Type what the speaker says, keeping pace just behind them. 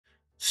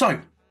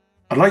So,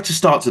 I'd like to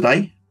start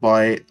today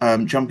by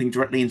jumping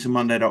directly into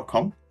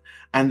Monday.com.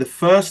 And the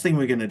first thing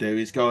we're going to do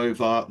is go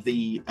over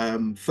the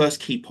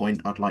first key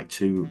point I'd like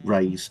to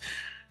raise,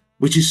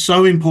 which is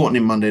so important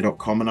in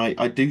Monday.com. And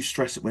I do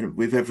stress it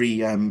with every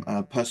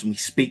person we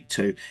speak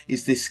to,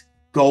 is this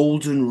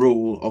golden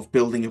rule of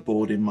building a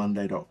board in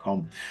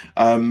Monday.com.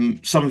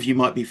 Some of you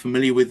might be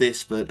familiar with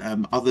this, but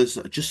others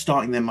are just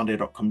starting their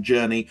Monday.com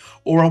journey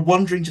or are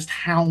wondering just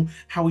how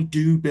we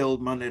do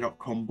build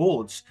Monday.com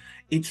boards.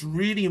 It's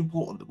really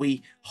important that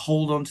we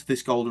hold on to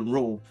this golden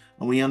rule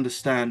and we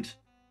understand.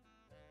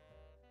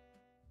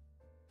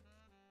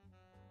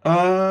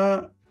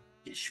 Uh,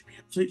 it should be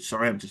absolute.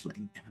 Sorry, I'm just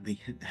letting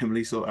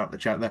Emily sort out the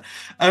chat there.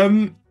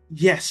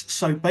 Yes,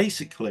 so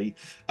basically,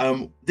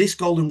 this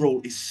golden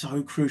rule is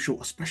so crucial,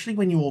 especially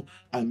when you're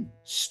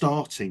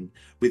starting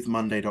with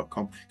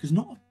Monday.com, because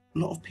not a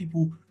lot of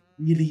people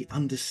really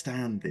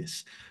understand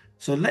this.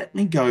 So let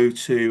me go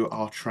to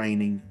our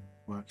training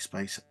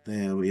workspace.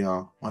 There we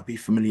are. Might be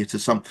familiar to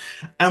some.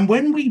 And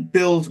when we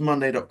build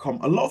Monday.com,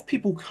 a lot of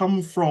people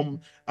come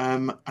from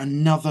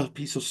another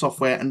piece of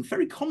software, and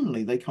very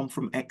commonly they come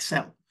from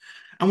Excel.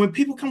 And when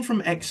people come from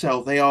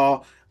Excel, they're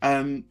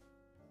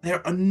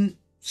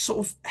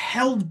sort of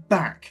held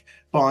back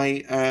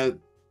by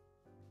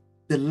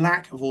the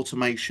lack of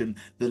automation,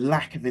 the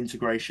lack of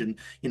integration.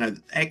 You know,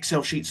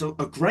 Excel sheets are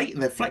great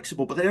and they're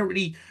flexible, but they don't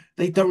really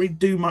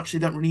do much. They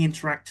don't really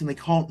interact, and they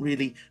can't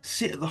really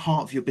sit at the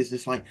heart of your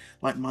business like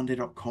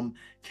Monday.com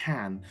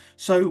can.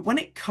 So when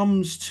it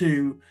comes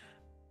to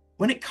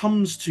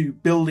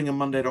building a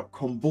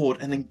Monday.com board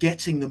and then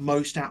getting the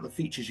most out of the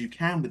features you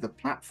can with the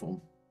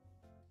platform,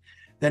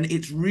 then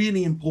it's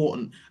really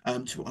important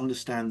to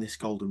understand this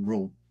golden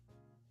rule.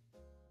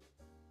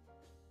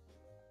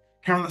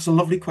 Karen, that's a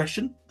lovely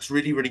question. That's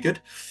really, really good.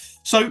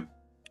 So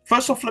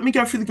first off, let me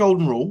go through the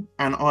golden rule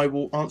and I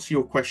will answer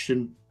your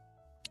question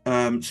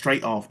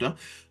straight after.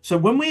 So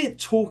when we're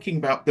talking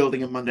about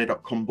building a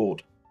Monday.com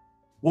board,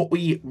 what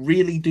we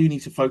really do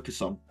need to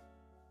focus on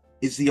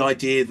is the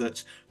idea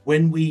that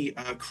when we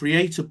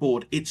create a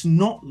board, it's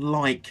not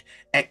like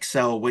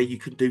Excel where you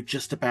can do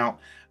just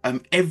about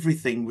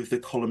everything with the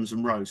columns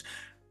and rows.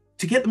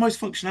 To get the most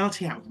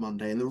functionality out of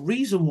Monday, and the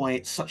reason why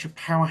it's such a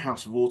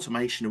powerhouse of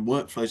automation and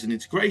workflows and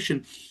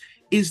integration,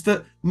 is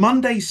that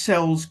Monday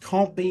cells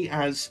can't be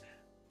as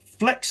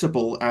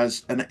flexible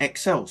as an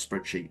Excel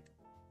spreadsheet.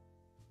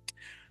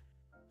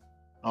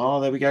 Oh,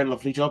 there we go.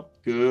 Lovely job.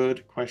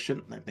 Good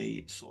question. Let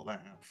me sort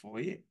that out for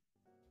you.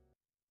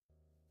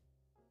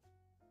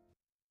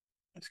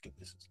 Let's get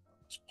this as low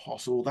as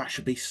possible. That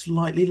should be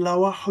slightly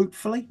lower,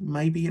 hopefully.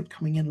 Maybe I'm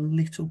coming in a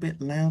little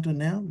bit louder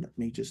now. Let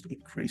me just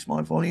increase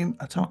my volume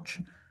a touch.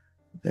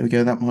 There we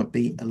go. That might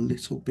be a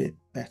little bit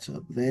better.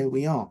 There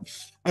we are.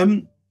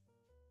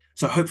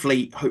 So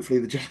hopefully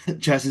the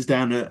jazz is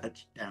down a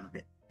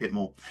bit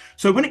more.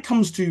 So when it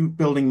comes to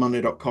building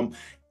Monday.com,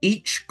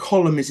 each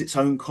column is its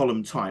own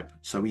column type.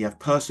 So we have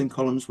person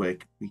columns where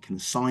we can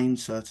assign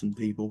certain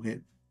people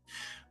here,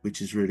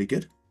 which is really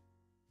good.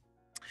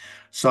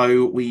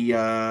 So we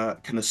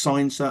can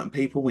assign certain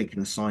people, we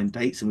can assign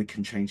dates, and we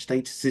can change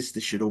statuses.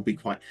 This should all be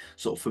quite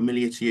sort of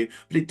familiar to you,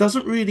 but it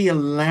doesn't really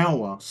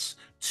allow us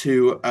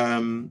to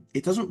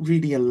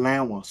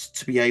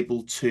be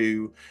able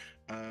to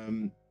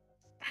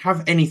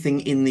have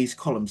anything in these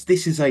columns.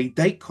 This is a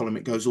date column.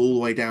 It goes all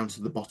the way down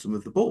to the bottom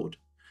of the board.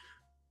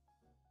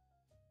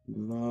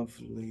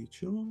 Lovely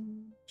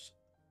jobs.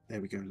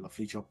 There we go.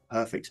 Lovely job.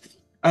 Perfect.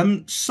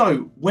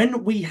 So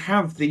when we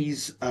have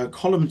these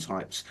column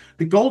types,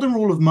 the golden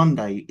rule of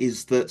Monday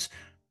is that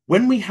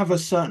when we have a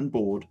certain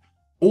board,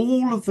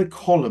 all of the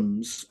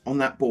columns on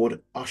that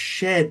board are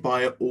shared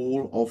by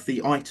all of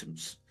the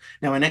items.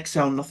 Now in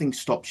Excel, nothing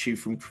stops you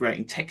from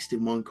creating text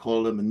in one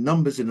column and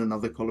numbers in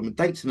another column and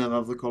dates in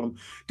another column,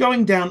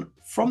 going down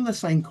from the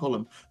same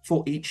column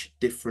for each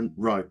different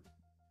row.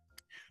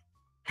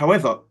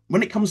 However,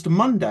 when it comes to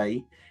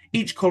Monday,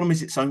 each column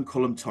is its own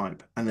column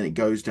type, and then it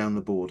goes down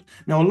the board.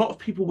 Now, a lot of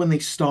people, when they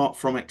start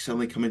from Excel,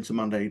 they come into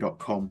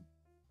Monday.com.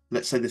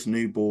 Let's say this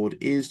new board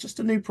is just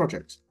a new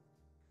project.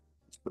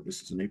 Let's put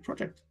this as a new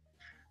project.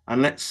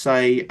 And let's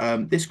say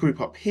this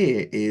group up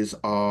here is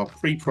our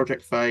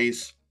pre-project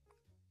phase.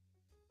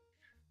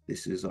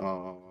 This is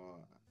our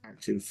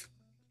active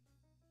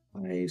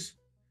phase.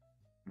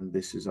 And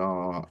this is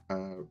our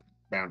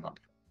roundup.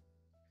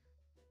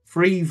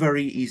 Three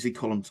very easy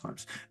column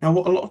types. Now,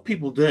 what a lot of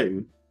people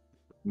do,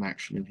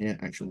 action in here,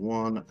 action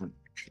one, and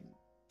action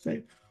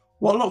two.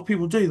 What a lot of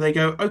people do, they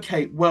go,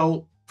 okay,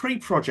 well,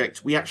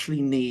 pre-project, we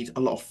actually need a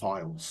lot of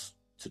files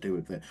to do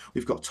with it.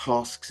 We've got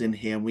tasks in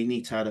here, and we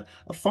need to add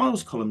a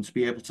files column to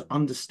be able to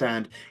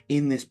understand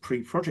in this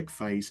pre-project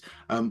phase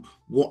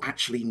what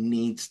actually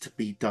needs to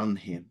be done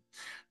here.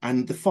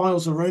 And the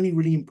files are only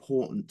really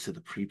important to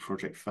the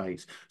pre-project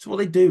phase. So what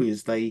they do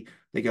is they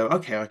go,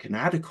 okay, I can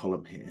add a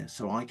column here,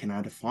 so I can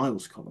add a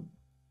files column.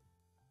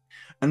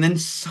 And then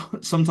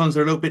sometimes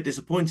they're a little bit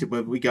disappointed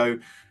where we go,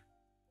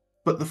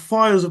 but the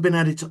files have been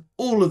added to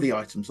all of the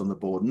items on the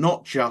board,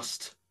 not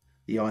just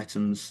the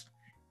items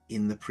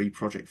in the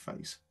pre-project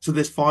phase. So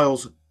there's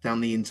files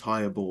down the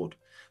entire board.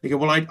 They go,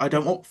 well, I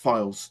don't want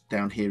files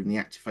down here in the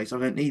active phase. I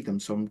don't need them.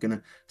 So I'm going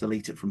to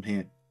delete it from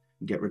here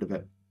and get rid of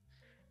it.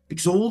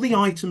 Because all the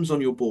items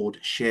on your board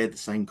share the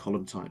same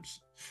column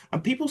types.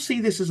 And people see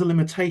this as a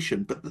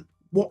limitation. But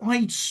what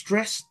I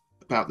stress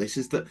about this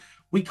is that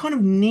we kind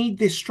of need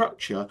this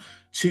structure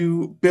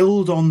to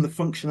build on the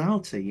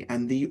functionality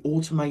and the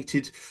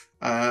automated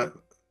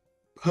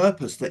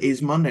purpose that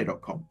is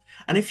Monday.com.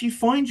 And if you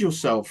find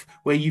yourself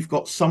where you've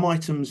got some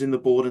items in the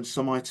board and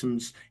some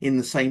items in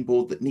the same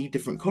board that need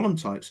different column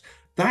types,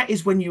 that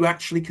is when you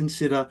actually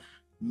consider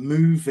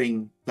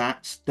moving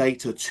that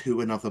data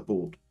to another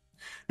board.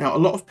 Now, a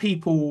lot of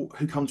people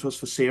who come to us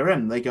for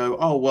CRM, they go,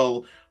 oh,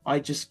 well, I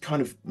just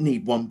kind of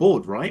need one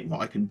board, right?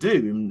 What I can do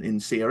in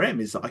CRM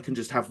is that I can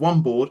just have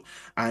one board,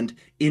 and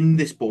in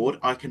this board,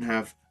 I can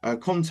have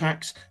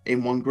contacts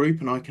in one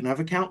group and I can have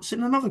accounts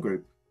in another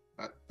group.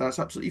 That's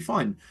absolutely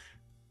fine.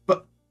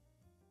 But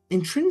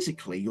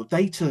intrinsically, your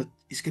data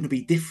is going to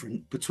be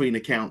different between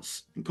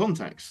accounts and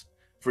contacts.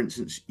 For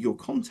instance, your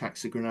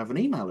contacts are going to have an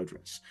email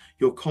address.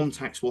 Your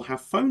contacts will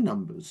have phone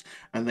numbers,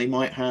 and they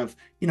might have,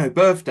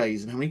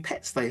 birthdays and how many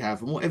pets they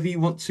have and whatever you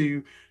want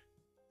to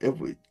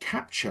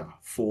capture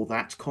for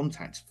that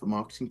contact for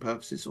marketing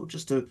purposes, or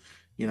just to,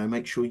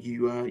 make sure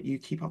you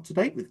keep up to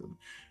date with them.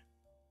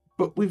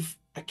 But with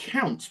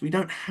accounts, we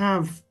don't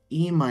have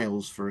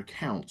emails for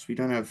accounts. We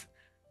don't have,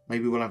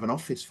 maybe we'll have an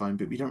office phone,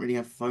 but we don't really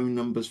have phone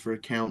numbers for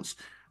accounts.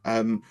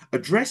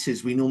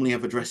 Addresses, we normally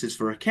have addresses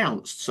for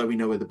accounts, so we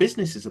know where the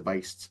businesses are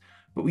based,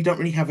 but we don't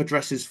really have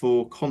addresses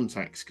for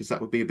contacts, because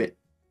that would be a bit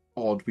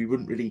odd. We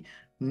wouldn't really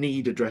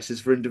need addresses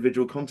for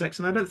individual contacts,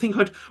 and I don't think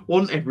I'd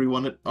want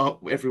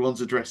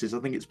everyone's addresses. I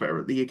think it's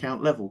better at the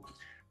account level.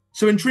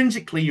 So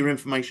intrinsically, your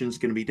information is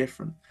going to be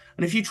different.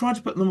 And if you try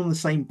to put them on the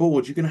same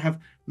board, you're going to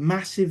have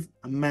massive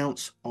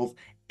amounts of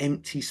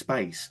empty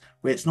space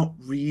where it's not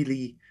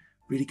really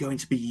going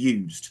to be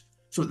used.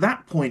 So at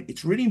that point,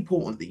 it's really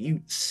important that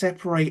you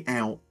separate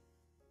out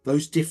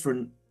those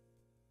different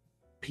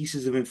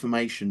pieces of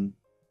information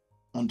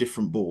on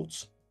different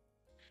boards.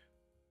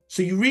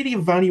 So you really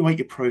evaluate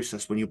your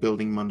process when you're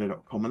building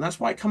Monday.com. And that's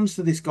why it comes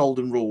to this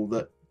golden rule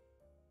that,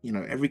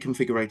 every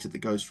configurator that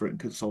goes for it and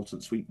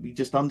consultants, we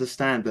just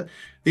understand that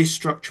this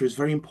structure is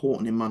very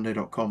important in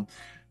Monday.com,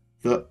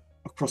 that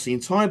across the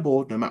entire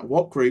board, no matter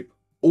what group,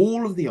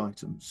 all of the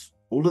items,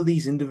 all of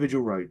these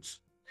individual rows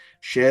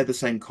share the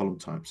same column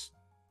types.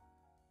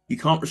 You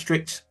can't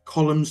restrict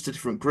columns to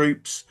different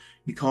groups.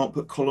 You can't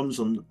put columns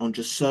on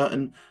just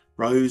certain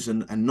rows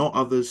and not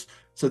others.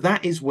 So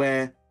that is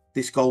where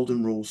this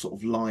golden rule sort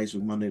of lies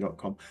with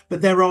Monday.com.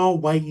 But there are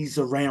ways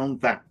around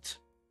that.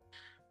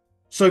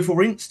 So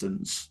for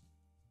instance,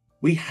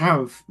 we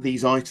have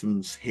these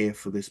items here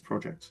for this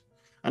project.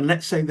 And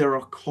let's say there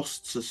are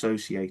costs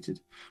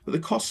associated, but the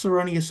costs are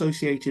only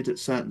associated at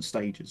certain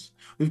stages.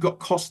 We've got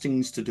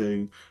costings to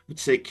do,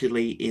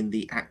 particularly in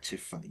the active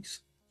phase,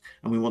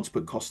 and we want to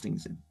put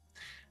costings in.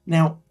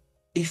 Now,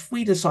 if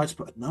we decide to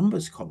put a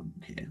numbers column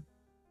in here,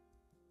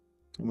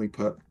 and we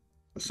put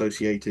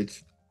associated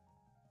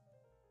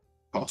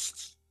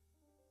costs,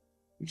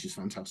 which is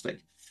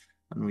fantastic,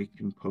 and we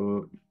can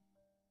put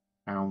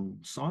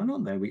 £sign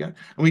on, there we go, and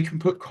we can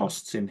put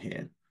costs in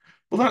here.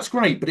 Well, that's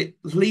great, but it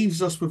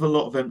leaves us with a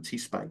lot of empty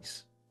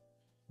space.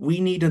 We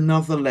need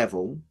another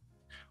level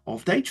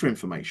of data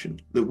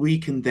information that we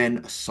can then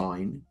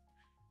assign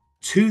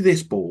to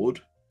this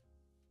board,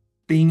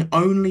 being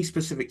only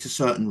specific to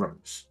certain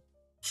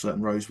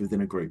rows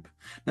within a group.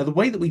 Now, the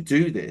way that we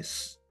do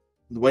this,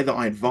 the way that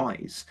I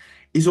advise,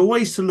 is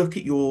always to look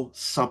at your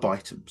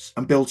sub-items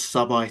and build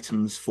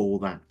sub-items for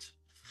that.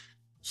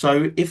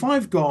 So if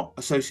I've got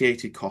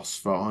associated costs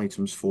for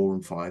items 4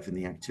 and 5 in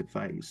the active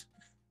phase,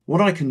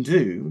 what I can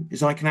do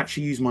is I can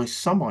actually use my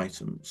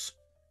sub-items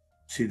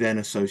to then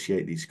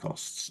associate these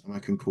costs. And I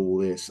can call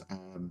this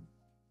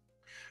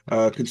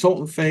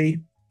consultant fee.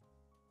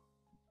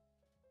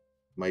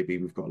 Maybe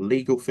we've got a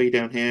legal fee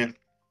down here.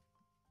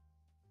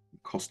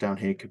 Cost down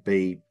here could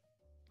be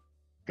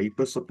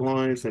paper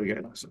supplies. There we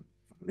go. That's a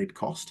valid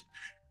cost.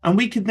 And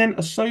we can then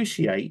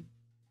associate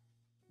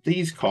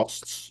these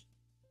costs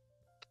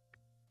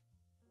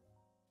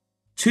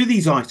to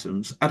these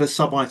items at a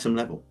sub-item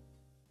level.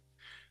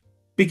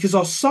 Because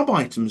our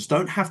sub-items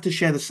don't have to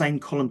share the same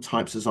column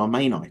types as our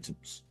main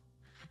items.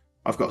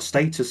 I've got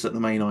status at the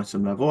main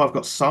item level. I've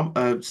got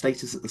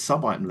status at the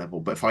sub-item level.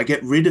 But if I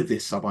get rid of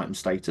this sub-item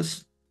status,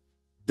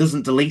 it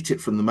doesn't delete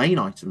it from the main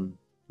item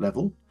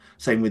level.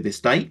 Same with this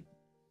date.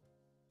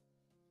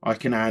 I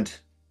can add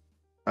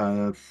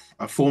a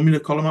formula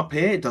column up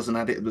here. It doesn't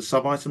add it at the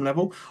sub-item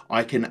level.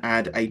 I can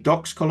add a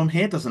docs column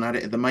here. It doesn't add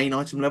it at the main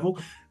item level.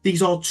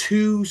 These are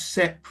two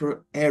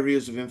separate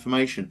areas of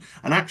information.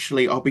 And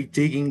actually, I'll be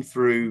digging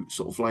through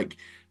sort of like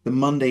the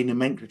Monday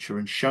nomenclature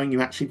and showing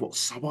you actually what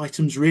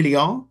sub-items really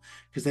are,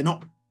 because they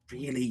don't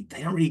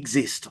really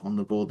exist on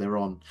the board they're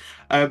on.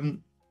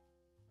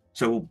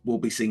 So we'll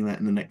be seeing that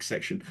in the next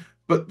section.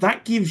 But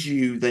that gives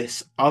you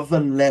this other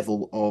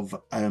level of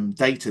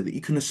data that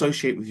you can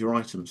associate with your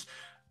items.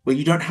 Well,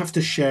 you don't have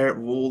to share it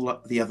with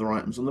all the other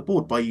items on the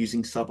board by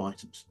using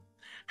sub-items.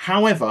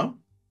 However,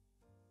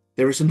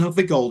 there is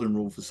another golden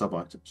rule for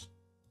sub-items.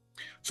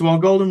 So our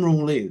golden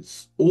rule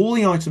is all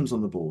the items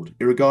on the board,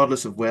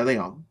 regardless of where they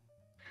are,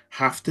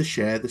 have to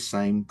share the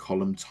same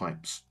column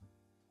types.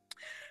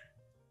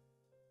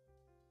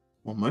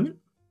 One moment.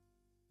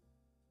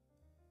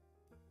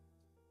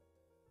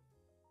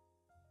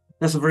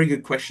 That's a very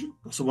good question.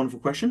 That's a wonderful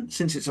question.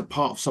 Since it's a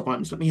part of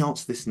sub-items, let me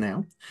answer this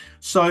now.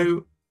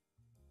 So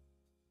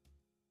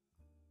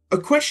a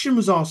question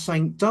was asked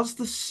saying, does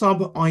the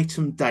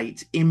sub-item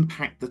date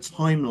impact the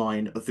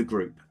timeline of the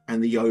group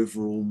and the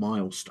overall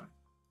milestone?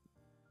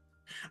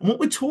 And what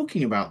we're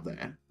talking about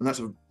there, and that's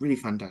a really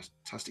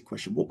fantastic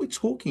question, what we're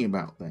talking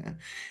about there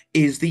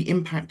is the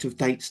impact of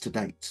dates to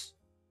dates.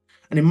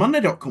 And in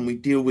Monday.com, we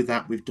deal with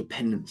that with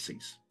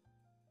dependencies.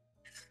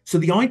 So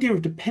the idea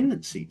of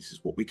dependencies is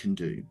what we can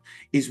do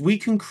is we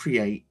can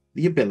create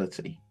the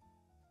ability,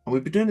 and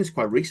we've been doing this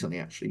quite recently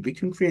actually, we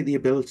can create the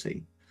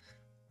ability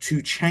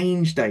to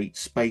change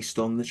dates based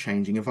on the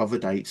changing of other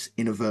dates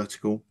in a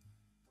vertical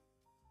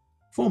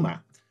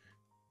format.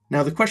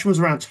 Now the question was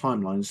around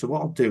timelines, so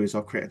what I'll do is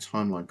I'll create a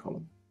timeline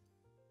column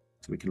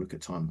so we can look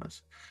at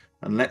timelines.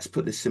 And let's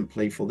put this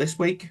simply for this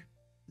week,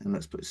 and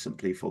let's put it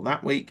simply for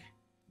that week.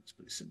 Let's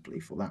put it simply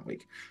for that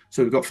week.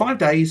 So we've got 5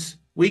 days,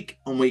 week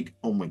on week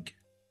on week.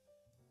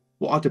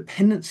 What our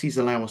dependencies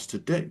allow us to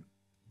do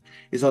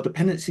is our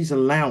dependencies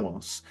allow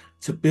us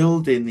to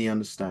build in the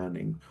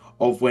understanding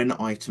of when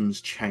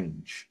items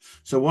change.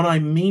 So what I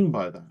mean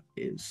by that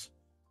is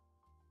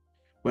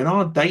when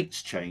our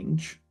dates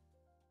change,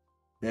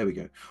 there we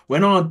go.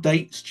 When our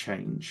dates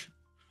change,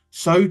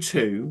 so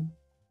too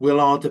will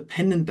our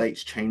dependent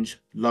dates change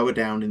lower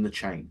down in the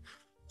chain.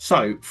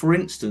 So for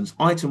instance,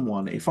 item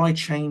 1, if I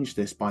change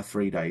this by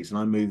 3 days and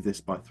I move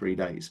this by 3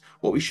 days,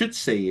 what we should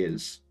see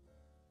is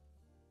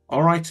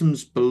our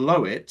items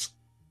below it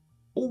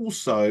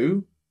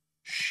also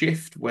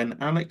shift when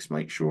Alex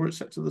makes sure it's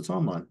set to the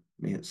timeline. Let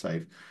me hit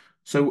save.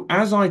 So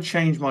as I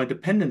change my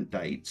dependent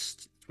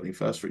dates,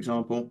 21st, for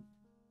example,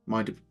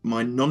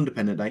 my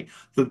non-dependent date,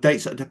 the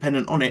dates that are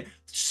dependent on it,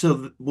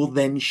 so will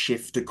then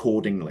shift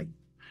accordingly.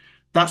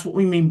 That's what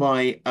we mean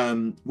by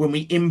when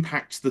we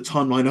impact the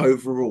timeline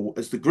overall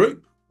as the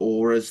group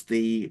or as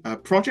the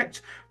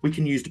project, we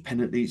can use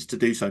dependencies to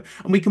do so.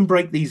 And we can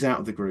break these out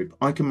of the group.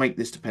 I can make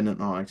this dependent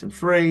on item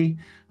 3,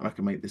 and I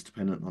can make this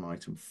dependent on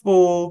item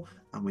 4,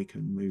 and we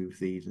can move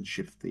these and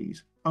shift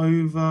these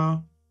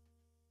over.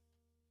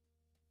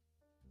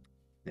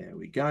 There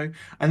we go.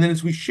 And then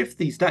as we shift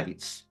these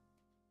dates,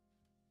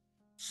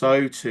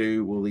 so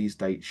too will these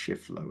dates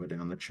shift lower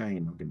down the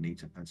chain. I'm going to need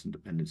to add some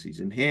dependencies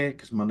in here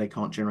because Monday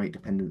can't generate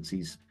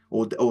dependencies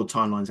or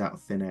timelines out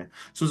of thin air.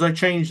 So as I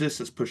change this,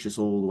 let's push this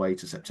all the way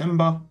to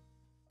September.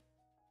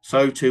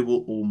 So too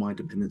will all my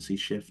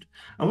dependencies shift.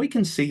 And we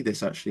can see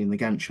this actually in the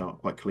Gantt chart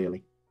quite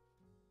clearly.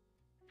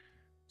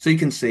 So you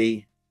can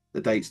see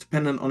the dates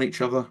dependent on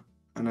each other,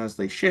 and as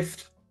they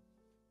shift,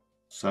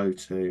 so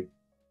too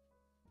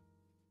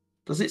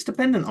does its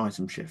dependent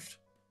item shift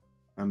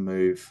and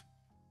move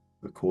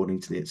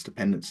according to its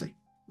dependency.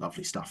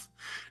 Lovely stuff.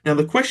 Now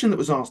the question that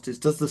was asked is,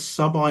 does the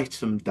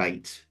sub-item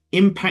date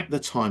impact the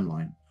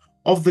timeline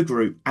of the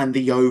group and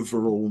the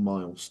overall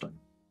milestone?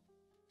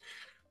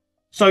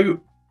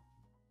 So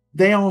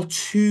they are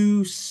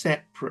 2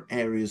 separate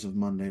areas of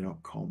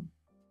Monday.com.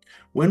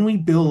 When we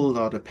build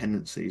our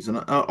dependencies,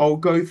 and I'll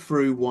go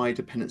through why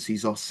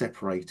dependencies are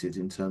separated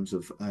in terms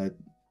of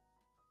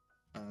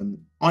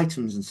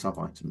items and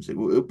sub-items. It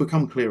will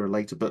become clearer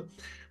later, but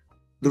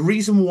the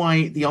reason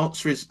why the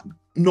answer is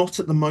not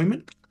at the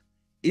moment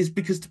is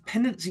because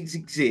dependencies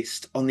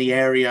exist on the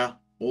area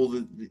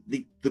or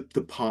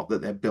the part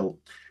that they're built.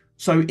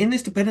 So in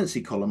this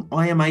dependency column,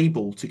 I am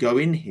able to go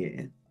in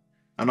here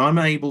and I'm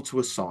able to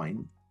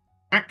assign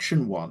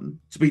action 1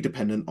 to be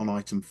dependent on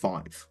item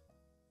 5.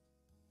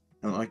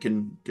 And I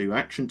can do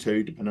action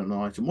 2 dependent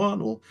on item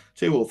 1 or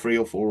 2 or 3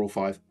 or 4 or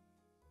 5,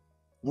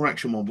 or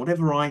action 1,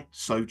 whatever I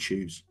so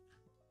choose.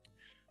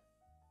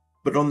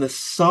 But on the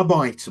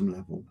sub-item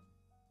level,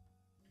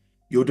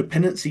 your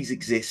dependencies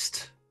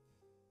exist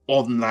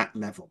on that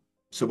level.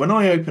 So when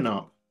I open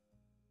up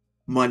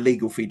my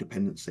legal fee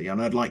dependency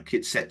and I'd like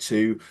it set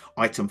to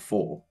item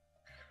 4,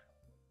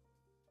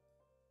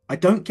 I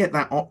don't get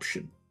that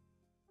option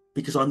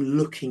because I'm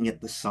looking at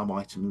the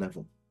sub-item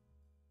level.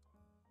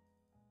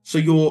 So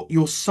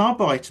your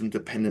sub-item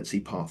dependency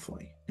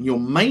pathway and your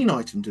main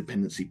item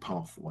dependency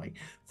pathway,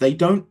 they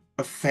don't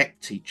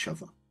affect each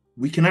other.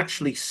 We can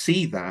actually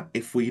see that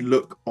if we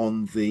look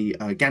on the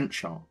Gantt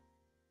chart.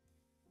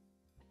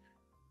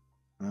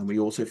 And we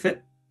also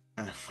fit,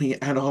 and we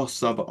add our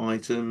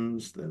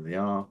sub-items. There they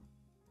are.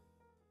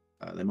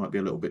 They might be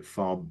a little bit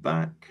far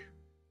back.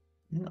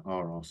 Yeah,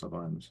 are our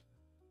sub-items.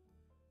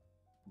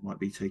 Might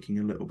be taking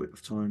a little bit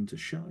of time to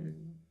show.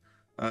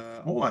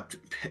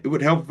 It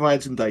would help if I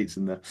had some dates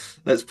in there.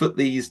 Let's put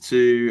these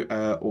to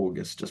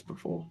August just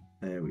before.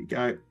 There we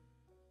go.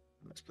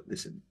 Let's put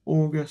this in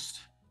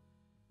August.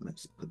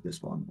 Let's put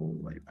this one all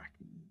the way back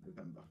in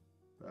November.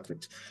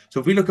 Perfect.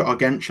 So if we look at our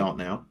Gantt chart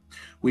now,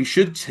 we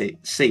should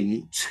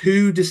see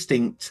two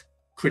distinct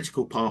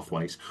critical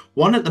pathways,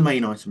 one at the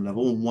main item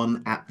level and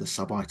one at the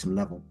sub-item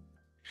level.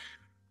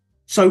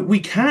 So we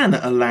can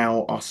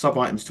allow our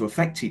sub-items to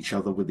affect each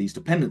other with these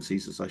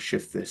dependencies. As I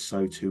shift this,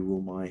 so too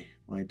will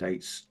my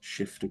dates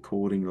shift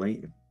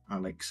accordingly.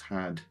 Alex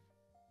had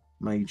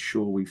made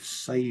sure we've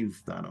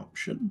saved that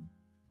option.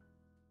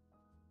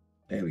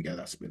 There we go,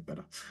 that's a bit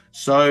better.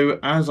 So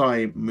as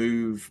I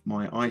move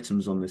my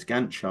items on this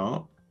Gantt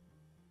chart,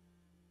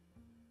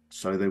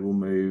 so they will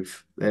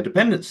move their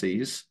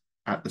dependencies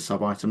at the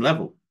sub-item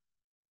level,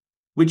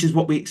 which is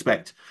what we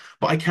expect.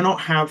 But I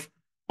cannot have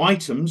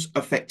items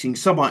affecting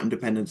sub-item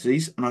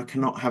dependencies, and I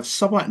cannot have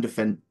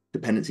sub-item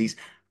dependencies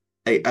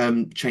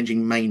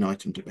changing main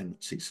item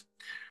dependencies.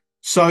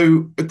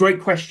 So a great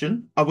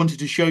question. I wanted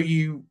to show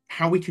you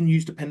how we can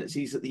use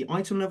dependencies at the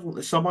item level, at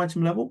the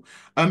sub-item level.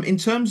 In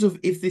terms of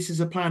if this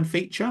is a planned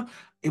feature,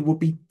 it would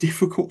be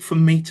difficult for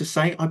me to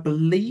say. I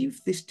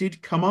believe this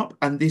did come up,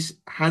 and this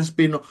has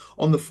been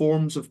on the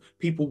forums of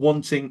people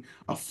wanting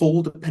a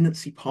full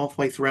dependency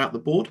pathway throughout the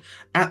board.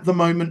 At the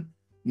moment,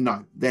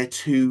 no, they're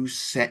two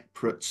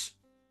separate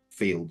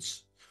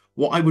fields.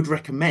 What I would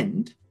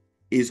recommend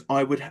is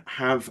I would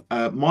have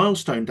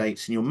milestone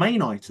dates in your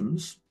main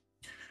items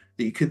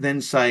that you could then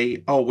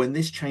say, oh, when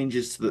this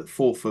changes to the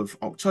 4th of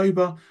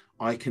October,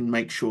 I can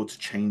make sure to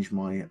change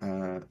my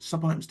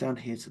sub-items down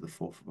here to the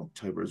 4th of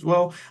October as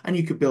well. And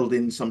you could build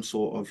in some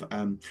sort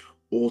of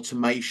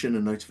automation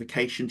and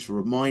notification to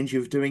remind you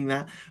of doing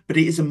that. But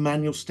it is a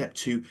manual step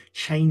to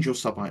change your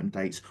sub-item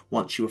dates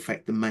once you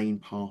affect the main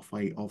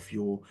pathway of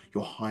your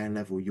higher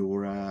level,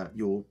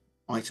 your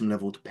item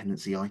level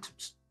dependency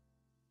items.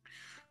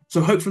 So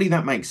hopefully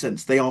that makes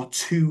sense. They are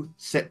two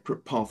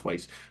separate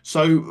pathways.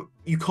 So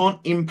you can't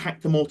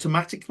impact them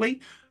automatically,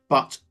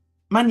 but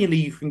manually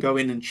you can go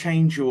in and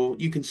change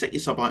you can set your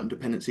sub-item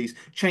dependencies,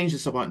 change the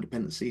sub-item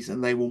dependencies,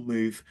 and they will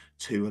move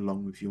to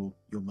along with your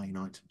main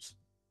items.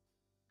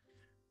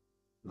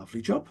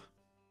 Lovely job.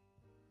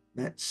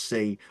 Let's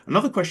see.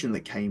 Another question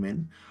that came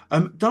in.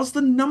 Does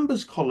the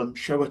numbers column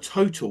show a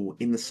total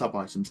in the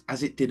sub-items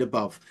as it did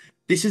above?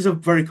 This is a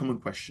very common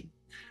question.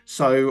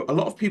 So a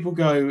lot of people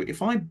go,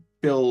 if I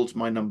build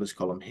my numbers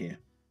column here,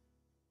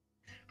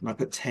 and I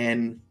put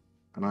 10,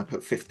 and I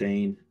put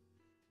 15,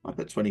 I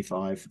put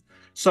 25.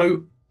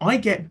 So I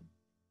get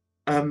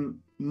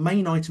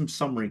main item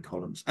summary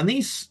columns, and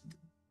these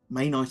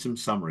main item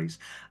summaries,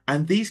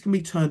 and these can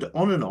be turned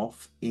on and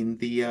off in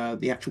the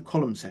actual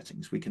column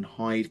settings. We can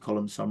hide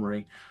column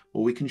summary,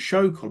 or we can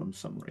show column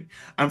summary.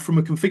 And from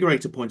a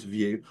configurator point of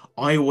view,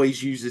 I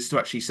always use this to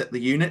actually set the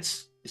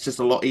units. It's just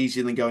a lot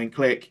easier than going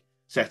click,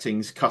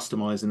 settings,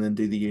 customize, and then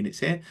do the units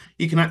here.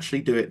 You can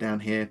actually do it down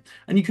here,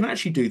 and you can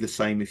actually do the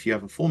same if you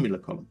have a formula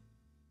column.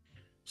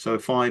 So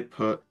if I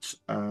put,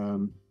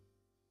 I'm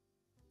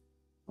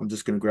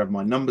just going to grab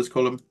my numbers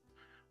column.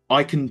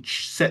 I can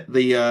set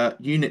the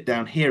unit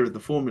down here of the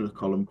formula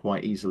column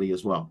quite easily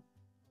as well,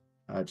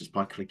 just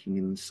by clicking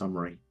in the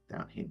summary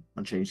down here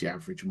and change the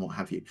average and what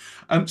have you.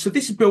 So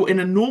this is built in,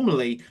 and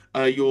normally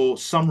your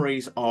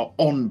summaries are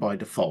on by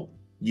default.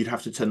 You'd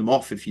have to turn them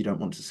off if you don't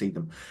want to see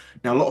them.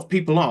 Now, a lot of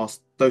people ask,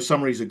 those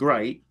summaries are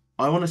great.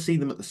 I want to see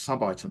them at the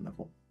sub-item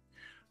level.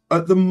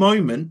 At the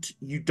moment,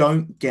 you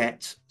don't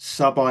get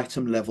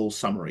sub-item level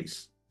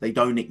summaries. They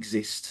don't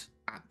exist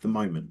at the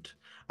moment.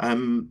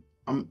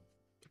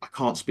 I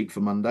can't speak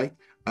for Monday.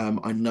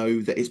 I know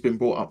that it's been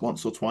brought up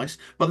once or twice,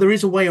 but there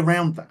is a way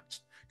around that,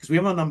 because we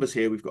have our numbers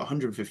here. We've got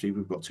 150,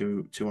 we've got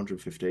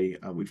 250,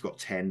 we've got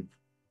 10.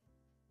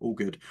 All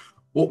good.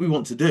 What we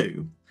want to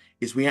do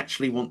is we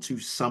actually want to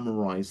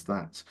summarize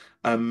that.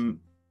 And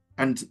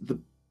the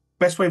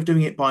best way of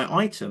doing it by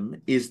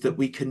item is that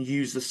we can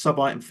use the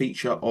sub-item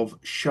feature of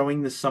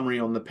showing the summary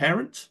on the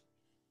parent,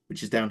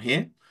 which is down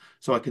here.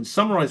 So I can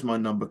summarize my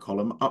number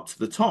column up to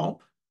the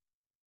top,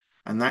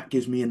 and that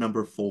gives me a number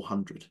of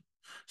 400.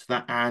 So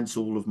that adds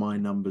all of my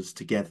numbers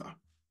together.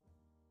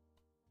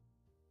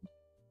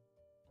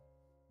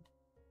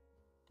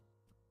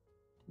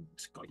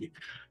 Got you.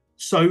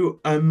 So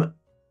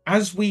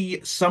as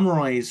we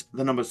summarize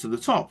the numbers to the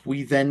top,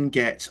 we then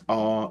get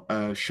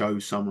our show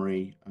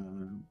summary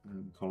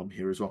column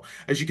here as well.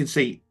 As you can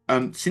see,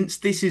 since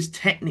this is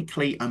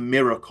technically a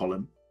mirror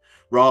column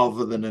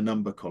rather than a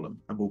number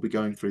column, and we'll be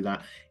going through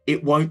that,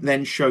 it won't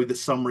then show the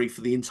summary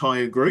for the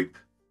entire group.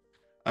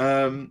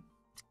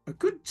 A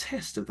good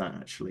test of that,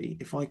 actually,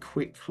 if I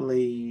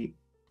quickly,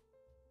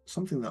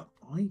 something that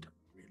I don't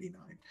really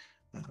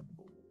know,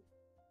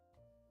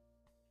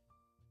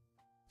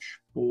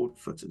 board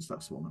footers,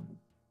 that's the one I want.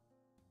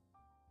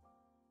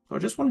 So I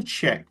just want to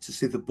check to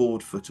see if the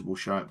board footer will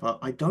show it, but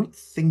I don't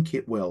think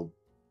it will.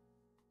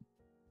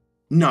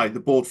 No, the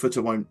board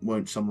footer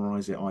won't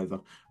summarize it either.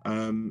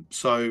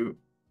 So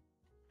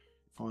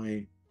if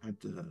I add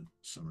the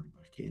summary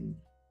back in,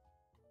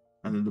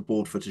 and then the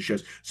board footer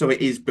shows. So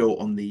it is built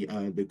on the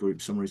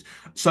group summaries.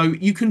 So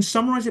you can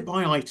summarize it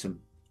by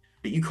item,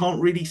 but you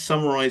can't really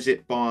summarize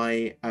it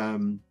by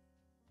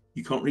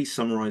You can't really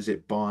summarize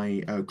it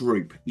by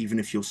group, even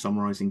if you're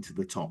summarizing to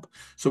the top.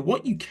 So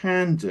what you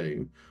can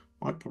do,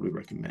 I'd probably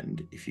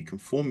recommend if you can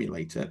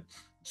formulate it.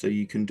 So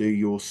you can do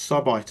your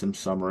sub-item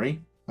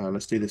summary.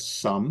 Let's do this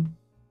sum,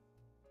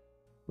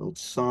 build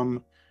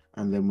sum,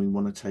 and then we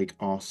want to take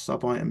our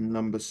sub-item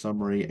number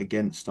summary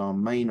against our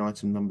main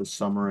item number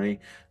summary.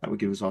 That would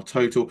give us our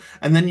total.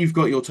 And then you've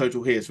got your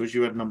total here. So as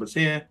you add numbers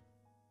here,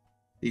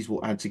 these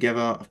will add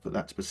together. I've put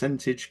that to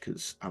percentage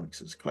because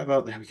Alex is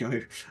clever. There we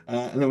go.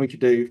 And then we could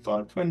do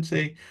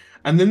 520.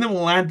 And then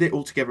we'll add it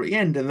all together at the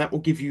end, and that will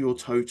give you your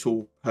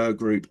total per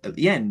group at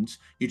the end.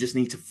 You just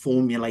need to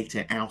formulate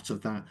it out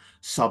of that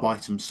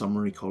sub-item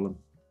summary column.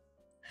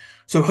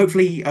 So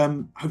hopefully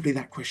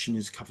that question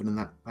is covered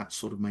and that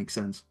sort of makes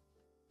sense.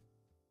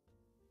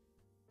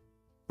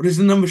 What is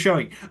the number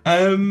showing?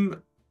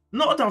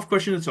 Not a daft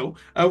question at all.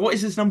 What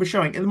is this number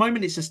showing? At the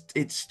moment,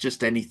 it's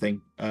just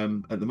anything.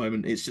 At the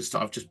moment, it's just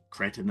I've just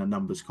created a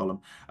numbers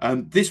column.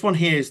 This one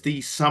here is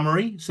the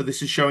summary. So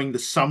this is showing the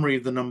summary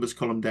of the numbers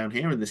column down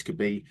here, and this could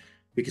be,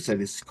 we could say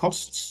this is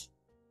costs,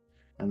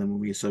 and then when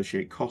we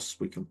associate costs,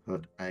 we can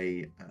put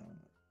a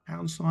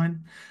pound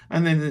sign,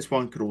 and then this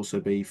one could also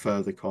be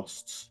further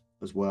costs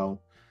as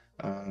well.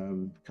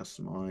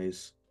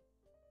 Customize.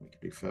 We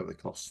could do further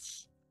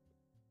costs.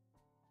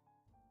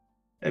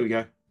 There we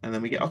go, and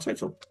then we get our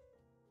total.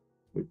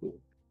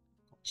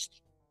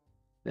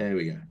 There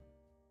we go.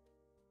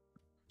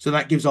 So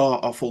that gives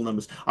our full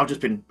numbers. I've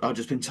just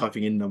been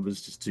typing in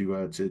numbers just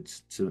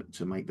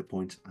to make the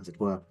point, as it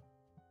were.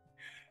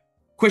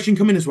 Question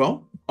come in as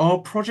well. Our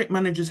project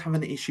managers have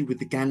an issue with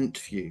the Gantt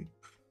view,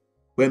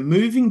 where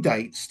moving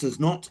dates does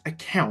not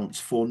account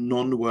for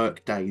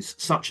non-work days,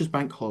 such as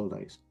bank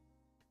holidays.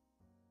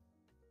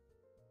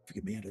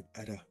 Forgive me, I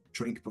had a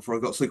drink before I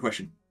got to the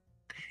question.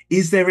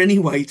 Is there any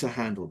way to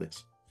handle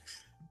this?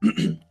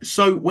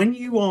 So when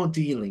you are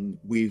dealing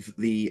with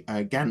the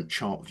Gantt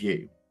chart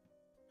view,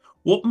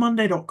 what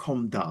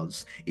Monday.com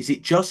does is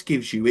it just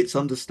gives you its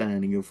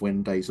understanding of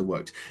when days are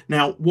worked.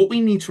 Now, what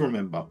we need to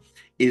remember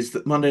is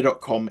that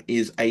Monday.com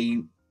is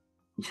a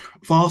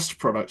vast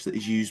product that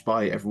is used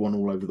by everyone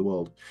all over the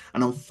world.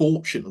 And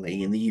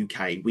unfortunately, in the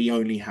UK, we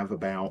only have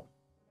about,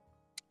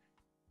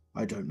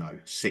 I don't know,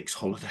 6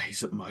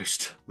 holidays at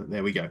most. But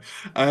there we go.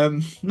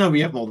 No, we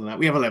have more than that.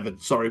 We have 11.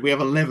 Sorry, we have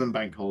 11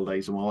 bank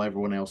holidays, and while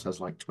everyone else has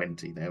like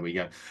 20. There we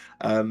go.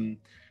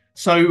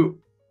 So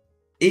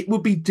it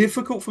would be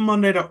difficult for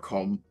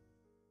Monday.com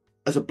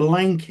as a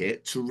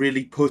blanket to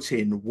really put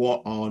in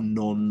what are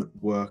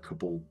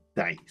non-workable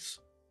days.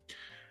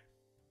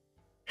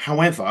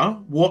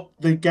 However, what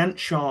the Gantt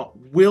chart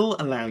will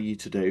allow you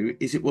to do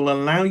is it will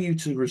allow you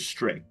to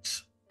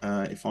restrict.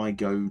 If I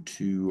go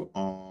to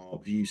our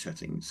view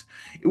settings,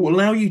 it will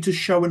allow you to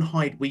show and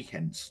hide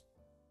weekends.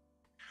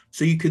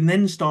 So you can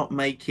then start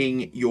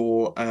making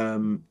your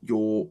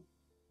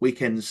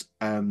weekends,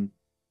 your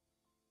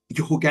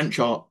Gantt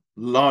chart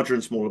larger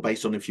and smaller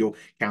based on if you're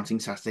counting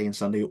Saturday and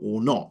Sunday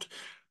or not.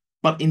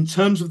 But in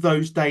terms of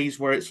those days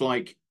where it's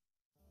like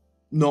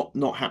not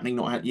happening,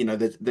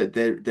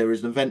 there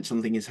is an event,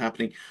 something is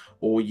happening,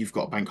 or you've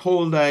got a bank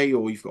holiday,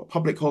 or you've got a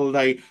public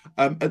holiday.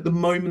 At the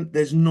moment,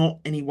 there's not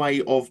any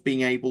way of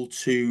being able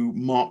to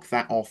mark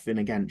that off in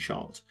a Gantt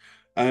chart.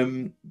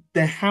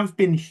 There have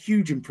been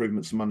huge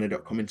improvements in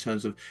Monday.com in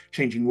terms of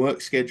changing work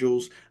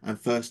schedules and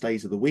first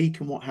days of the week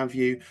and what have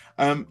you.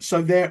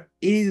 So there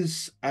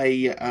is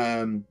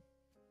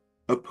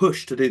a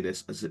push to do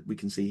this, as we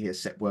can see here,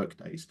 set work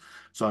days.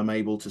 So I'm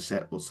able to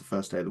set what's the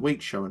first day of the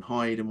week, show and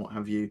hide and what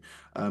have you.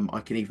 I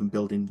can even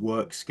build in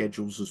work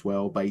schedules as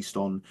well based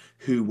on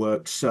who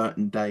works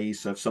certain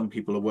days. So if some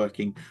people are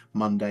working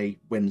Monday,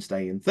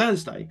 Wednesday and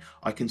Thursday,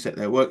 I can set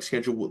their work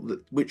schedule,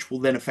 which will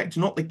then affect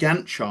not the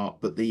Gantt chart,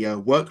 but the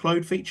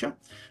workload feature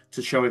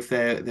to show if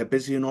they're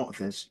busy or not, if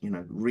there's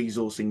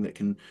resourcing that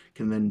can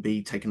then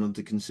be taken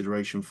into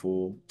consideration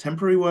for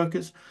temporary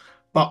workers.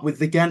 But with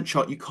the Gantt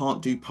chart, you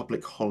can't do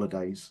public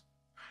holidays.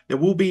 There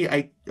will be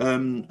a,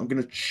 I'm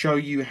going to show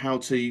you how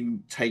to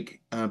take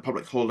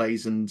public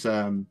holidays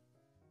and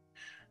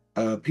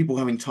people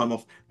having time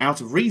off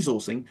out of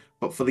resourcing.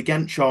 But for the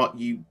Gantt chart,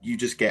 you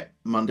just get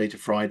Monday to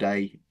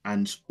Friday,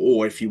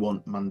 or if you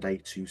want, Monday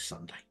to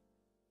Sunday.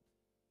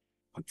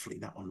 Hopefully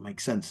that one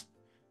makes sense.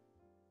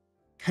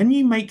 Can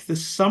you make the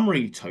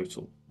summary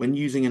total when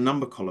using a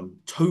number column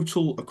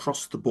total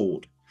across the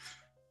board?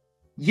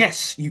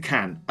 Yes, you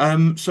can.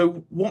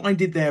 So what I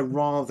did there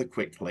rather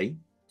quickly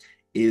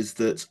is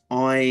that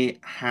I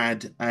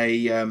had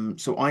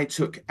so I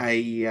took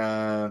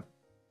a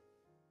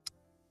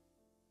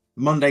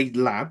Monday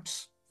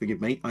Labs,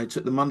 forgive me, I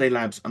took the Monday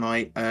Labs and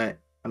I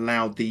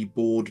allowed the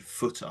board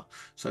footer.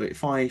 So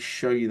if I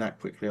show you that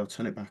quickly, I'll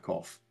turn it back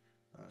off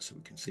so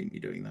we can see me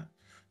doing that.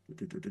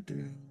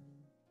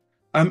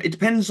 It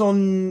depends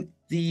on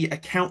the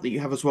account that you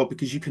have as well,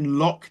 because you can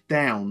lock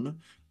down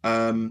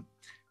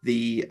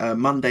the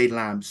Monday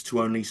labs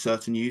to only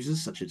certain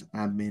users, such as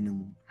admin and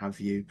what have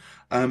you.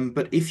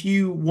 But if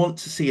you want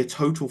to see a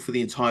total for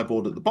the entire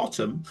board at the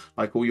bottom,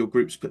 like all your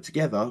groups put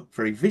together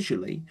very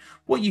visually,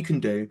 what you can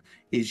do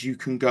is you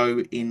can go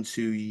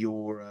into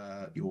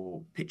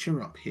your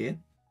picture up here.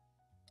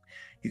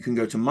 You can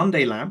go to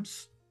Monday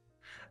Labs,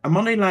 and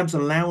Monday Labs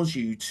allows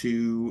you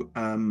to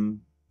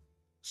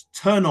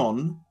turn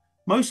on,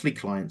 mostly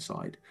client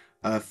side,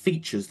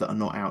 features that are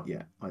not out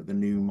yet, like the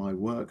new My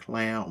Work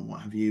layout and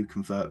what have you,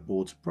 convert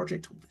board to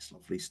project, all this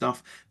lovely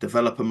stuff.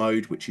 Developer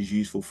mode, which is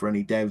useful for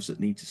any devs that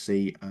need to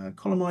see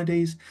column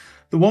IDs.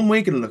 The one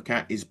we're going to look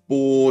at is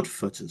board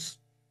footers.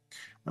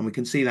 And we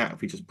can see that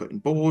if we just put in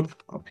board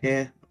up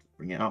here,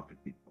 bring it up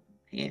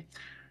here,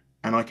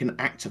 and I can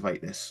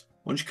activate this.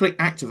 Once you click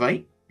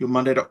activate, your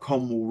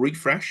Monday.com will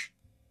refresh.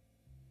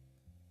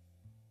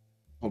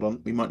 Hold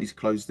on, we might need to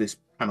close this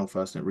panel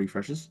first and it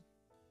refreshes.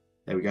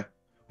 There we go.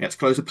 We have to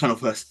close the panel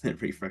first and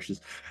it refreshes.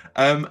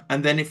 And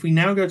then if we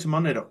now go to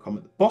Monday.com,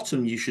 at the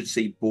bottom, you should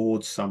see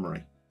board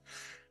summary.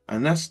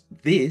 And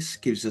this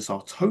gives us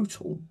our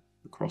total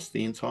across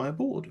the entire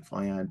board. If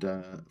I add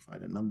a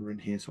number in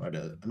here, so I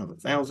add another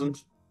 1,000,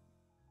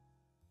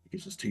 it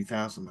gives us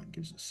 2,000, that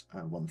gives us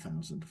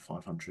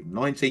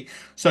 1,590.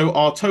 So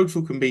our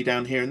total can be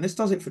down here, and this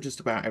does it for just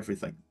about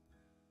everything.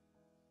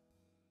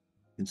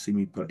 You can see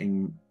me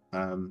putting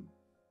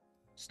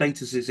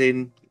statuses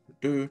in.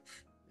 There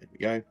we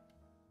go.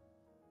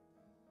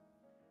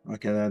 I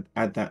can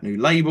add that new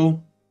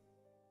label,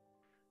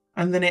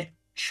 and then it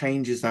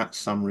changes that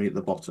summary at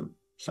the bottom.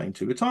 Same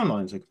to the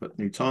timelines. I can put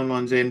new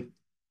timelines in,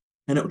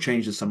 and it'll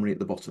change the summary at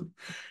the bottom.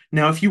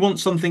 Now, if you want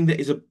something that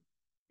is a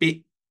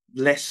bit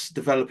less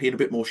developing and a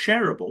bit more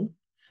shareable,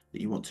 that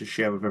you want to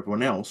share with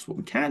everyone else, what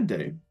we can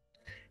do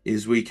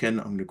is I'm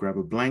going to grab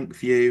a blank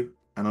view,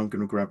 and I'm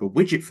going to grab a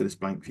widget for this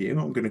blank view.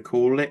 I'm going to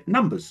call it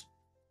numbers.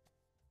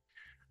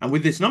 And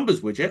with this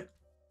numbers widget,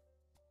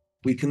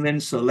 we can then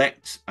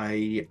select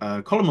a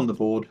column on the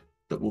board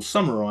that will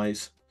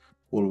summarize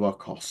all of our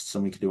costs.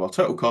 And we can do our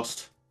total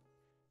cost.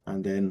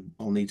 And then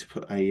I'll need to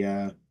put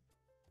a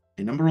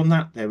number on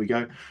that. There we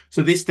go.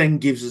 So this then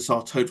gives us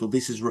our total.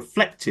 This is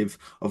reflective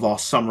of our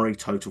summary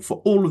total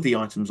for all of the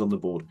items on the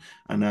board.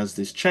 And as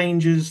this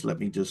changes, let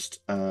me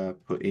just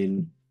put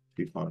in,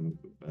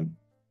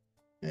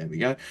 there we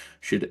go.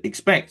 Should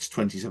expect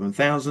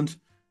 27,000.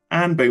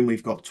 And boom,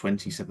 we've got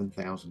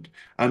 27,000.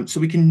 So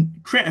we can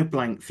create a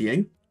blank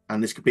view,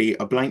 and this could be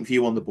a blank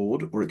view on the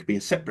board, or it could be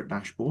a separate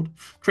dashboard.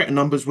 Create a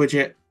numbers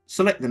widget,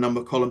 select the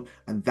number column,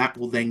 and that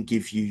will then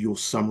give you your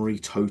summary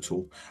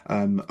total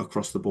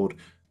across the board.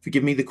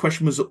 Forgive me, the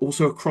question was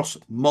also across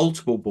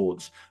multiple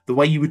boards. The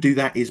way you would do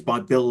that is by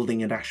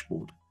building a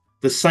dashboard.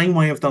 The same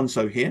way I've done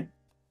so here.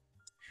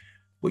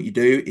 What you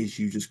do is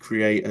you just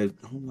create a,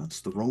 oh,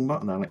 that's the wrong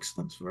button, Alex.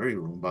 That's the very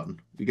wrong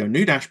button. We go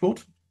new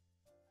dashboard.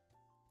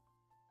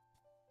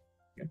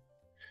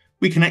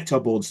 We connect our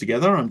boards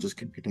together. I'm just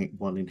going to connect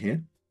one in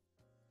here.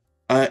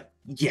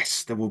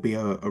 Yes, there will be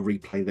a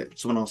replay. That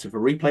someone asked if a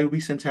replay will be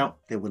sent out.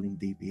 There will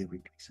indeed be a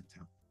replay sent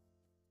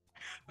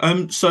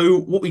out. So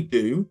what we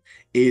do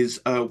is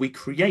we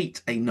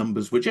create a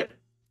numbers widget,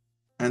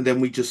 and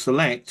then we just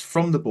select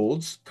from the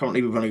boards.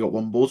 Currently, we've only got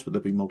one board, but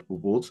there'll be multiple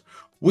boards,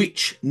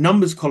 which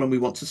numbers column we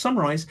want to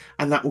summarize,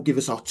 and that will give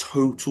us our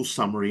total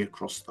summary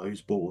across those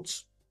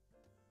boards.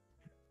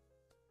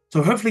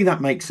 So hopefully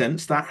that makes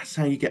sense. That's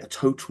how you get a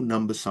total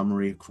number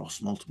summary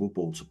across multiple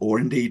boards, or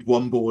indeed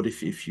one board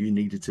if you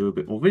needed to a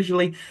bit more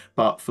visually.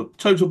 But for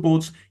total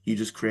boards, you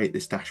just create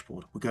this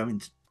dashboard. We'll go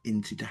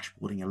into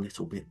dashboarding a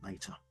little bit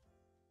later.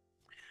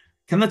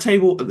 Can the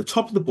table at the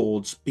top of the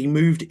boards be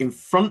moved in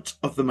front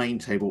of the main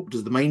table?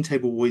 Does the main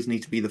table always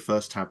need to be the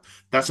first tab?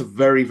 That's a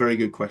very, very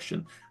good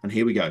question. And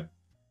here we go.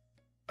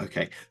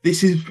 Okay,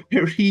 this is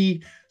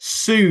very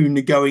soon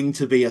going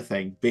to be a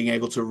thing, being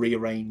able to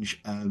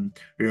rearrange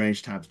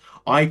tabs.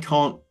 I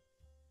can't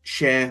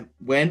share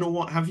when or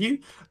what have you.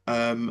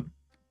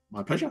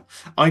 My pleasure.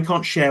 I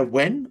can't share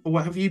when or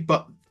what have you,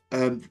 but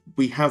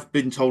we have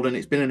been told, and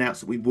it's been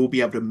announced, that we will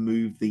be able to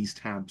move these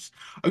tabs.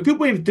 A good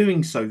way of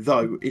doing so,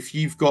 though, if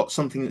you've got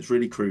something that's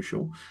really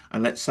crucial,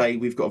 and let's say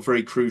we've got a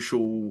very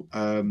crucial,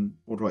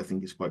 what do I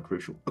think is quite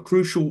crucial? A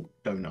crucial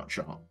donut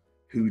chart.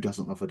 Who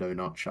doesn't love a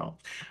donut chart?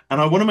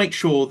 And I want to make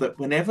sure that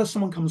whenever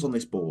someone comes on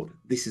this board,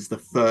 this is the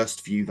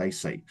first view they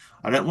see.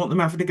 I don't want them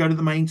having to go to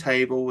the main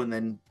table and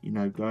then, you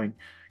know, going,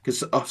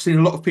 because I've seen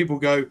a lot of people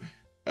go,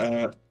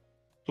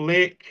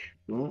 click,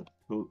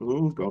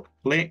 oh God,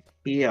 click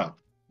here,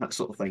 that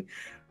sort of thing.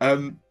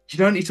 You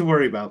don't need to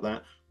worry about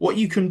that. What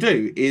you can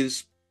do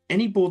is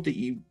any board that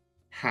you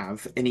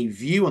have, any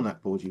view on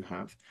that board you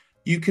have,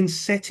 you can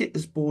set it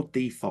as board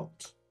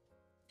default.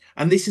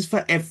 And this is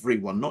for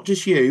everyone, not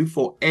just you,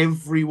 for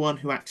everyone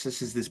who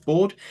accesses this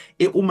board.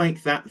 It will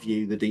make that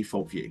view the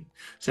default view.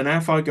 So now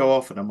if I go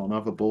off and I'm on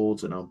other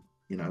boards and I'm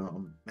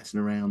messing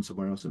around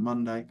somewhere else on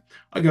Monday,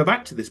 I go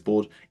back to this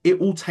board, it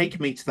will take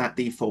me to that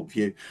default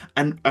view.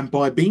 And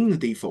by being the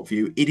default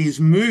view, it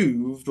is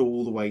moved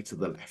all the way to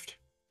the left.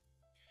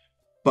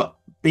 But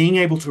being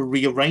able to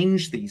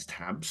rearrange these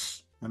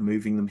tabs and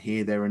moving them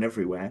here, there, and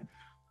everywhere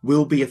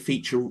will be a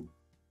feature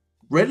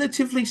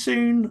relatively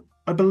soon.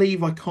 I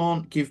believe I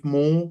can't give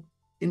more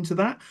into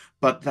that,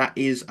 but that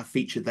is a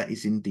feature that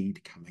is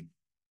indeed coming.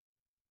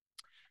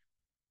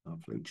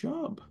 Lovely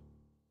job.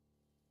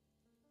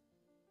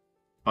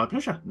 My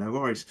pleasure. No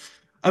worries.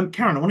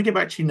 Karen, I want to get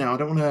back to you now.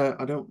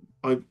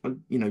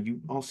 You know,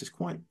 you asked this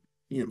quite,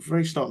 you know,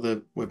 very start of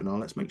the webinar.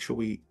 Let's make sure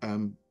we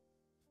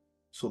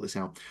sort this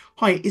out.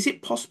 Hi, is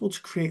it possible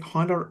to create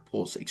highlight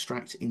reports that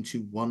extract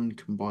into one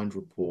combined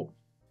report?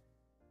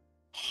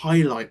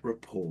 Highlight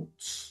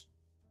reports.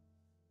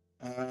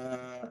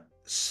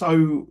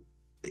 So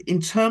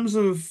in terms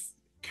of,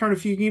 Karen,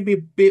 if you can give me a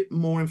bit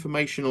more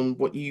information on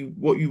what you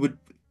would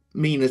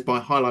mean as by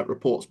highlight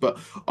reports, but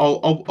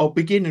I'll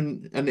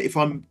begin and if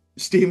I'm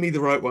steer me the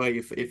right way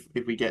if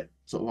we get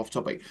sort of off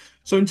topic.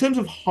 So in terms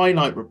of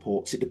highlight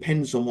reports, it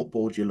depends on what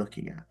board you're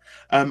looking at.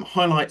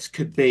 Highlights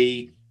could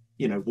be,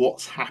 you know,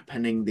 what's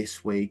happening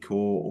this week,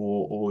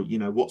 or you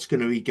know, what's going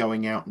to be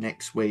going out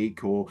next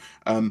week, or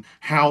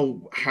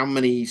how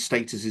many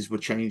statuses were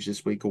changed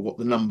this week, or what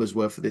the numbers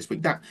were for this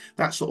week.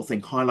 That sort of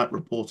thing. Highlight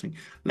reporting.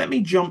 Let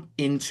me jump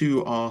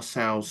into our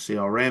sales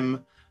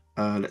CRM.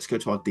 Let's go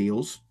to our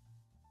deals.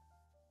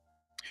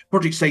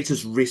 Project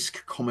status,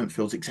 risk, comment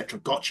fields, etc.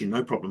 Got you,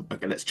 no problem.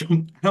 Okay, let's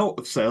jump out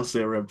of sales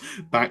CRM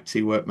back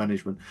to work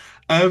management.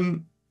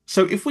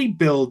 So if we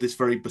build this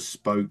very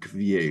bespoke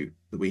view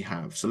that we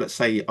have, so let's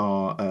say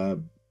our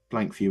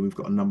blank view, we've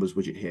got a numbers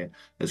widget here.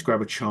 Let's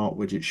grab a chart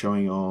widget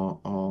showing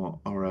our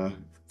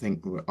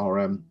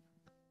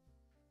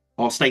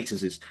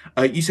statuses.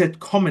 You said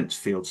comments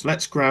fields.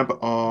 Let's grab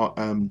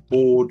our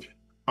board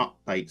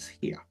updates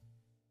here.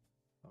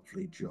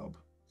 Lovely job.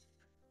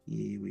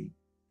 Here we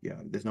go.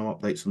 There's no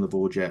updates on the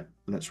board yet.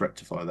 Let's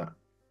rectify that.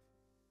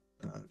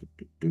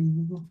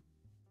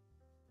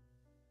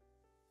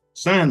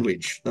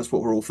 Sandwich. That's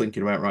what we're all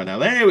thinking about right now.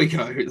 There we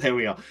go. There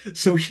we are.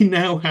 So we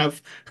now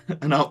have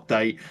an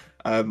update.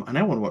 I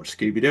now want to watch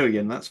Scooby-Doo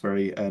again. That's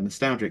very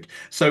nostalgic.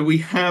 So we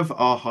have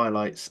our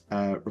highlights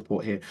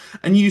report here.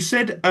 And you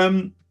said,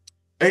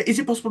 is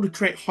it possible to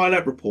create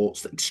highlight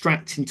reports that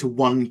extract into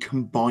one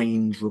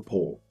combined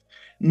report?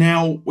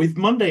 Now, with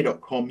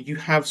Monday.com, you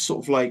have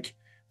sort of like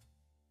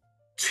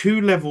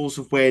two levels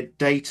of where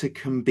data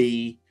can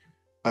be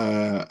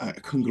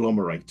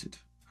conglomerated.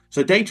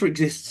 So data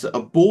exists at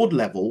a board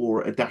level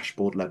or a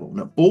dashboard level.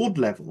 And at board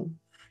level,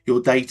 your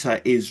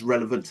data is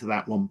relevant to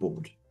that one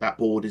board. That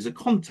board is a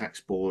contacts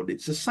board,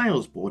 it's a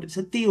sales board, it's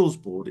a deals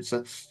board, it's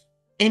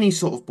any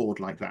sort of board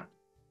like that.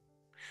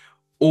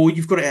 Or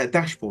you've got it at a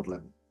dashboard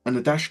level. And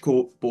the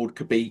dashboard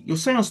could be your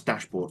sales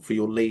dashboard for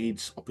your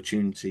leads,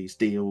 opportunities,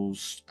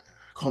 deals,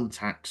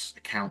 contacts,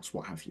 accounts,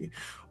 what have you.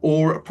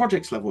 Or at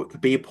projects level, it could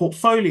be a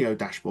portfolio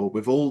dashboard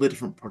with all the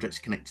different projects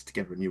connected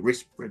together and your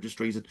risk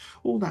registries and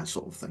all that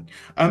sort of thing.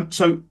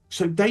 So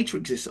data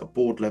exists at a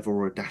board level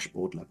or a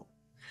dashboard level.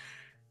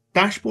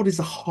 Dashboard is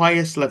the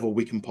highest level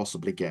we can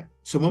possibly get.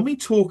 So when we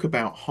talk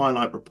about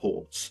highlight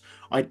reports,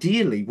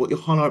 ideally what your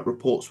highlight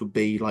reports would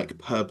be like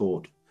per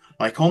board.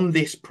 Like on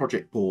this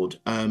project board,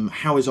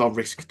 how is our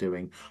risk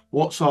doing?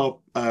 What's our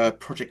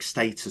project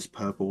status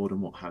per board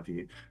and what have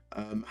you?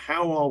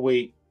 How are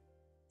we?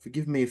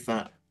 Forgive me if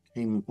that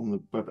came on the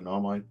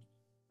webinar. My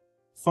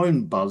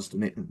phone buzzed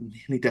and it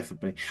nearly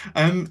deafened me.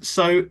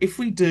 So if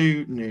we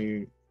do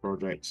new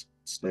projects,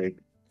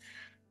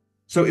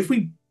 so if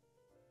we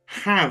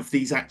have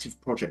these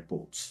active project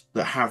boards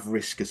that have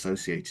risk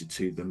associated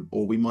to them,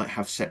 or we might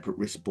have separate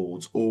risk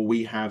boards, or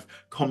we have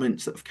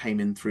comments that have came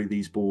in through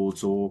these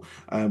boards, or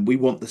we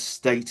want the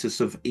status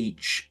of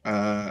each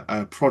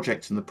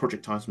project and the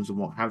project items and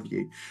what have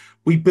you.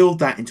 We build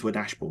that into a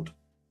dashboard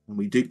and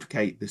we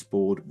duplicate this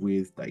board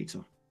with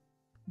data.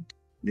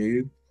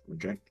 New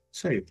project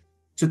save.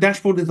 So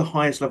dashboard is the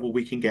highest level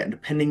we can get, and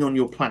depending on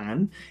your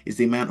plan is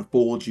the amount of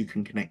boards you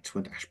can connect to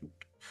a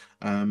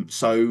dashboard.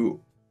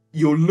 So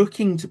you're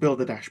looking to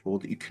build a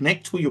dashboard that you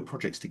connect all your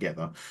projects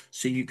together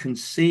so you can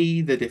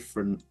see the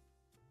different.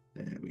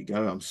 There we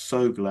go. I'm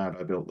so glad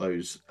I built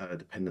those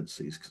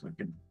dependencies because I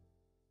can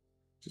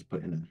just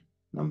put in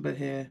a number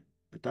here,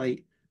 a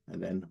date,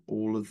 and then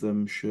all of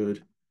them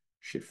should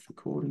shift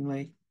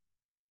accordingly.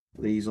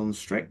 Are these on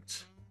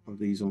strict or are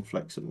these on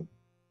flexible?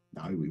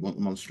 No, we want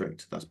them on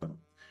strict. That's better.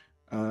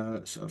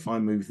 So if I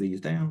move these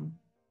down,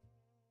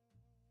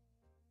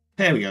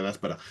 there we go, that's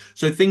better.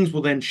 So things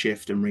will then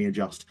shift and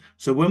readjust.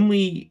 So when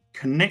we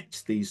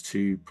connect these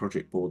two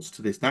project boards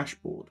to this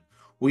dashboard,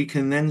 we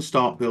can then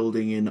start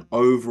building in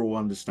overall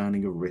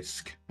understanding of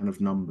risk and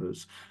of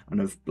numbers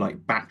and of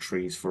like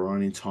batteries for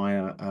our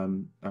entire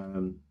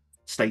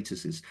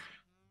statuses.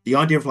 The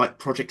idea of like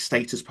project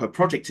status per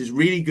project is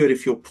really good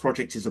if your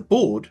project is a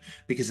board,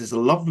 because there's a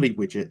lovely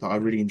widget that I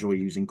really enjoy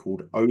using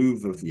called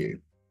Overview.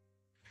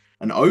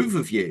 An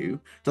overview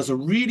does a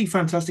really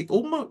fantastic,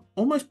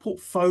 almost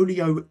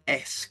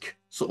portfolio-esque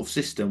sort of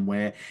system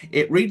where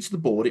it reads the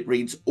board, it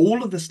reads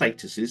all of the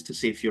statuses to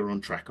see if you're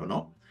on track or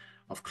not.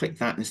 I've clicked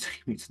that and it's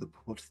taking me to the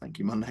board. Thank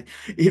you, Monday.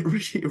 It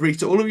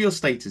reads all of your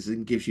status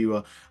and gives you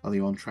are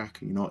you on track?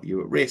 Are you not? Are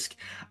you at risk?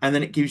 And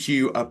then it gives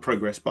you a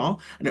progress bar.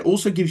 And it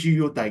also gives you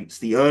your dates,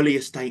 the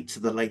earliest date to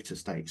the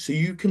latest date. So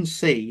you can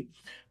see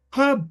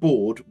per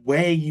board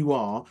where you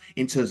are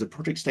in terms of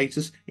project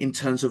status, in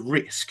terms of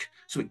risk.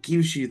 So it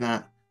gives you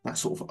that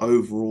sort of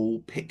overall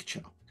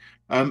picture.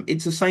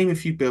 It's the same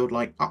if you build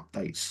like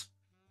updates.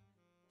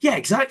 Yeah,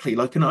 exactly,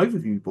 like an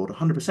overview board,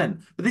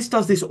 100%. But this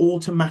does this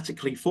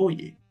automatically for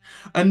you.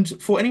 And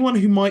for anyone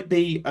who might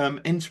be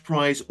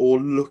enterprise or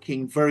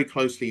looking very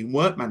closely in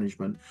work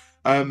management,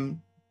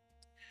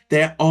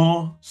 there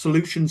are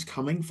solutions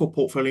coming for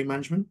portfolio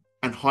management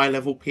and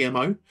high-level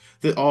PMO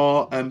that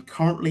are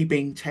currently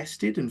being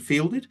tested and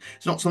fielded.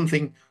 It's not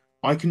something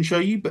I can show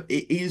you, but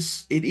it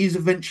is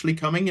eventually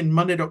coming, and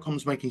Monday.com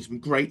is making some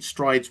great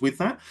strides with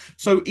that.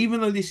 So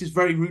even though this is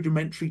very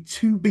rudimentary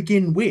to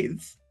begin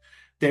with,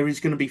 there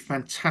is going to be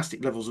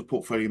fantastic levels of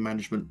portfolio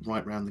management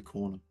right around the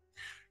corner.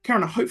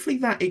 Karen, hopefully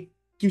that it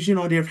gives you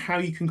an idea of how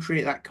you can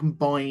create that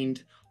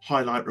combined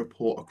highlight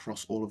report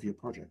across all of your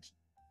projects.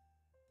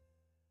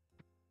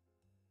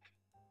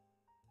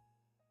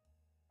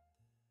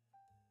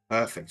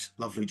 Perfect.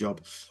 Lovely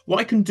job. What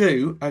I can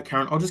do,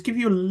 Karen, I'll just give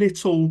you a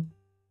little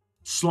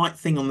slight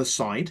thing on the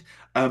side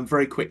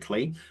very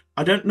quickly.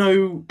 I don't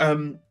know,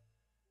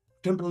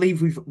 don't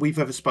believe we've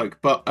ever spoke,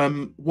 but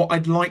what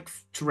I'd like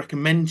to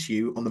recommend to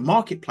you on the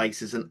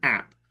marketplace is an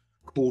app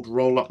called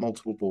Roll Up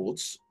Multiple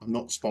Boards. I'm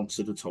not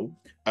sponsored at all.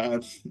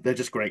 They're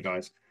just great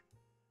guys.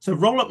 So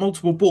Roll Up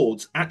Multiple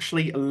Boards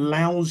actually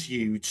allows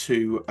you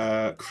to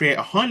create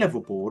a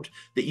high-level board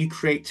that you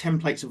create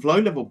templates of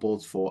low-level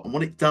boards for. And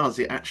what it does,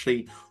 it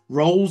actually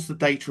rolls the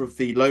data of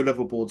the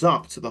low-level boards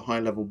up to the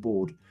high-level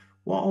board.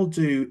 What I'll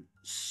do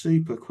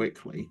super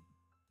quickly,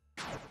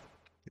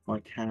 if I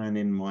can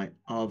in my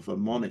other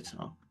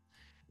monitor,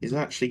 is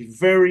actually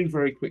very,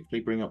 very quickly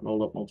bring up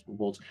Roll Up Multiple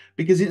Boards,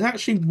 because it's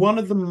actually one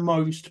of the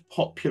most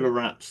popular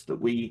apps that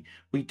we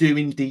do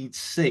indeed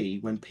see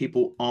when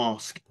people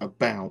ask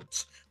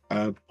about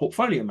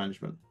portfolio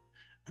management,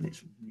 and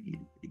it's really,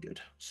 really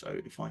good. So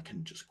if I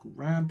can just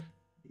grab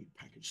the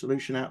package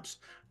solution apps,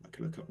 I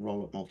can look at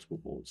Roll Up Multiple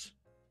Boards.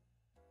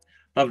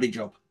 Lovely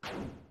job.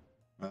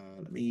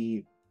 Let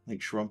me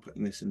make sure I'm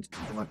putting this into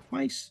the right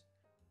place.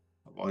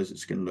 Otherwise,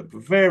 it's going to look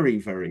very,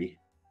 very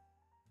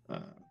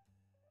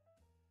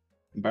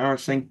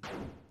embarrassing.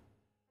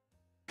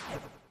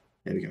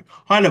 There we go.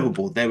 High level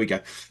board. There we go.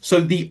 So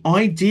the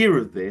idea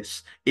of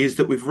this is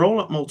that with Roll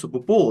Up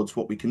Multiple Boards,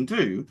 what we can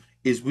do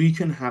is we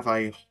can have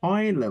a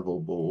high level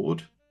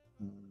board,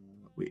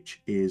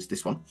 which is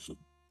this one.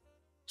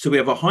 So we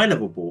have a high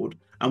level board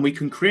and we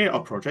can create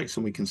our projects,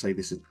 and we can say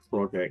this is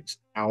project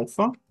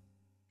alpha.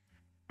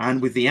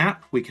 And with the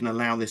app, we can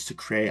allow this to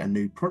create a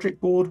new project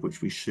board,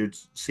 which we should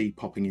see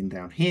popping in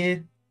down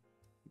here.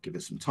 Give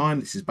it some time.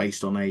 This is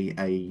based on a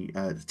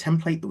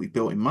template that we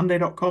built in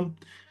Monday.com.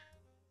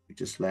 We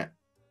just let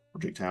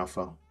Project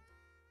Alpha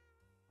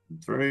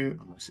through,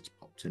 unless it's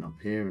popped in up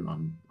here and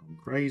I'm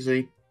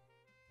crazy.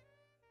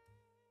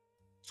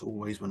 It's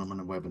always when I'm on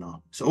a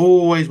webinar. It's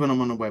always when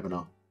I'm on a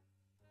webinar.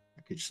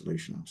 Package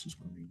solution apps is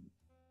what I mean.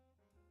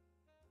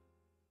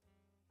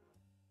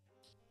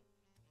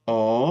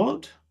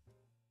 Odd.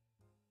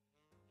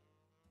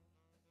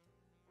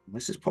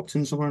 Unless it's popped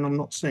in somewhere and I'm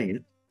not seeing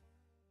it.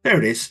 There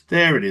it is.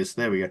 There it is.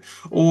 There we go.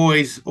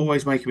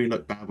 Always making me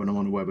look bad when I'm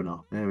on a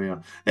webinar. There we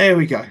are. There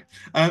we go.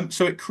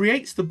 So it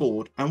creates the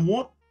board, and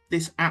what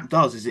this app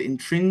does is it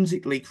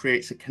intrinsically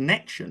creates a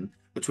connection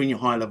between your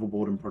high level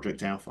board and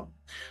Project Alpha.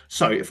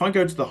 So if I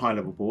go to the high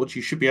level boards,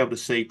 you should be able to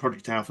see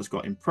Project Alpha's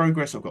got in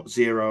progress. I've got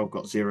 0. I've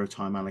got 0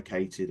 time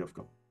allocated. I've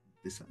got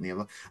this and the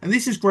other. And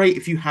this is great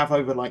if you have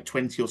over like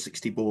 20 or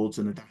 60 boards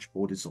and a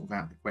dashboard is sort of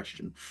out of the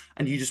question,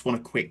 and you just want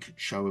a quick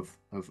show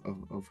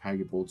of how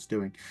your board's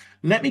doing.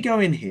 Let me go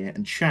in here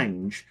and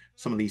change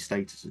some of these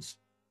statuses.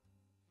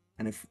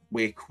 And if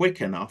we're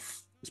quick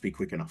enough, let's be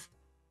quick enough.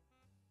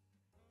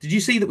 Did you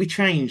see that we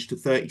changed to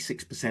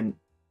 36%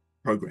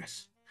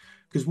 progress?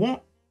 Because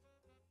what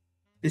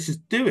this is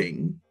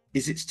doing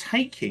is it's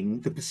taking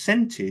the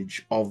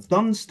percentage of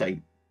done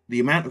state,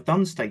 the amount of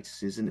done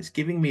statuses, and it's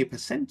giving me a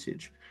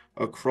percentage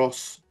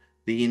across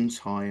the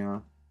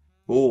entire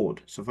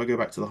board. So if I go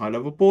back to the high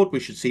level board, we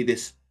should see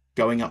this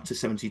going up to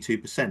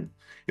 72%.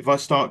 If I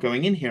start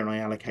going in here and I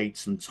allocate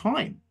some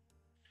time,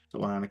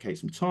 so I allocate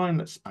some time,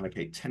 let's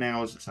allocate 10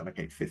 hours, let's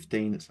allocate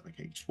 15, let's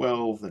allocate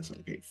 12, let's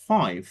allocate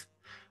 5.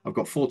 I've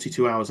got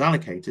 42 hours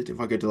allocated. If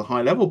I go to the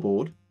high level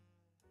board,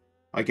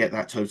 I get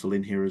that total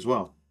in here as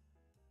well.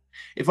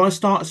 If I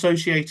start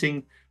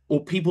associating,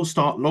 or people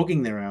start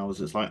logging their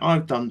hours, it's like,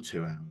 I've done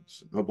 2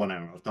 hours, or 1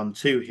 hour, I've done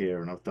 2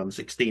 here, and I've done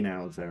 16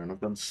 hours there, and I've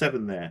done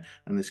 7 there,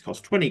 and this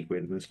costs 20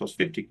 quid, and this costs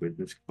 50 quid,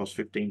 and this costs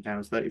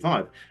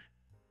 £15.35,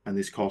 and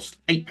this costs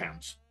 £8.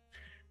 As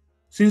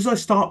soon as I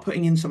start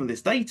putting in some of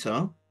this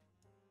data,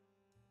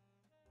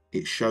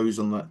 it shows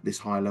on this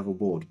high level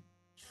board.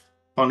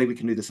 Finally, we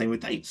can do the same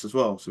with dates as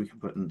well. So we can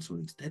put in some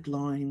of these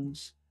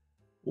deadlines.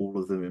 all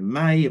of them in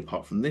May,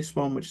 apart from this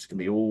one, which is going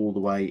to be all the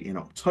way in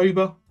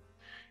October.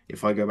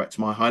 If I go back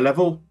to my high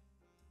level,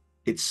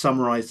 it's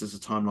summarized as a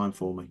timeline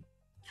for me.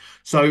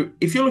 So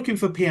if you're looking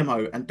for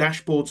PMO and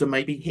dashboards are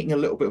maybe hitting a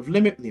little bit of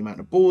limit with the amount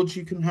of boards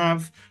you can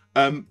have,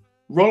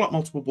 Roll Up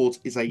Multiple Boards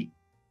is a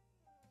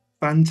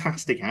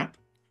fantastic app.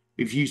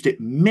 We've used it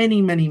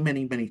many, many,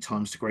 many, many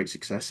times to great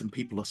success, and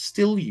people are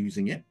still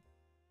using it.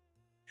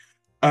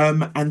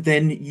 And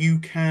then you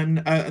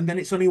can, and then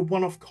it's only a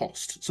one-off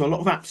cost. So a lot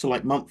of apps are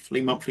like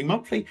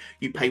monthly.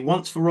 You pay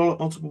once for Roll Up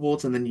Multiple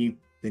Boards, and then you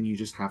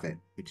just have it,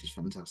 which is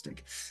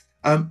fantastic.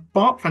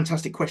 Bart,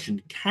 fantastic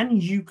question.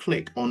 Can you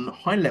click on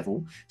high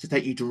level to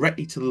take you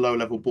directly to the low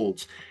level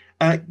boards?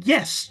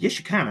 Yes, you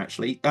can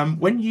actually.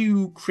 When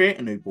you create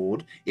a new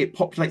board, it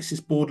populates this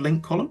board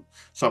link column.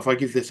 So if I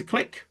give this a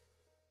click,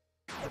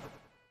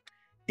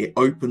 it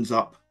opens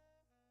up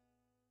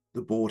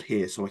the board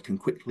here, so I can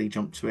quickly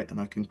jump to it and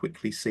I can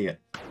quickly see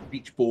it.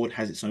 Each board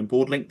has its own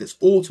board link that's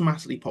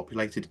automatically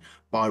populated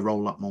by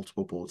Roll Up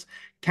Multiple Boards.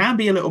 Can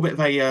be a little bit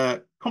of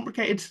a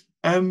complicated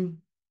a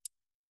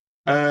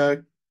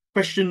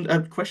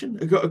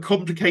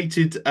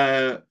complicated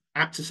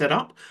app to set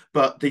up,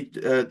 but the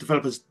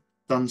developers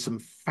done some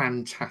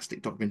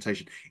fantastic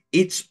documentation.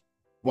 It's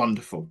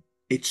wonderful.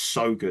 It's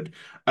so good.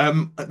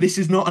 This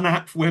is not an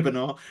app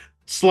webinar.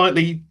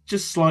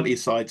 Just slightly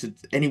aside to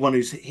anyone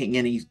who's hitting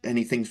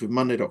any things with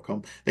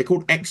Monday.com. They're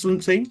called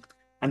Excellent Team,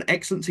 and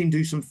Excellent Team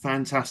do some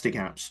fantastic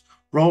apps.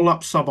 Roll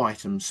up sub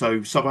items,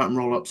 so sub item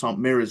roll ups aren't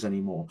mirrors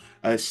anymore.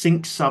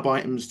 Sync sub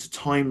items to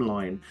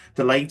timeline,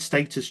 delayed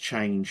status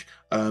change,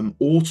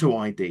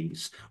 auto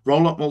IDs,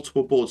 roll up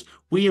multiple boards.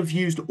 We have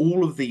used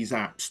all of these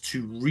apps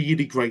to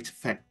really great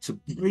effect to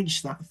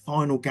bridge that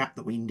final gap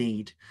that we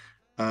need.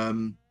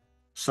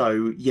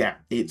 So yeah,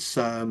 it's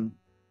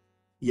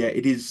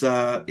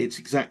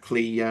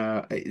exactly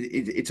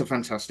it's a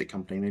fantastic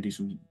company, and they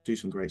do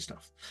some great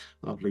stuff.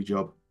 Lovely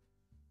job.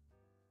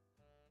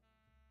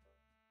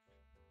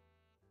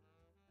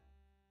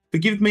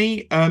 Forgive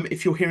me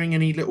if you're hearing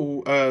any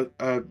little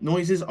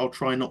noises. I'll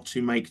try not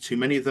to make too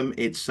many of them.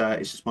 It's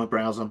just my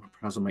browser. My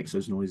browser makes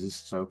those noises,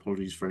 so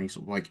apologies for any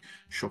sort of like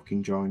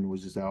shocking, jarring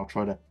noises there. I'll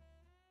try to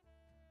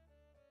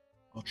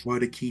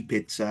keep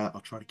it. I'll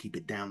try to keep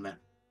it down there.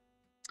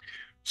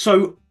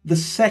 So the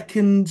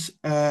second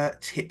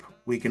tip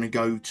we're going to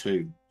go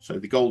to. So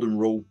the golden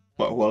rule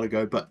quite a while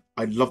ago, but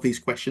I love these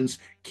questions.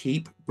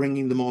 Keep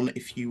bringing them on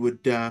if you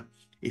would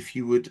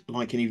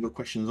like any of your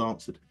questions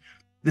answered.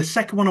 The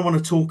second one I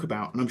want to talk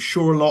about, and I'm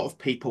sure a lot of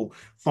people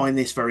find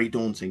this very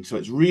daunting, so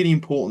it's really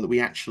important that we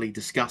actually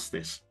discuss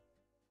this,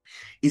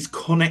 is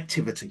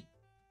connectivity,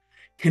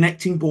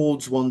 connecting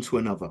boards one to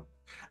another.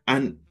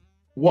 And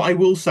what I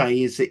will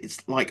say is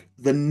it's like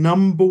the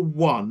number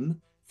one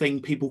thing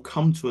people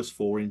come to us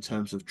for in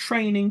terms of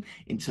training,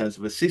 in terms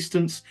of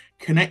assistance,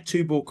 connect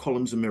two board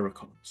columns and mirror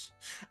columns.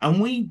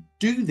 And we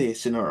do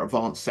this in our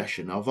advanced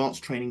session. Our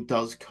advanced training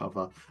does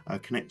cover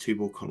connect two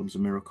board columns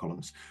and mirror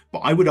columns, but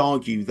I would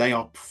argue they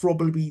are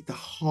probably the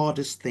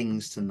hardest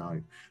things to know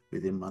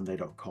within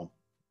Monday.com.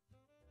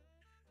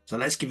 So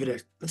let's give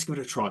it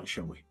a try,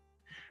 shall we?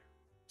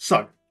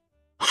 So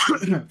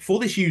for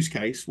this use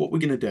case, what we're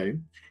going to do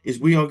is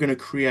we are going to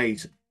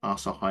create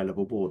us a high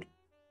level board.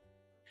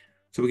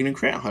 So we're going to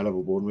create a high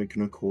level board, and we're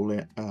going to call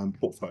it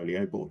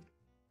portfolio board.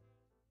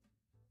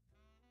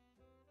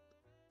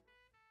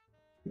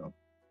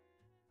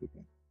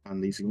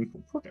 And these are going to be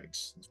called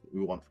projects. That's what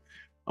we want.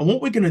 And what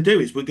we're going to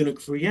do is we're going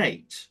to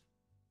create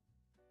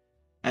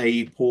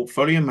a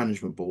portfolio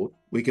management board.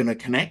 We're going to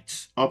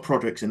connect our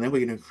projects in there.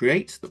 We're going to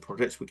create the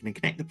projects. We're going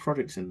to connect the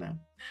projects in there.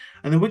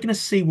 And then we're going to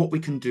see what we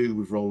can do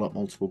with roll up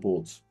multiple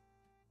boards.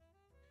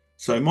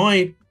 So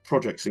my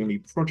projects are going to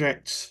be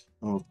project,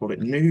 I'll call it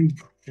new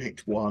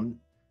project 1.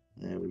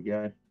 There we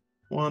go.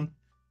 1.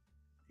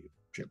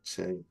 Project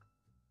 2.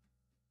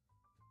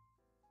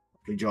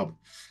 Lovely job.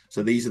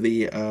 So these are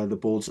the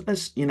boards.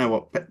 Let's, you know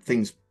what,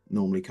 things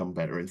normally come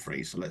better in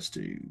 3. So let's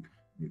do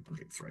new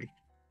project 3.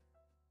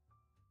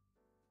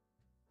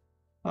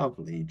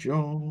 Lovely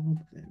job.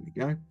 There we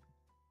go.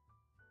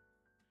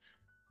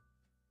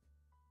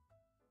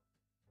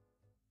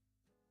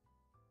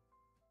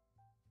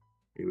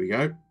 Here we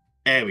go.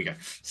 There we go.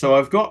 So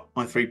I've got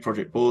my 3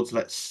 project boards.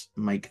 Let's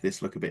make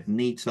this look a bit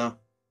neater.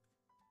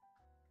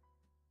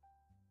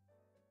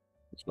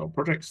 Let's go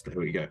projects. There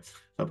we go. So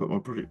I put my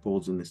project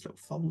boards in this little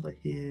folder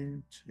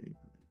here. 2,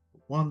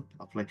 1.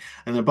 Lovely.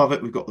 And above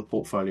it, we've got the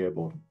portfolio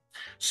board.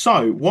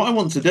 So what I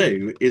want to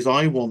do is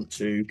I want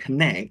to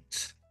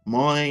connect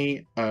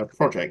my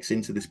projects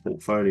into this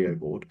portfolio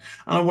board,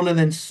 and I want to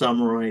then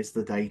summarize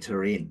the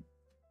data in.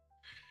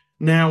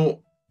 Now,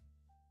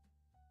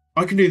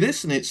 I can do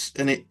this, and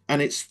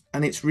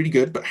it's really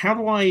good. But how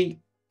do I,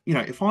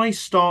 if I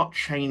start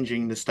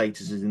changing the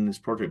statuses in this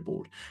project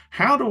board,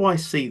 how do I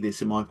see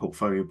this in my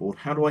portfolio board?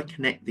 How do I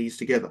connect these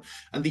together?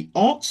 And the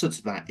answer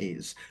to that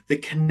is the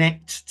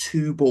connect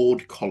to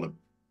board column.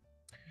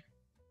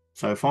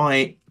 So if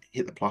I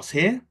hit the plus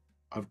here,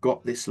 I've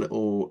got this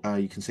little,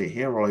 you can see it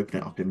here. I'll open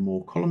it up in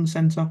more column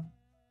center.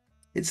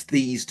 It's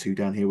these two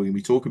down here we're going to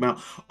be talking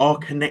about, our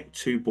connect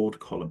to board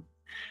column.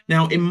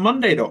 Now, in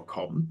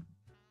Monday.com,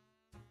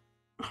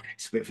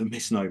 it's a bit of a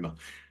misnomer.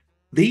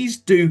 These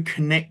do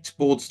connect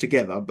boards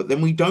together, but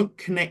then we don't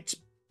connect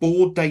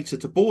board data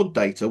to board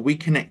data. We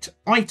connect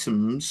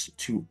items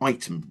to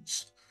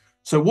items.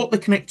 So what the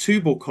connect to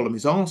board column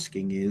is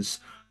asking is,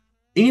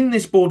 in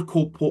this board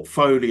called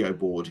portfolio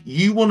board,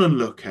 you want to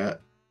look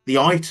at the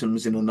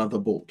items in another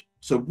board.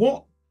 So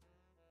what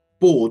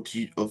board do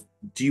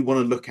you want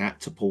to look at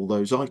to pull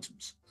those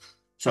items?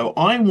 So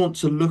I want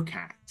to look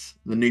at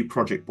the new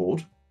project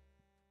board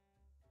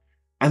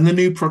and the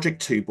new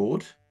project 2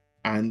 board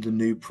and the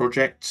new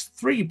project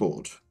 3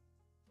 board.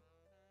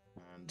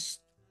 And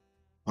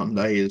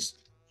Monday is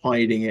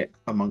hiding it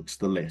amongst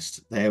the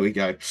list. There we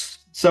go.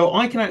 So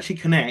I can actually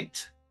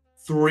connect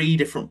 3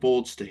 different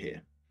boards to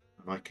here.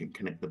 And I can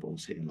connect the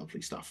boards here.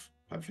 Lovely stuff.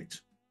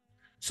 Perfect.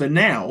 So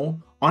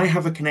now I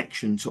have a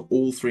connection to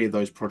all 3 of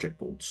those project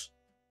boards.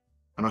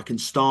 And I can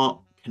start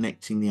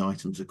connecting the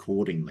items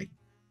accordingly.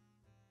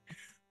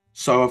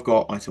 So I've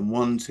got item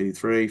 1, 2,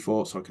 3,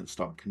 4. So I can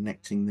start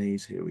connecting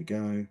these. Here we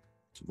go.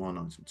 Item 1,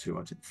 item 2,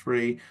 item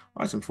 3,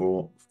 item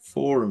 4,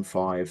 4 and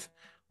 5.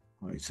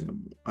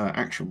 Item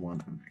action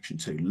 1 and action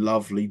 2.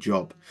 Lovely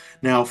job.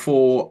 Now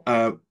for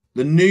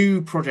the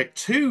new project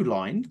 2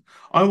 line,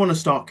 I want to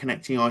start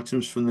connecting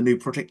items from the new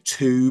project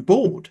 2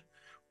 board,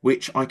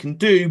 which I can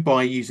do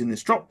by using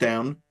this drop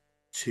down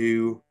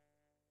to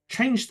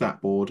change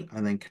that board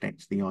and then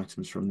connect the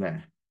items from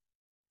there.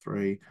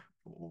 3,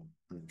 4,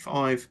 and then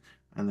 5,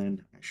 and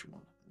then action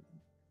 1,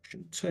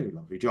 action 2.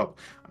 Lovely job.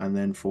 And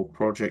then for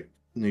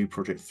new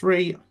project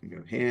 3, I can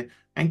go here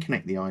and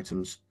connect the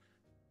items.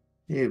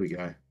 Here we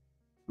go.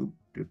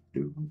 There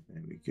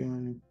we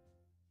go.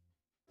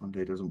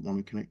 Monday doesn't want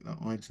to connect that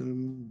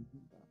item.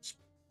 That's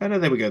better.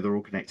 There we go. They're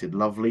all connected.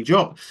 Lovely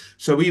job.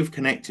 So we have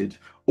connected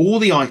all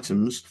the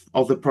items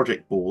of the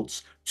project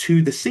boards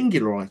to the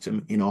singular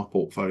item in our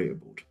portfolio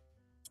board.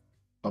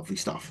 Lovely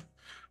stuff.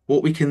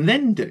 What we can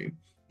then do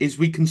is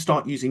we can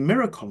start using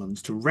mirror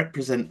columns to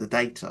represent the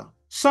data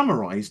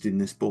summarized in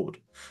this board.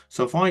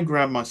 So if I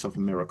grab myself a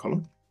mirror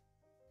column,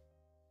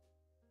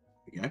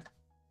 there we go.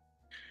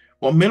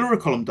 What a mirror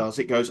column does,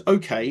 it goes,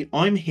 okay,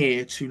 I'm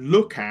here to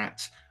look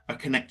at a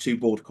connect to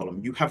board column.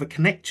 You have a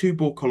connect to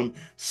board column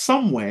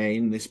somewhere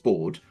in this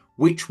board.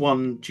 Which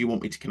one do you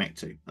want me to connect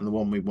to? And the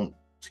one we want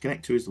to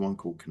connect to is the one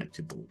called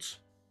connected boards,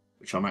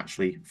 which I'm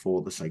actually,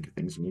 for the sake of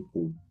things, going to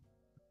call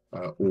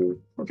all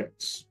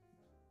projects.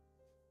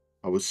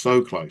 I was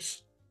so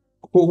close.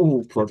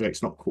 All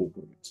projects, not call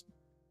projects.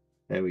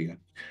 There we go.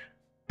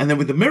 And then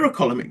with the mirror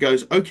column, it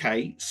goes,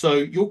 okay, so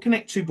your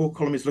connect to board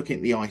column is looking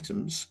at the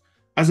items.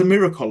 As a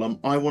mirror column,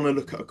 I want to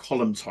look at a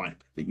column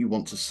type that you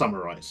want to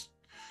summarize.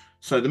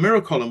 So the mirror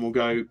column will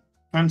go,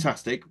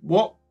 fantastic.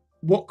 What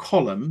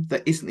column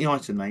that isn't the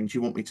item name do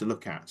you want me to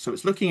look at? So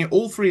it's looking at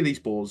all 3 of these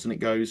boards and it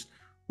goes,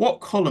 what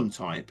column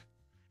type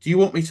do you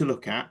want me to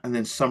look at? And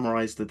then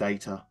summarize the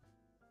data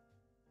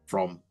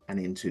from and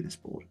into this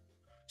board.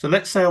 So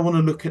let's say I want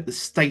to look at the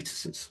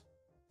statuses.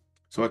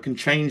 So I can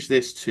change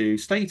this to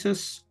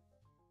status.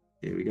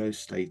 Here we go,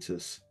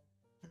 status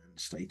and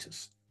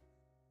status.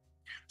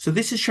 So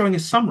this is showing a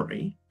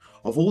summary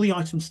of all the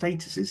item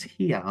statuses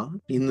here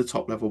in the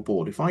top level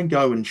board. If I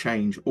go and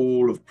change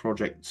all of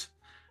project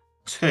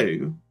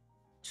 2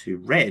 to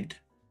red,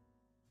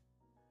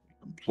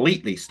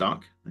 completely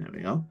stuck, there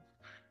we are,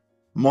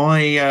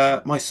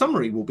 my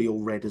summary will be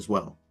all red as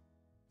well,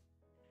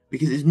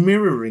 because it's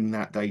mirroring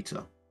that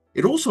data.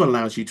 It also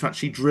allows you to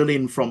actually drill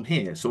in from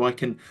here. So I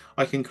can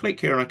click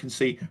here and I can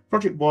see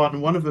project 1,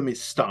 and one of them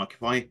is stuck.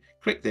 If I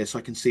click this,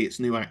 I can see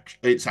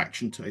it's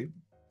action 2.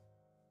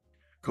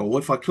 Cool.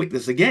 If I click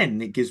this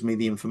again, it gives me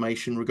the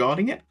information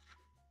regarding it.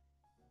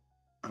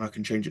 And I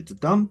can change it to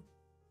done.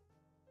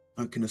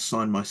 I can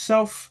assign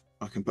myself.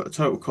 I can put a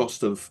total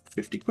cost of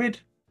 50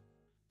 quid.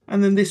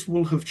 And then this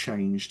will have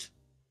changed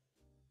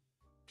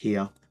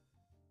here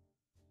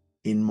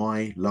in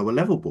my lower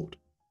level board.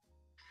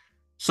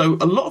 So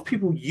a lot of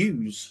people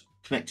use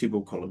connect to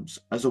board columns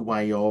as a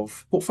way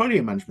of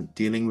portfolio management,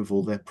 dealing with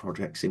all their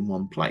projects in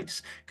one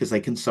place, because they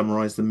can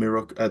summarize the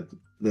mirror,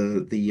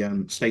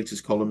 the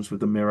status columns with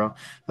the mirror.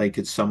 They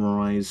could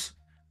summarize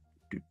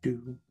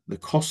the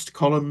cost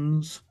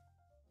columns,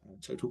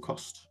 total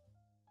cost.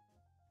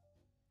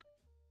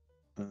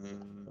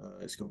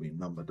 It's got to be a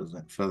number, doesn't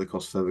it? Further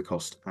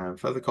cost, and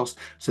further cost.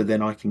 So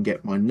then I can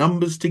get my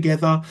numbers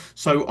together.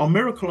 So our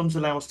mirror columns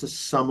allow us to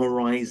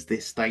summarize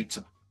this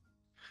data.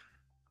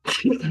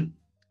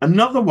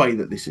 Another way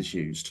that this is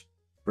used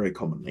very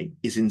commonly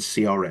is in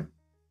CRM.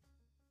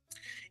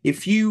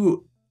 If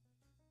you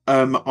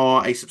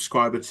are a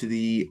subscriber to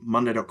the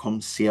Monday.com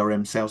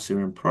CRM sales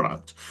CRM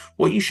product,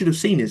 what you should have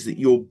seen is that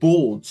your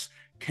boards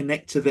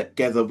connect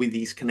together with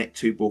these connect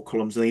to board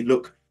columns, and they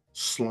look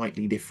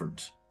slightly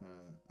different.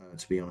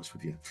 To be honest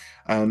with you,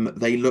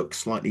 they look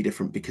slightly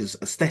different because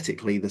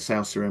aesthetically the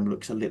sales CRM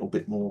looks a little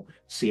bit more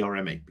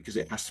CRM-y, because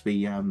it has to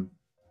be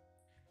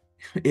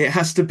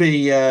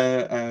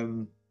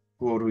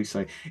what do we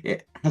say?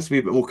 It has to be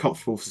a bit more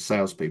comfortable for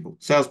salespeople.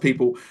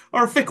 Salespeople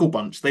are a fickle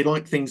bunch. They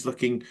like things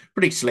looking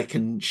pretty slick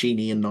and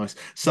sheeny and nice.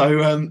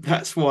 So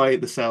that's why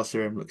the sales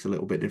CRM looks a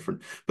little bit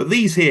different. But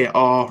these here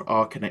are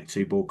our Connect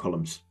to board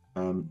columns.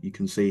 You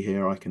can see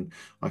here I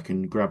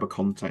can grab a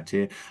contact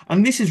here,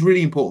 and this is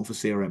really important for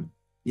CRM.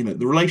 You know,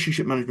 the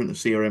relationship management of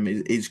CRM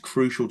is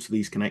crucial to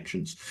these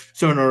connections.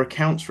 So in our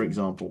accounts, for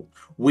example,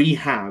 we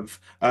have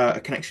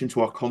a connection to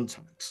our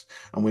contacts,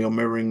 and we are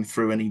mirroring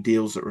through any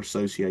deals that are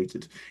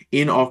associated.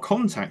 In our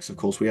contacts, of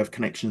course, we have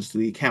connections to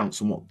the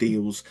accounts and what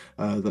deals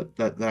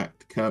that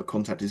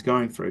contact is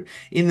going through.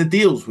 In the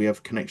deals, we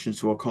have connections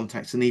to our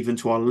contacts and even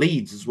to our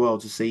leads as well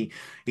to see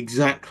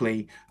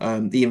exactly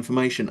the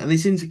information. And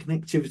this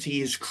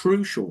interconnectivity is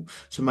crucial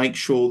to make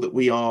sure that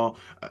we are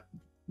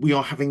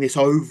having this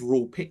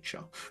overall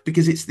picture,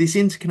 because it's this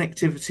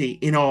interconnectivity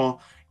in our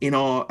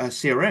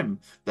CRM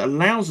that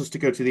allows us to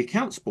go to the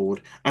accounts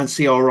board and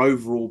see our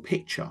overall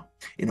picture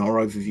in our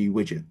overview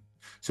widget.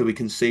 So we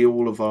can see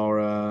all of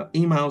our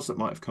emails that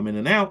might have come in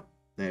and out.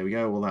 There we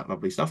go, all that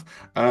lovely stuff.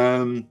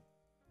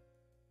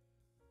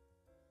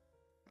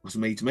 Was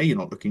me to me, you're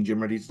not looking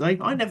gym ready today.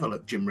 I never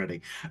look gym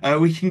ready.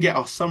 We can get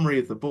our summary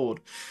of the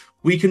board.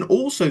 We can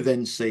also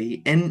then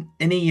see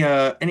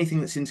anything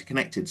that's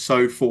interconnected.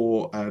 So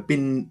for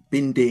Bin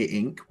Deer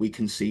Inc., we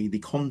can see the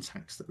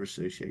contacts that are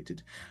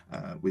associated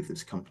with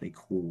this company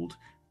called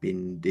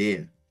Bin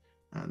Deer.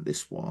 And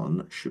this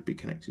one should be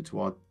connected to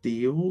our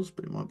deals,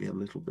 but it might be a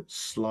little bit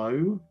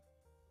slow.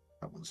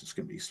 That one's just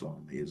going to be slow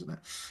on me, isn't it?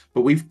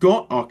 But we've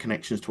got our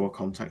connections to our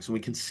contacts, and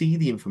we can see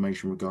the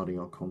information regarding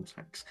our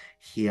contacts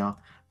here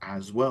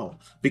as well,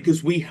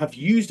 because we have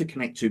used a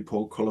connect to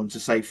board column to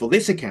say for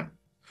this account,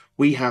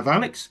 we have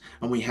Alex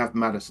and we have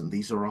Madison.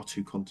 These are our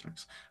two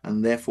contacts,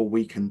 and therefore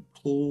we can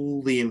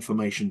pull the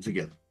information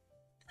together.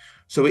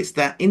 So it's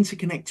that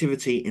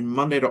interconnectivity in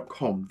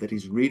Monday.com that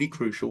is really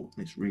crucial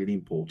and it's really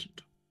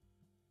important.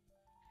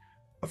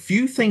 A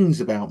few things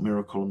about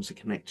mirror columns and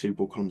connect to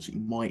board columns that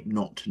you might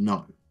not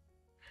know.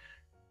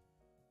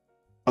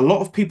 A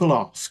lot of people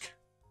ask,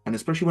 and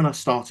especially when I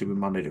started with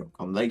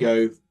Monday.com, they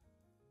go,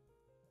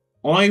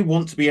 I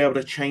want to be able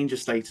to change a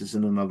status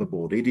in another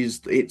board.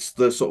 It's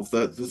the sort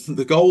of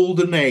the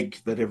golden egg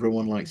that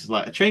everyone likes. It's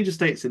like a change of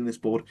status in this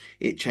board,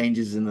 it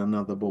changes in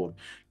another board.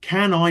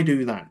 Can I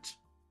do that?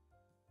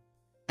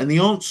 And the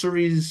answer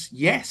is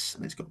yes,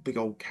 and it's got a big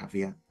old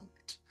caveat on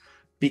it.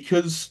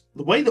 Because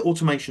the way that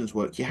automations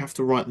work, you have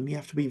to write them, you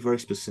have to be very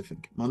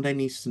specific. Monday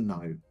needs to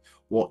know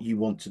what you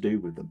want to do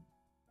with them.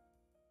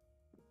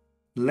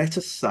 Let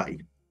us say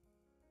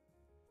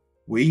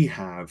we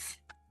have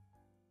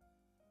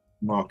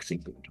marketing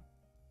board,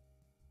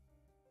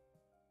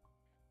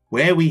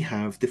 where we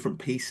have different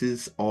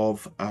pieces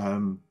of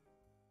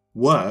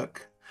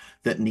work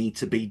that need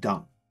to be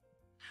done,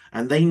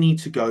 and they need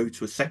to go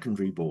to a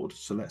secondary board.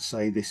 So let's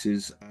say this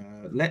is,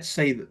 let's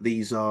say that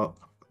these are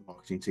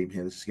marketing team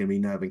here. This is going to be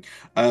nerving.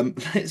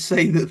 Let's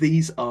say that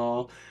these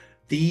are,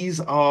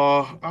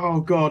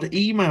 oh God,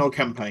 email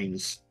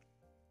campaigns.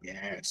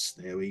 Yes,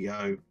 there we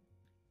go.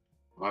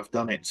 I've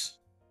done it.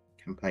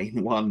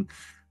 Campaign 1.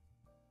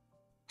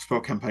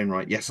 Spelled campaign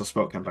right. Yes, I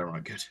spelled campaign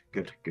right.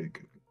 Good.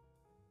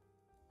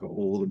 Got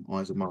all the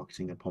eyes of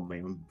marketing upon me.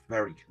 I'm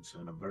very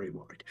concerned. I'm very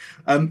worried.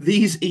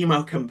 These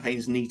email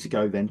campaigns need to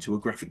go then to a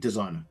graphic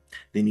designer.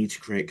 They need to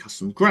create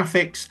custom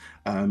graphics.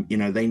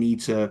 They need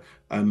to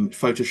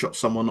Photoshop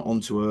someone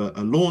onto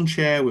a lawn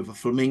chair with a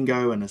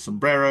flamingo and a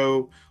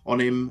sombrero on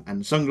him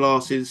and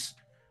sunglasses.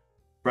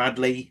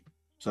 Bradley.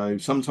 So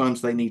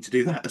sometimes they need to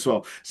do that as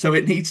well. So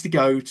it needs to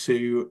go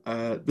to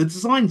the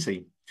design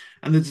team.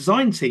 And the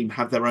design team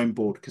have their own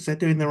board because they're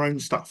doing their own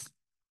stuff.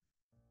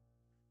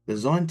 The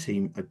design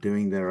team are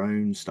doing their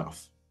own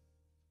stuff.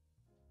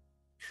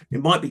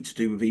 It might be to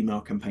do with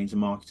email campaigns and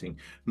marketing.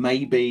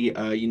 Maybe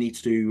you need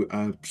to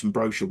do some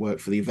brochure work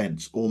for the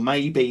events, or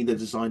maybe the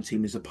design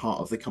team is a part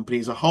of the company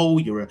as a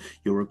whole. You're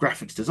a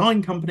graphics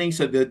design company,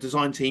 so the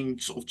design team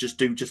sort of just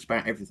do just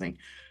about everything.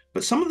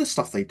 But some of the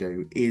stuff they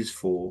do is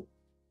for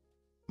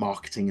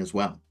marketing as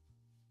well.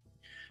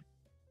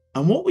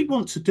 And what we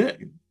want to do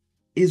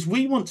is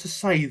we want to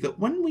say that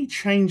when we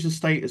change the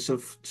status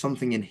of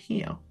something in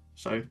here,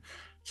 so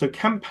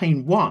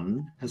campaign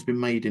 1 has been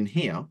made in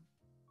here.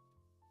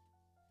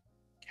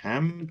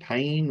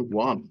 Campaign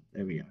 1,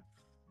 there we go.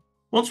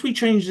 Once we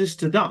change this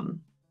to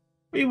done,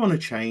 we want to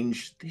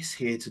change this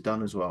here to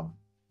done as well.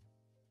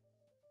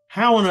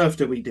 How on earth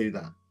do we do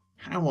that?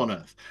 How on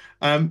earth?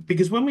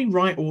 Because when we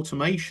write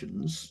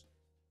automations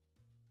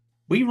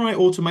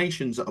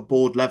at a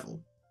board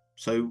level.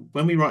 So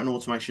when we write an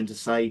automation to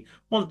say,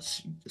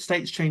 once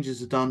status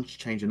changes are done,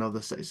 change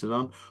another status are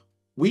done,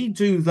 we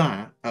do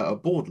that at a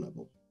board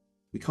level.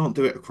 We can't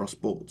do it across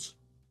boards.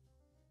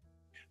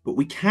 But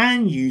we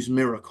can use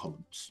mirror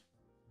columns.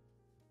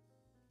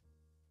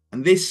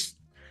 And this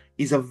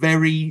is a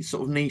very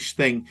sort of niche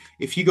thing.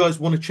 If you guys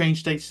want to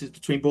change statuses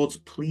between boards,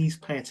 please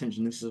pay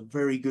attention. This is a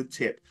very good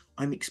tip.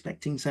 I'm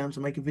expecting Sam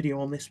to make a video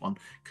on this one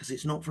because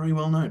it's not very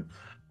well known.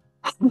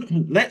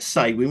 Let's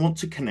say we want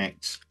to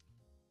connect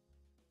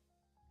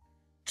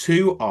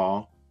to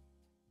our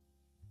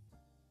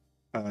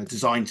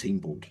design team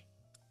board.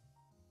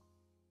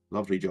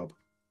 Lovely job.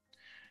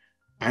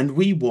 And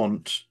we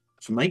want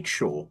to make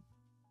sure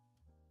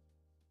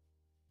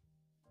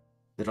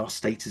that our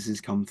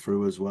statuses come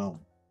through as well.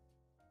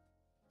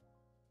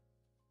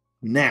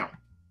 Now,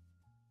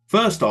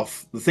 first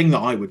off, the thing that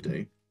I would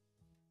do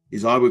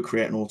is I would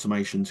create an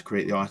automation to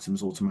create the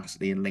items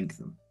automatically and link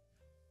them.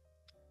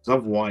 Because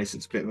otherwise,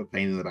 it's a bit of a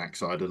pain in the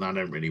backside, and I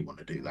don't really want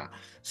to do that.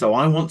 So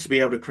I want to be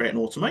able to create an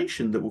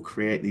automation that will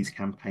create these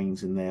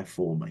campaigns in there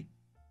for me.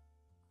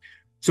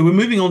 So we're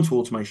moving on to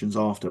automations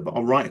after, but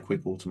I'll write a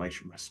quick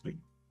automation recipe.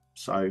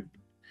 So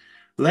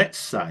let's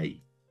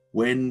say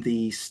when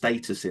the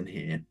status in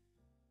here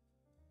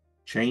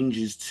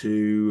changes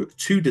to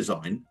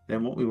design,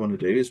 then what we want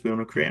to do is we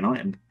want to create an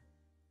item.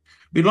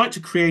 We'd like to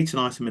create an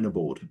item in a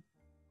board.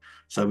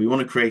 So we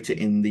want to create it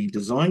in the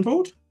design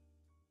board,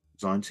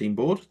 design team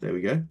board. There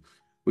we go.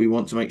 We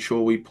want to make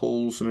sure we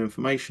pull some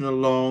information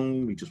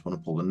along. We just want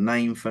to pull the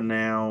name for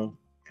now.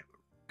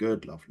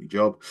 Good, lovely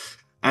job.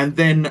 And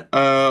then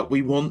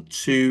we want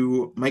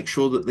to make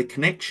sure that the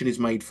connection is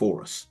made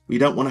for us. We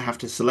don't want to have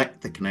to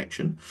select the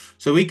connection.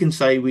 So we can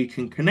say we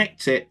can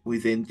connect it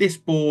within this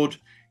board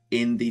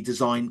in the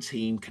design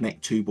team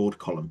connect to board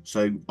column.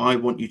 So I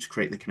want you to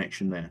create the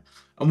connection there.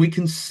 And we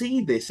can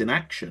see this in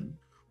action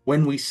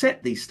when we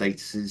set these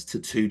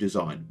statuses to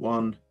design.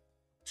 1,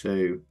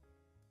 2,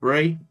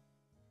 3.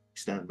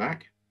 Stand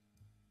back.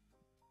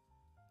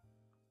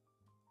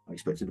 I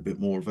expected a bit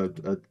more of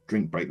a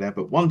drink break there,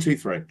 but 1, 2,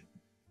 3.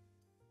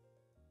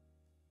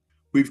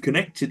 We've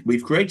created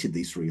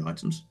these 3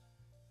 items,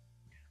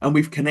 and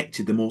we've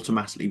connected them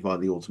automatically via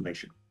the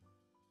automation.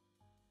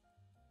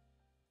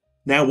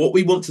 Now, what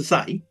we want to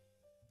say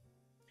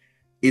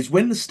is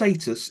when the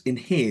status in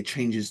here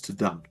changes to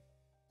done,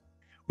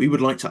 we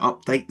would like to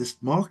update this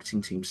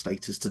marketing team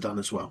status to done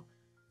as well.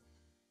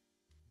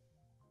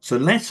 So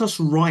let us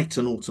write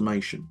an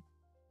automation.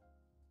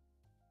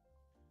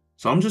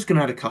 So I'm just going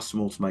to add a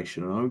custom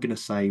automation, and I'm going to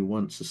say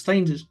once the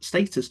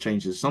status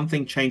changes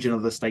something, change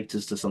another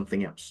status to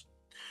something else.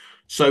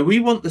 So we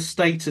want the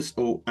status,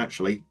 or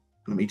actually,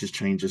 let me just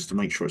change this to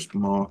make sure it's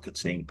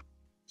marketing.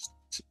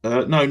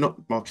 No,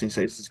 not marketing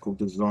status, it's called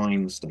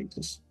design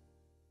status.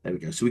 There we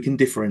go. So we can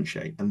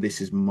differentiate, and this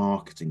is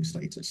marketing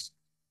status.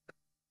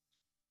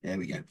 There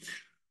we go.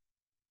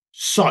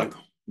 So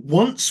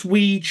once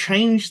we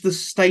change the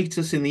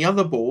status in the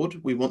other board,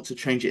 we want to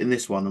change it in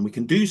this one, and we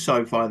can do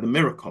so via the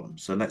mirror column.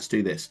 So let's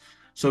do this.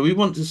 So we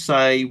want to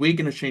say we're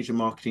going to change the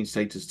marketing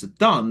status to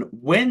done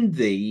when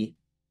the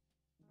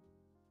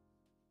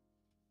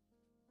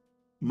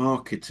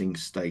marketing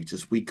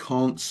status, we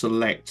can't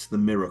select the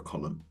mirror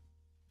column.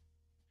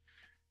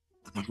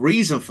 The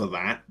reason for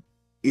that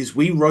is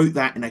we wrote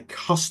that in a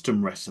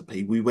custom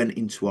recipe. We went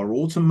into our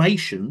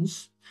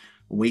automations,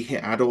 we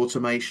hit add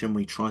automation,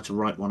 we tried to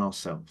write one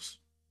ourselves.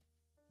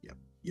 Yep,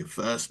 your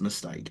first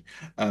mistake.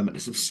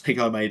 It's a mistake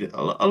I made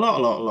a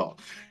lot.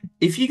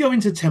 If you go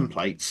into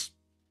templates,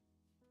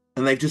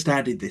 and they've just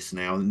added this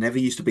now, and never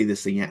used to be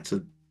this thing, you had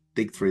to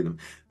dig through them.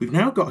 We've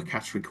now got a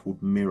category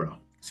called mirror.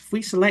 So if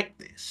we select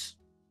this,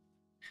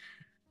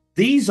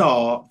 these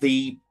are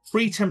the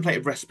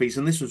pre-templated recipes,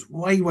 and this was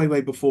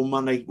way before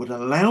Monday would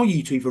allow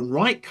you to even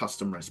write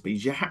custom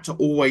recipes. You had to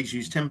always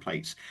use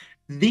templates.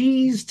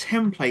 These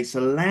templates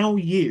allow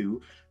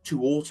you to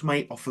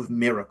automate off of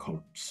mirror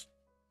columns,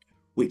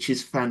 which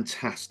is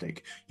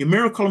fantastic. Your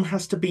mirror column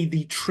has to be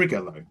the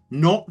trigger though,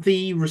 not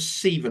the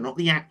receiver, not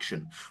the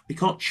action. We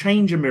can't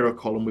change a mirror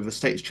column with a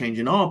status change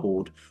in our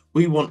board.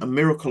 We want a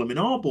mirror column in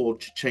our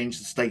board to change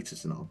the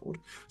status in our board.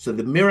 So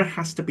the mirror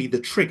has to be the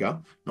trigger,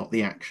 not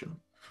the action.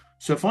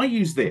 So if I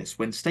use this,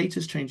 when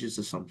status changes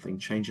to something,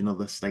 change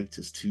another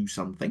status to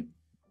something,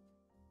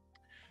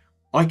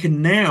 I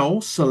can now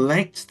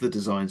select the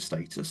design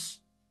status.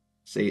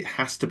 See, it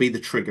has to be the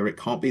trigger. It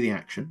can't be the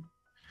action.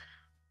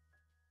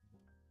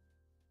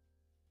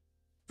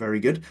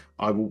 Very good.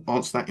 I will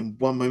answer that in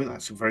one moment.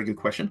 That's a very good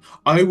question.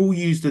 I will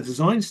use the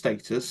design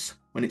status.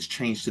 When it's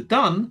changed to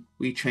done,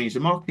 we change the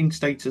marketing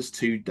status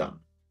to done.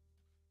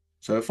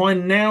 So if I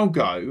now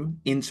go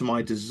into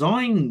my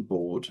design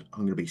board, I'm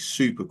going to be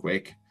super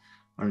quick.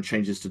 I'm going to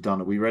change this to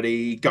done. Are we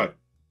ready? Go.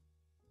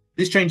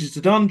 This changes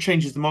to done,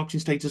 changes the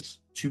marketing status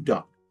to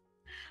done.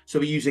 So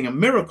we're using a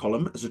mirror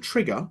column as a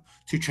trigger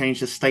to change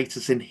the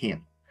status in here.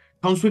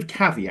 Comes with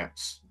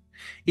caveats.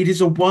 It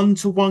is a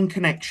one-to-one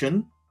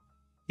connection.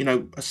 You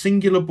know, a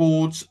singular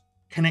board's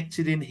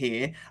connected in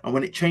here, and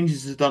when it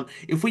changes to done,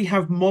 if we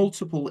have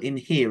multiple in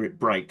here, it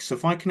breaks. So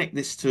if I connect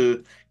this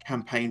to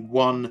campaign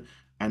 1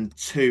 and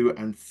 2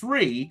 and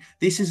 3,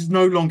 this is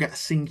no longer a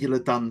singular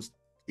done.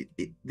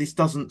 This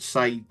doesn't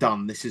say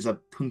done. This is a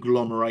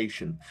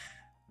conglomeration.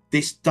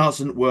 This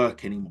doesn't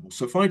work anymore.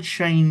 So if I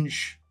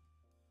change,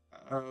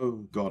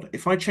 oh God,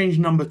 if I change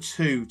number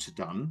 2 to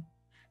done,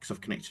 because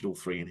I've connected all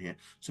 3 in here.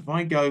 So if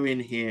I go in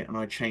here and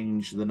I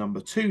change the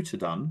number 2 to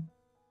done,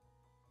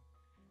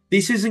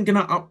 this isn't going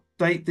to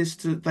update this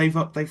to,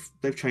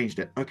 they've changed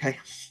it. Okay.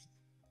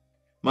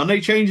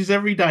 Monday changes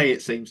every day,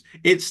 it seems.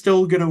 It's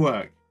still going to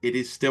work. It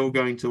is still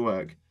going to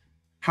work.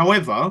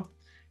 However,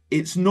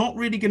 it's not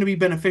really going to be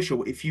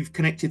beneficial if you've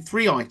connected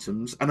 3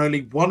 items and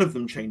only one of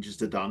them changes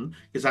to done,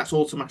 because that's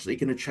automatically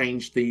going to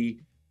change the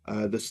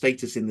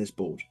status in this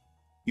board.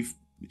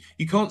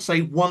 You can't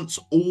say once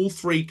all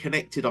 3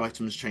 connected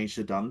items change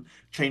to done,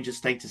 change the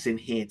status in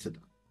here to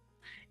done.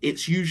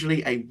 It's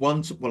usually a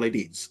well, it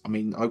is. I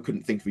mean, I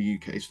couldn't think of a use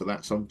case for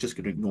that, so I'm just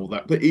going to ignore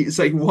that. But it's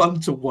a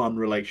one-to-one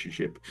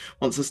relationship.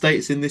 Once the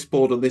status in this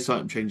board on this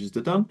item changes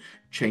to done,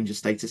 change the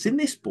status in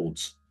this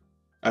board's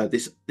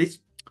this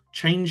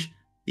change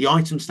the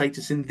item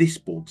status in this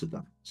board to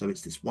done. So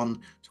it's this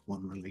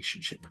one-to-one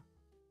relationship.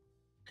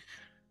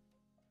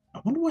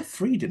 I wonder why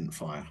 3 didn't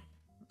fire.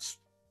 That's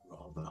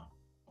rather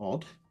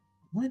odd.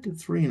 Why did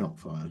 3 not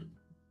fire?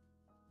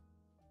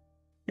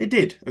 It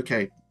did.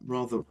 Okay,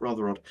 rather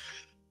odd.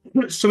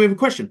 So we have a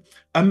question.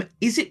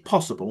 Is it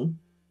possible?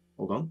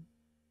 Hold on.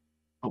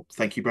 Oh,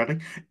 thank you, Bradley.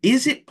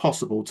 Is it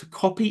possible to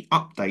copy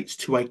updates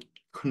to a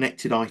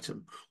connected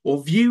item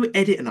or view,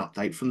 edit an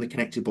update from the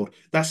connected board?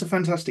 That's a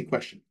fantastic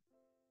question.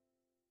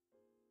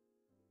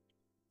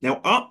 Now,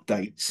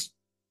 updates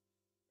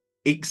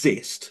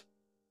exist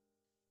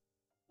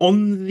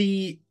on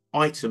the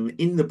item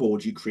in the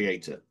board you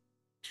created.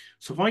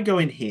 So if I go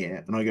in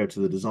here and I go to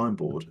the design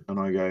board and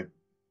I go,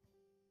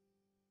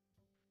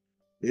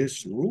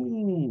 this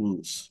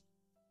rules,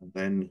 and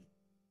then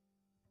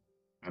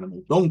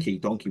animal donkey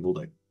will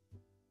do.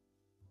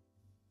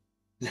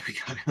 There we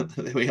go.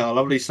 There we are.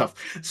 Lovely stuff.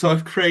 So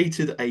I've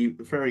created a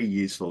very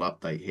useful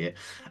update here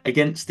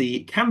against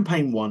the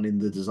campaign 1 in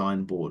the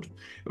design board.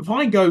 If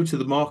I go to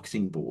the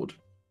marketing board,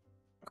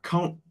 I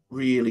can't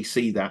really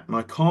see that, and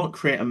I can't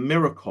create a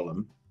mirror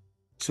column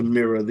to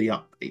mirror the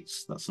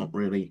updates. That's not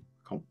really,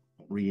 can't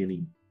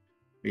really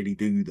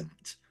do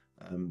that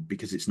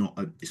because it's not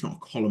a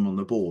column on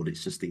the board.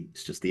 It's just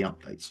the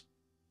updates.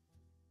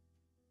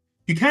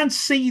 You can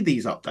see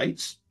these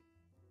updates.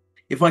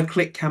 If I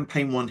click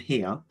campaign 1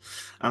 here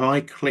and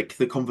I click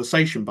the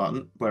conversation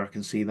button where I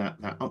can see that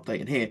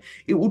update in here,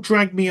 it will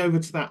drag me over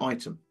to that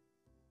item.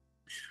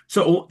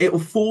 So it will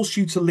force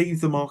you to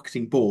leave the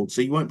marketing board,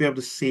 so you won't be able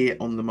to see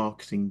it on the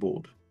marketing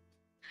board.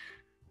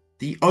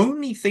 The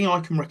only thing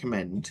I can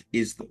recommend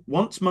is that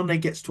once Monday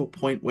gets to a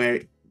point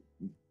where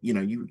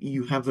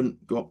you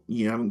haven't got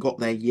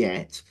there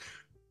yet,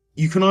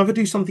 you can either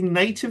do something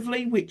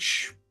natively,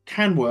 which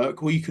can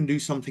work, or you can do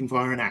something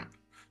via an app.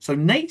 So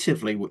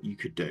natively, what you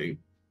could do,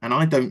 and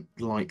I don't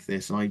like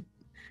this, and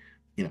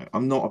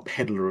I'm not a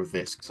peddler of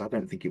this because I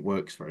don't think it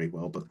works very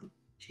well, but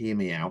hear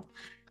me out.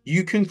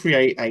 You can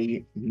create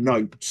a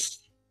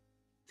notes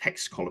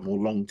text column or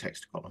long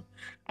text column,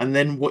 and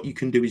then what you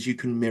can do is you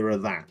can mirror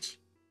that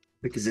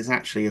because it's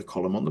actually a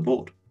column on the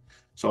board.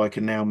 So I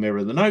can now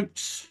mirror the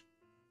notes.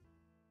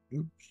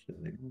 Oops.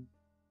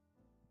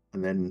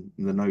 And then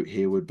the note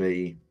here would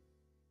be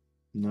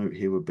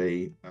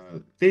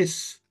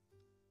this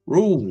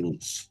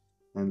rules,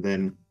 and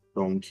then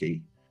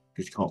donkey,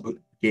 because you can't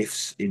put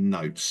gifs in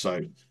notes,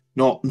 so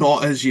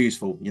not as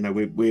useful.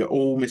 We're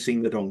all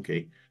missing the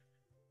donkey.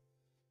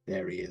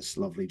 There he is.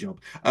 Lovely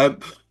job.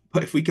 But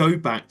if we go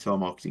back to our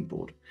marketing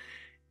board,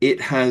 it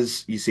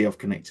has, you see I've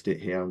connected it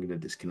here. I'm going to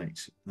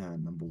disconnect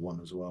number 1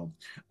 as well.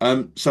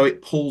 So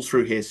it pulls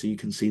through here so you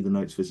can see the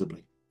notes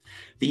visibly.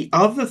 The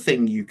other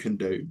thing you can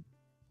do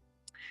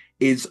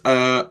is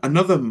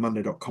another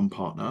Monday.com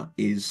partner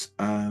has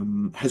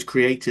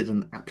created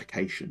an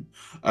application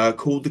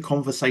called the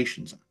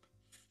Conversations app.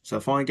 So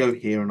if I go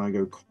here and I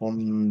go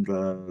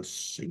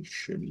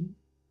conversation,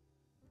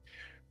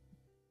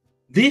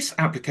 this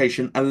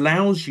application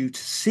allows you to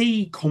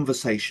see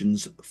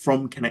conversations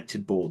from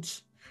connected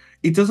boards.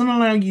 It doesn't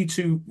allow you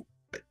to,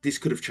 this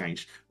could have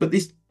changed, but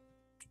this,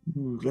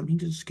 let me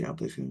just get out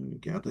this.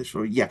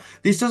 Yeah,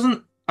 this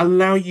doesn't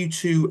allow you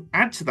to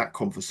add to that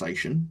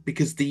conversation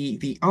because the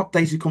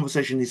updated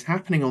conversation is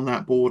happening on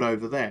that board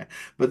over there.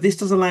 But this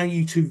does allow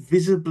you to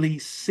visibly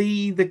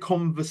see the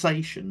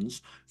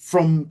conversations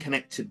from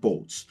connected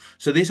boards.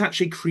 So this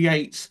actually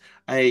creates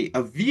a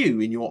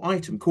view in your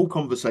item called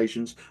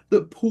conversations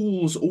that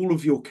pulls all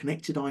of your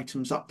connected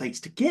items updates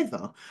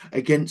together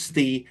against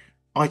the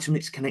item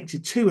it's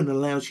connected to and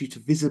allows you to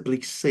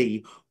visibly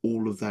see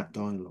all of that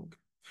dialogue.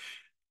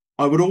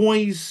 I would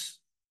always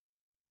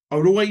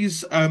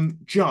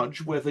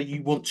judge whether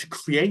you want to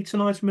create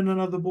an item in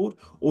another board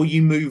or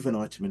you move an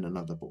item in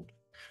another board.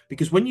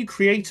 Because when you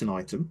create an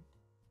item,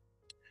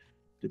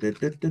 there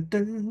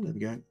we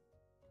go.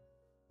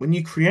 When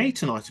you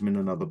create an item in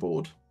another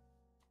board,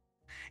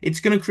 it's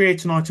going to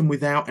create an item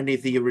without any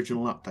of the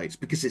original updates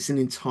because it's an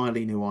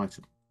entirely new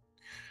item.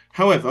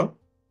 However,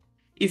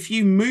 if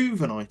you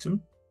move an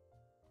item,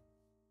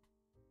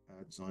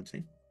 design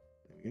team,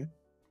 there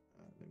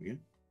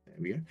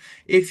we go.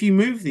 If you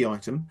move the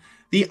item,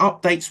 the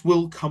updates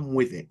will come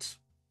with it.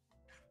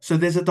 So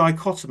there's a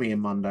dichotomy in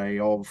Monday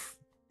of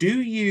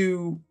do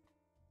you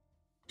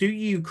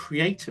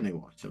create a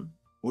new item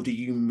or do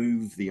you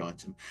move the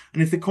item?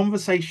 And if the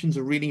conversations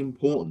are really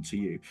important to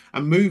you,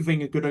 and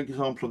moving, a good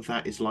example of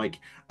that is like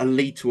a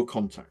lead to a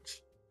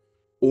contact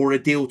or a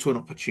deal to an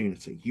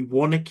opportunity. You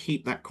want to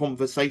keep that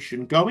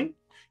conversation going.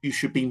 You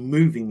should be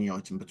moving the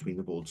item between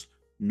the boards,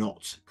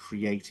 not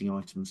creating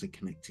items and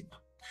connecting them.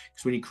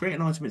 Because when you create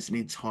an item, it's an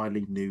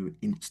entirely new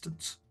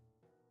instance.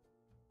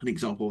 An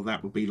example of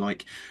that would be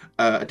like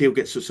a deal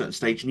gets to a certain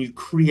stage and you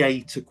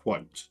create a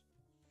quote.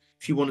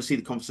 If you want to see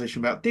the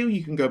conversation about deal,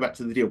 you can go back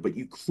to the deal, but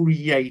you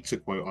create a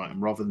quote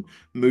item rather than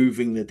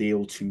moving the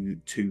deal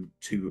to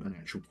an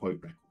actual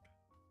quote record.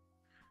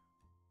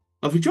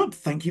 Lovely job.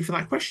 Thank you for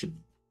that question.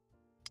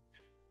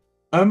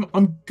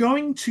 I'm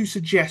going to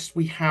suggest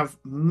we have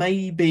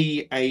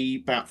maybe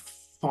about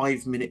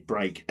 5-minute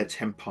break at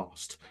 10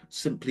 past,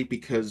 simply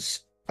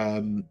because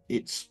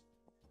it's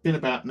been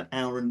about an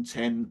hour and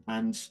 10,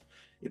 and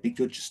it'd be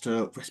good just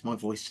to rest my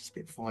voice just a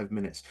bit, 5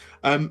 minutes.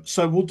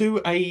 So we'll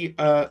do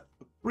a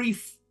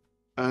brief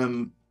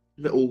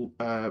little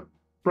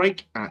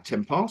break at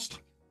 10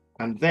 past,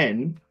 and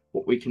then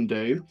what we can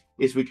do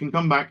is we can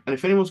come back, and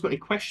if anyone's got any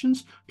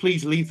questions,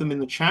 please leave them in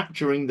the chat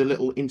during the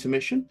little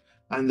intermission,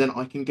 and then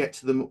I can get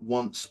to them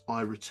once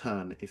I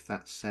return, if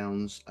that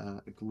sounds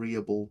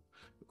agreeable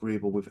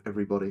with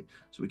everybody.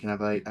 So we can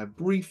have a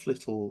brief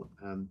little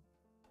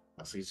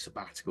that's a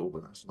sabbatical,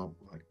 but that's not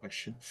the right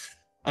question.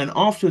 And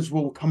afterwards,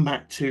 we'll come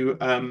back to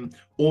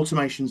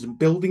automations and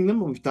building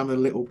them. We've done a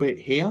little bit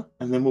here,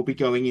 and then we'll be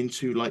going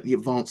into like the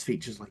advanced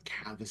features like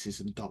canvases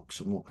and docs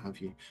and what have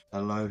you.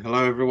 Hello,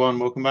 everyone.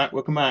 Welcome back.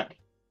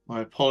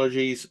 My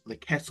apologies. The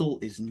kettle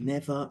is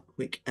never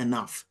quick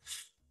enough.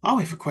 Oh,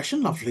 we have a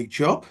question. Lovely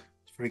job.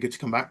 It's very good to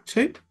come back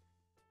to.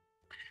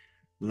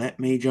 Let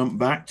me jump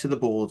back to the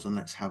boards and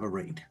let's have a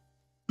read.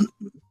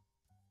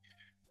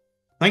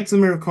 Thanks for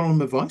the mirror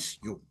column advice.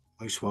 You're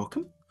most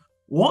welcome.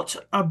 What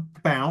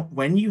about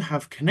when you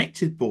have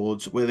connected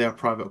boards where they are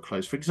private or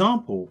closed? For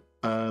example,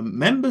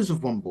 members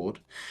of one board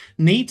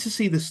need to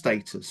see the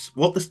status,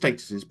 what the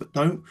status is, but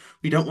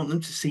we don't want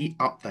them to see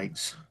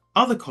updates,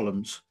 other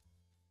columns,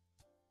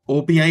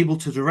 or be able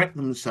to direct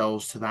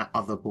themselves to that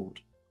other board.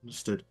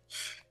 Understood.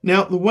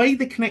 Now, the way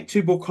the connect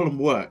to board column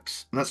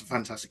works, and that's a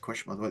fantastic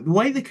question, by the way, the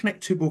way the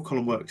connect to board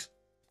column works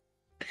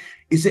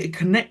is that it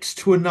connects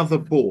to another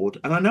board.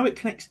 And I know it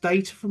connects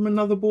data from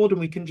another board, and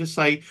we can just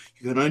say,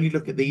 you can only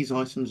look at these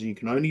items, and you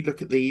can only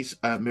look at these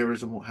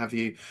mirrors and what have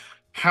you.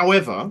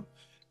 However,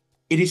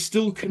 it is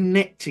still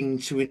connecting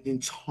to an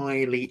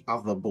entirely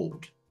other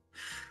board.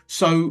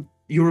 So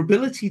your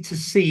ability to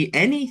see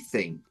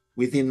anything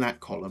within that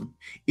column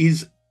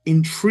is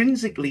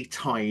intrinsically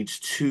tied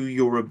to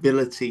your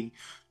ability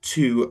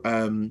to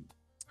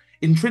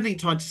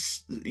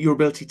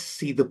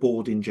see the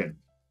board in general.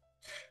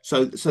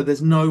 So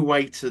there's no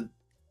way to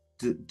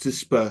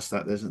disperse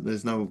that.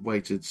 There's no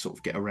way to sort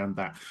of get around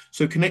that.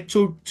 So connect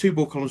to two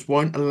board columns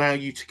won't allow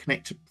you to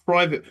connect to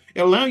private.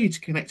 It'll allow you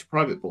to connect to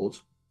private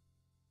boards,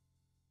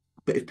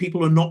 but if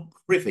people are not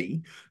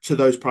privy to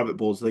those private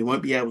boards, they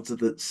won't be able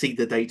to see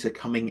the data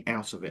coming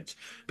out of it,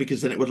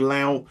 because then it would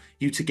allow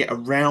you to get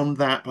around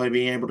that by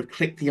being able to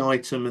click the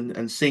item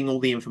and seeing all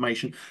the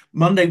information.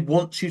 Monday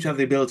wants you to have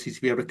the ability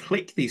to be able to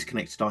click these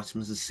connected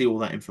items and see all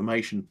that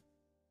information.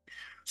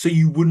 So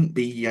you wouldn't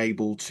be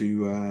able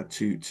to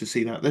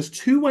see that. There's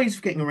two ways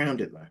of getting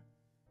around it, though.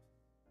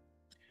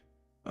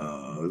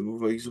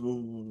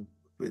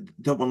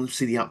 Don't want to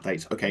see the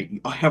updates.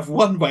 Okay, I have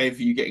one way of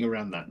you getting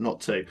around that,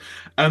 not two.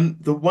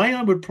 The way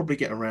I would probably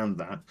get around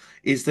that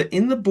is that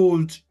in the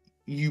board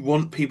you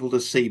want people to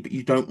see, but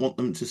you don't want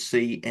them to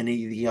see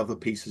any of the other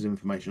pieces of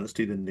information. Let's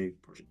do the new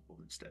project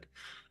board instead.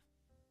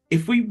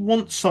 If we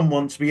want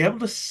someone to be able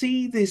to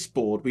see this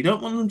board, we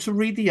don't want them to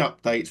read the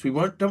updates. We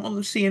don't want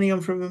them to see any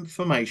other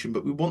information,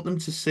 but we want them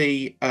to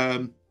see we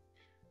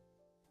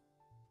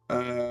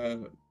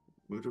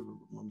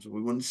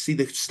want to see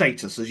the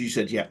status, as you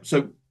said. Yeah.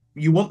 So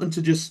you want them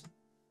to just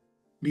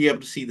be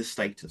able to see the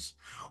status.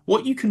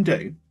 What you can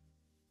do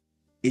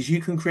is you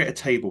can create a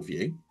table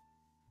view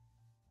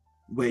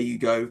where you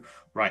go,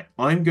 right,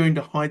 I'm going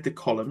to hide the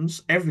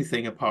columns,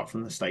 everything apart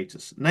from the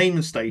status. Name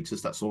and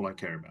status, that's all I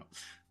care about.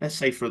 Let's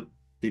say for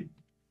the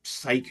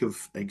sake of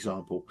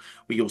example,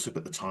 we also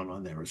put the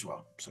timeline there as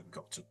well. So we've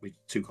got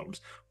two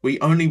columns. We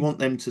only want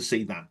them to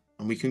see that,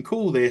 and we can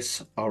call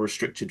this our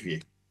restricted view.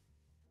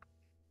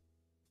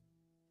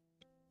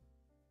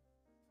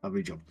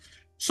 Lovely job.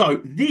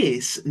 So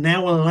this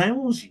now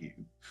allows you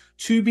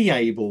to be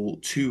able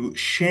to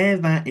share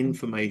that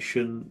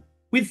information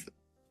with them.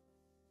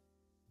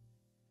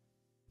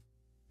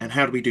 And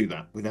how do we do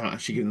that without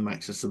actually giving them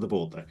access to the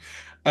board, though?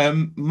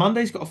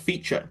 Monday's got a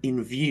feature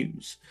in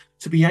views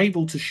to be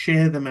able to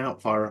share them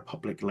out via a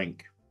public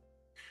link.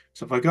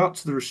 So if I go up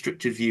to the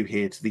restricted view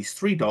here to these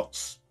three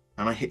dots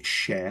and I hit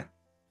share,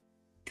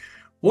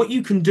 what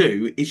you can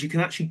do is you can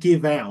actually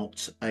give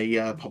out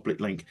a public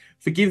link.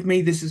 Forgive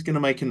me, this is going to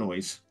make a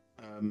noise.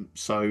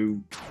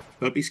 So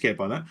don't be scared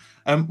by that.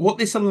 What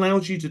this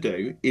allows you to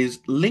do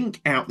is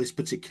link out this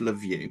particular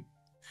view.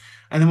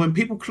 And then when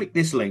people click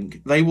this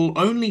link, they will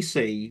only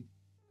see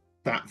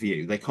that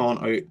view. They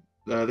can't.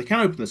 They can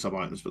open the sub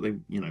items, but they,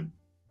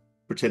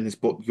 pretend this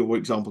book, your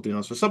example didn't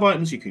ask for sub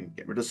items. You can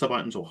get rid of sub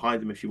items or hide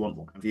them if you want,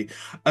 what have you.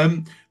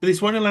 But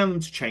this won't allow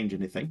them to change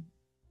anything.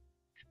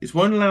 This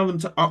won't allow them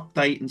to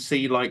update and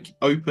see, like,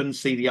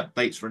 see the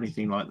updates or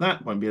anything like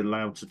that. Won't be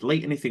allowed to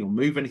delete anything or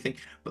move anything.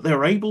 But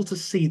they're able to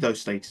see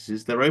those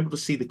statuses. They're able to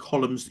see the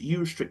columns that you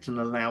restrict and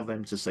allow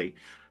them to see.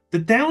 The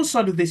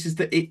downside of this is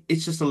that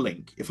it's just a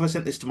link. If I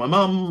sent this to my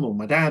mum or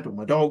my dad or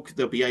my dog,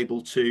 they'll be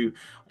able to,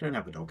 I don't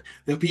have a dog,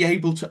 they'll be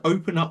able to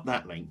open up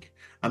that link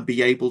and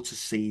be able to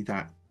see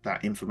that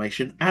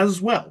information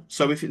as well.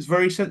 So if it's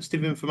very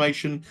sensitive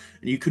information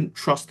and you couldn't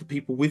trust the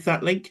people with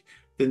that link,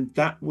 then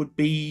that would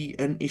be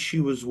an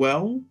issue as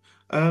well.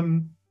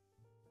 What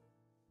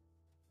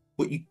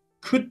you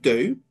could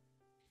do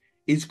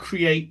is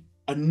create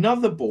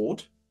another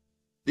board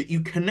that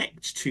you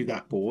connect to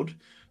that board,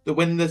 that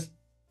when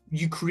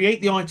you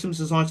create the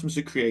items as items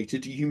are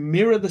created, you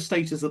mirror the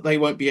status that they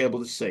won't be able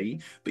to see,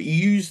 but you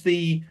use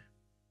the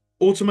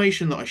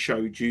automation that I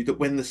showed you, that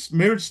when the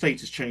mirrored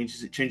status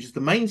changes, it changes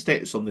the main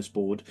status on this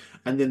board,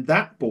 and then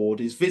that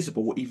board is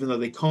visible even though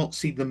they can't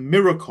see the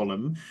mirror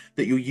column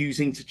that you're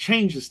using to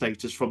change the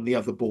status from the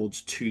other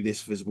boards to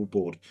this visible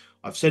board.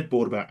 I've said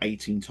board about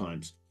 18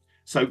 times.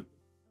 So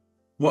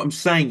what I'm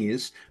saying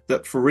is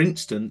that, for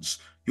instance,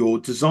 your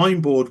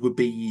design board would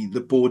be the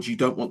board you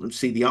don't want them to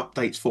see the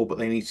updates for, but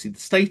they need to see the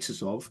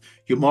status of.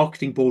 Your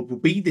marketing board will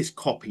be this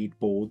copied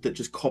board that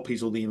just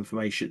copies all the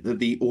information,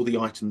 all the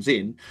items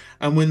in.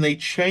 And when they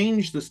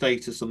change the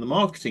status on the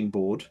marketing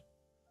board,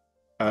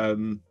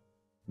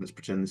 let's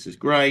pretend this is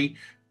grey,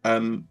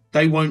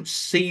 they won't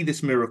see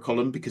this mirror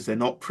column because they're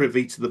not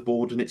privy to the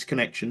board and its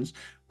connections,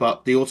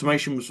 but the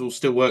automation will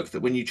still work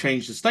that when you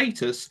change the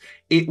status,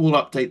 it will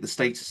update the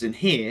status in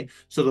here,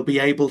 so they'll be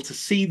able to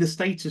see the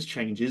status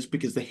changes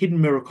because the hidden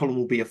mirror column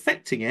will be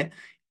affecting it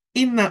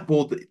in that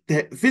board that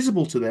they're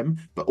visible to them,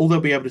 but all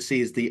they'll be able to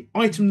see is the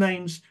item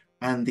names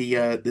and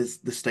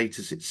the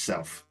status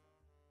itself.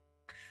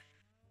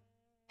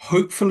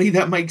 Hopefully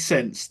that makes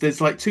sense. There's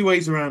like two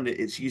ways around it.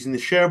 It's using the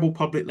shareable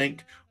public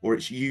link, or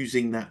it's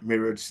using that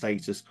mirrored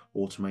status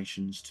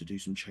automations to do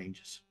some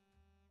changes.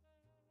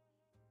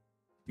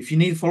 If you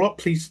need a follow-up,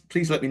 please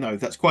let me know.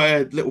 That's quite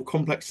a little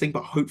complex thing,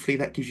 but hopefully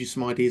that gives you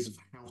some ideas of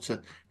how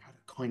to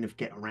kind of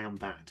get around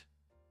that.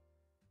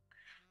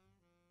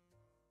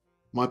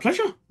 My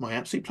pleasure. My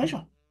absolute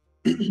pleasure.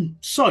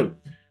 So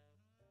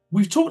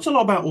we've talked a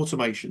lot about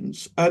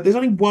automations. There's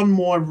only one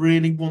more I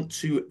really want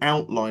to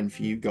outline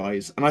for you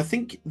guys. And I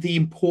think the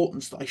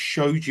importance that I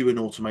showed you in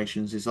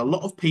automations is a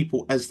lot of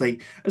people, as they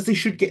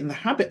should get in the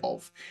habit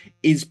of,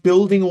 is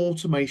building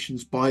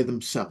automations by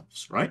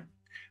themselves, right?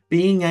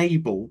 Being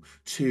able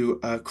to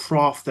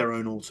craft their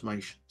own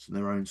automations and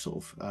their own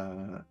sort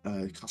of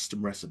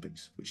custom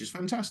recipes, which is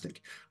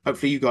fantastic.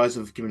 Hopefully you guys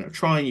have given it a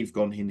try and you've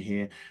gone in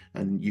here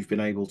and you've been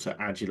able to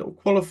add your little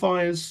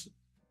qualifiers.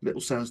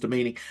 Little sounds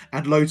demeaning,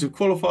 add loads of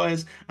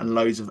qualifiers and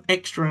loads of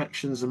extra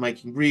actions and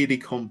making really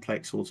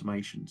complex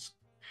automations.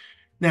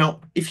 Now,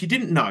 if you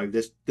didn't know,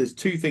 there's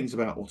two things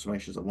about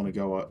automations I want to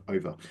go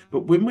over.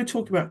 But when we're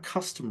talking about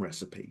custom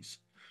recipes,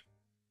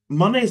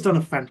 Monday has done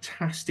a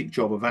fantastic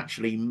job of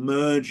actually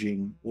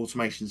merging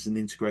automations and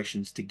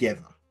integrations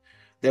together.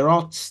 There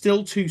are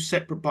still two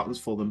separate buttons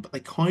for them, but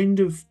they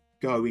kind of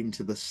go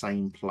into the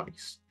same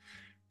place.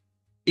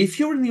 If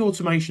you're in the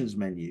automations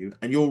menu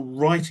and you're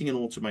writing an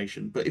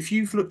automation, but if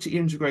you've looked at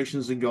your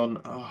integrations and gone,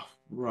 oh,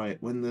 right,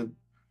 when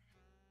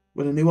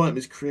a new item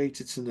is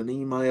created, send an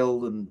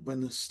email, and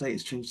when the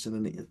status changes,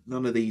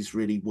 none of these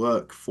really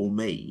work for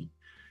me.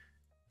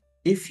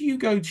 If you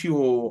go to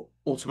your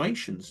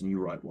automations and you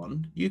write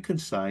one, you can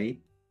say,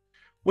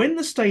 when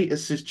the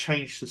status is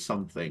changed to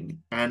something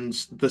and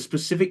the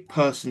specific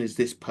person is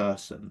this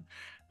person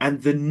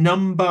and the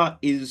number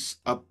is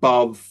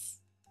above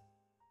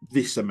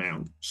this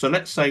amount. So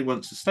let's say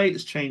once the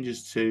status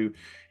changes to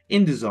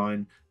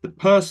InDesign, the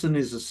person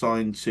is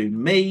assigned to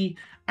me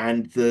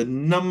and the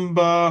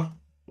number,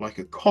 like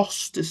a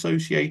cost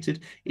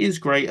associated, is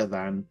greater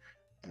than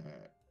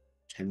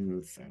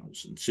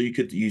 10,000. So you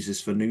could use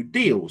this for new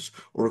deals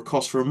or a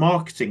cost for a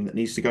marketing that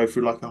needs to go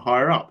through like a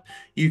higher up.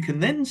 You can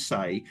then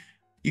say,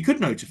 you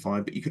could notify,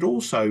 but you could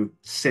also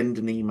send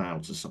an email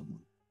to someone.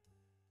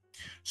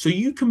 So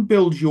you can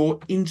build your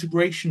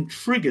integration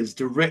triggers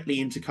directly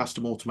into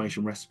custom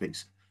automation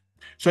recipes.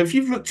 So if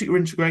you've looked at your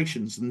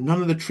integrations and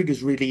none of the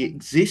triggers really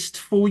exist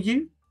for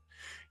you,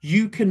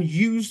 you can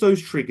use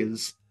those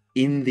triggers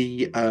in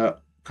the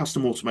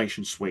custom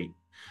automation suite.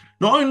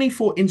 Not only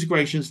for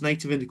integrations,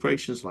 native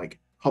integrations like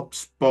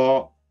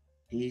HubSpot,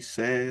 he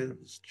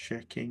says,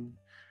 checking.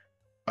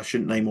 I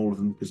shouldn't name all of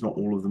them because not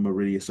all of them are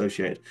really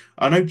associated.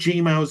 I know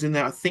Gmail's in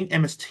there. I think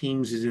MS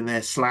Teams is in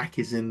there. Slack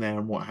is in there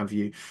and what have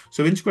you.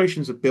 So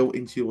integrations are built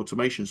into your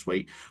automation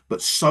suite,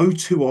 but so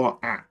too are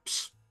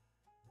apps.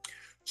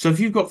 So if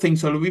you've got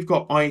things, so we've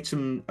got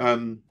item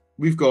name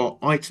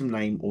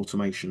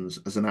automations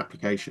as an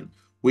application.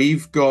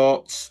 We've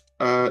got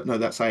no,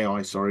 that's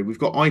AI, sorry. We've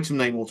got item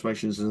name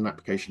automations as an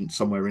application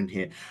somewhere in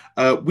here.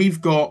 We've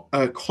got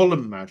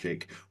column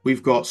magic.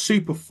 We've got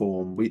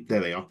superform. There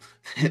they are.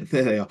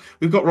 There they are.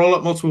 We've got roll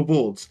up multiple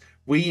boards.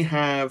 We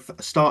have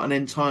start and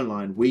end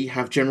timeline. We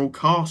have general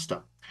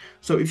caster.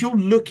 So if you're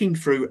looking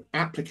through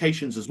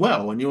applications as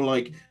well, and you're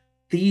like,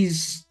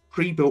 these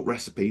pre-built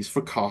recipes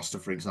for caster,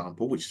 for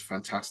example, which is a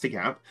fantastic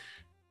app,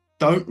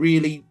 don't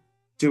really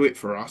do it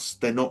for us.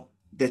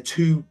 They're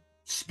too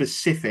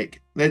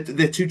specific. They're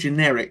too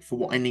generic for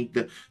what I need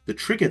the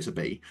trigger to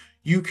be.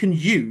 You can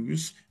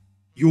use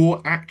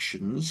your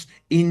actions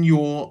in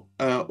your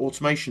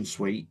automation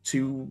suite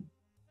to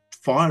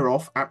fire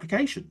off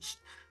applications.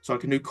 So I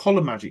can do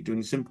column magic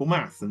doing simple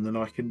math, and then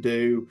I can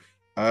do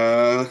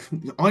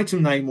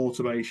item name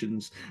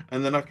automations,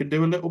 and then I can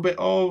do a little bit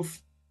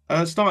of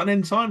start and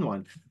end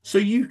timeline. So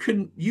you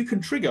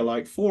can trigger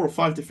like 4 or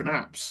 5 different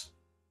apps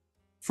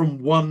from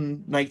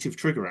one native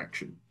trigger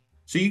action.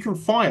 So you can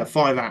fire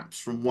 5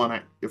 apps from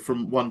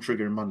one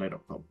trigger in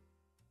Monday.com,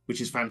 which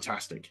is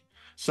fantastic.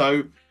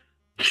 So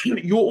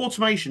your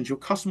automations, your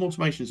custom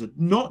automations are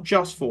not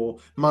just for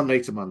Monday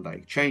to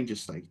Monday, change a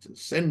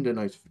status, send a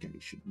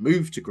notification,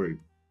 move to group,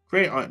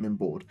 create item in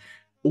board.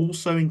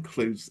 Also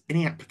includes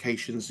any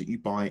applications that you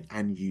buy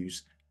and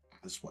use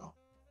as well.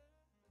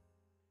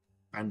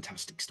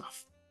 Fantastic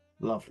stuff.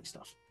 Lovely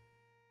stuff.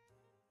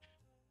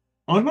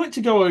 I'd like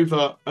to go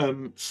over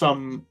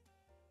some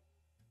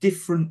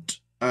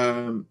different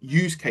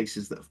use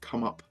cases that have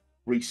come up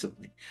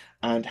recently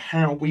and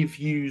how we've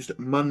used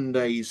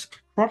Monday's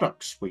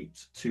product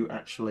suite to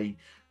actually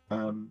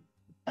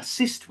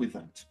assist with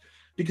that.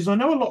 Because I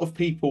know a lot of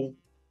people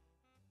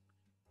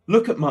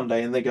look at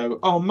Monday and they go,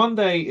 oh,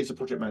 Monday is a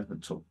project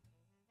management tool.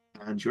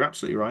 And you're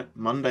absolutely right.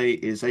 Monday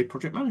is a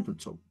project management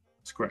tool.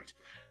 That's correct.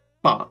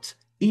 But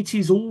it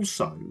is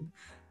also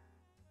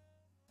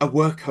a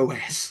work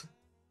OS.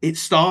 It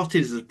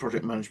started as a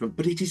project management,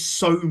 but it is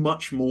so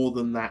much more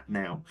than that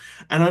now.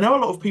 And I know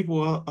a lot of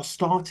people are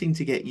starting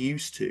to get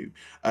used to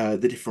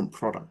the different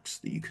products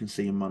that you can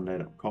see in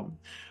Monday.com.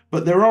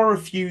 But there are a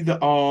few that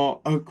are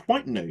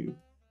quite new,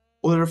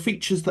 or there are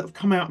features that have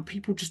come out and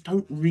people just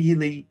don't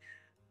really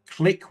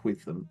click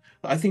with them.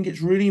 But I think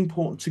it's really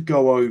important to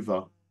go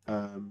over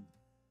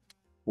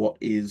what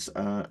is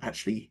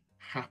actually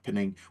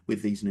happening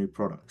with these new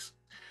products.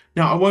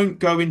 Now, I won't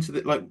go into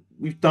the, like,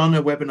 we've done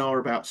a webinar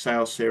about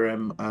sales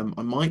CRM.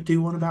 I might do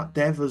one about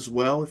dev as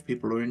well if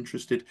people are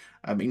interested.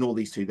 In all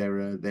these two,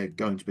 they're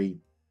going to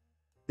be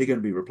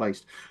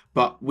replaced.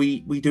 But we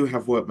do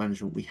have work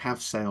management. We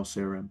have sales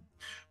CRM.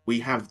 We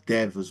have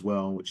dev as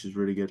well, which is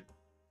really good.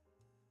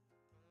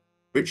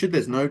 Richard,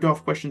 there's no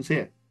daft questions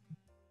here.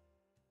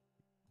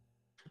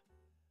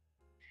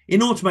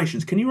 In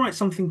automations, can you write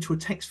something to a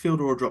text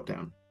field or a drop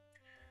down?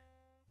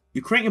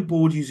 You're creating a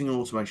board using an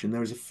automation.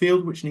 There is a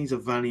field which needs a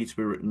value to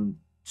be written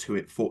to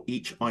it for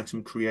each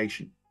item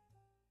creation.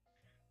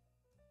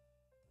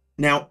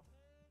 Now,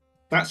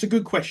 that's a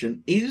good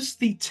question. Is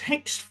the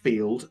text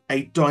field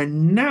a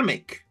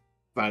dynamic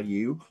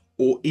value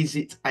or is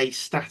it a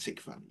static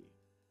value?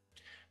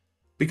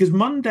 Because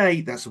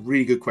Monday, that's a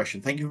really good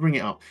question. Thank you for bringing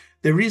it up.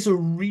 There is a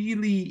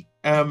really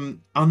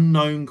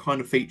unknown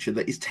kind of feature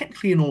that is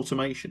technically an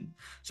automation.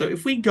 So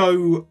if we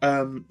go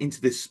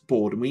into this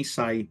board and we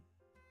say,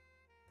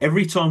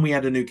 every time we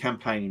add a new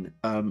campaign,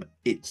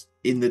 it's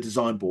in the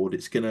design board.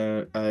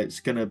 The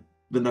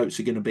notes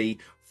are gonna be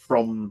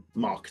from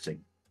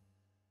marketing.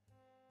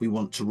 We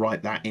want to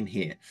write that in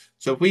here.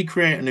 So if we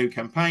create a new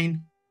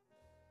campaign,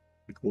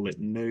 we call it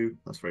new.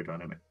 That's very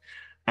dynamic,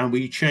 and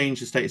we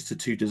change the status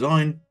to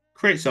design.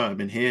 Create item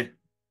in here,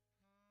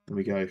 and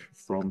we go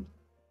from.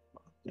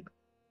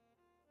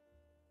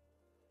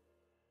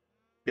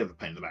 The other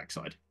pain in the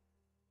backside.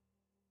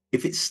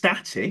 If it's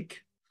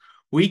static,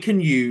 we can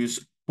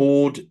use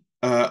board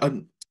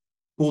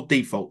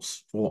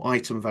defaults or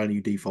item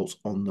value defaults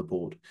on the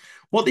board.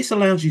 What this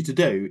allows you to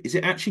do is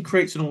it actually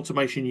creates an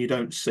automation you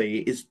don't see.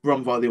 It's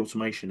run by the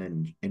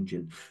automation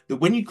engine. That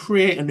when you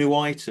create a new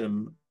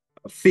item,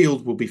 a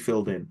field will be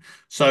filled in.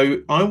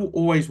 So I will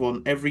always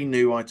want every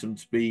new item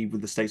to be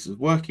with the status of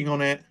working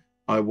on it.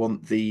 I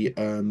want the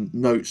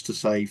notes to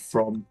say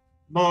from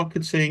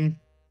marketing,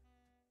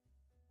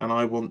 and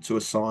I want to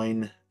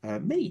assign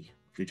me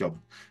for the job.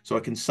 So I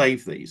can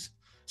save these.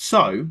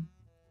 So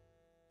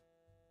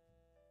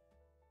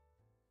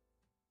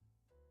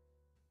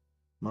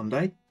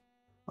Monday.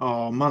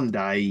 Oh,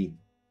 Monday.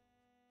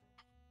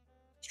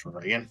 Let's try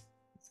that again.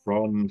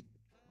 From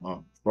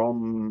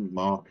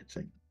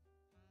marketing.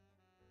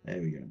 There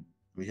we go.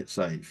 We hit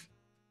save.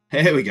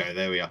 There we go.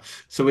 There we are.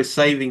 So we're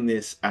saving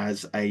this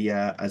as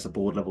a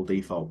board level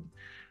default.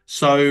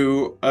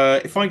 So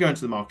if I go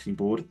into the marketing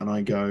board and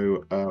I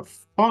go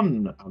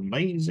fun,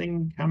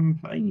 amazing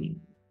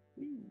campaign.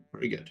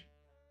 Very good.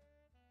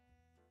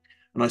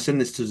 And I send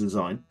this to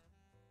design.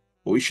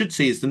 What we should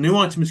see is the new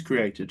item is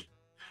created.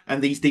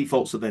 And these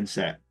defaults are then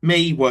set.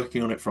 Me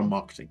working on it from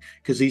marketing,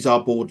 because these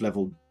are board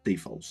level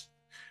defaults.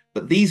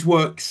 But these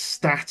work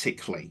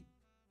statically.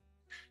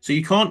 So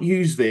you can't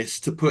use this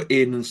to put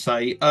in and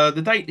say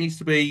the date needs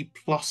to be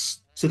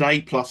plus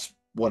today plus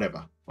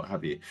whatever, what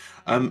have you.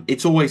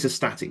 It's always a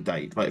static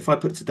date. Like if I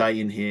put today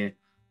in here,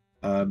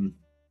 and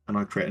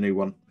I create a new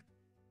one.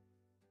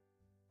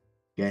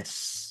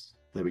 Yes,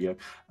 there we go.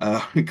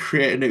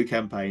 Create a new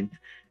campaign.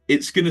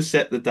 It's going to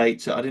set the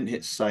date. I didn't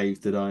hit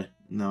save, did I?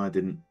 No, I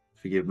didn't.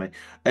 Forgive me.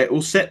 It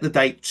will set the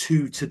date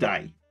to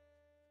today.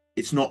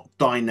 It's not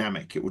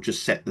dynamic. It will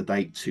just set the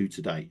date to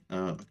today.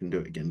 I can do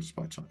it again just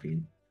by typing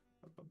in.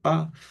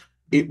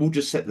 It will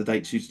just set the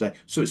date to today.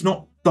 So it's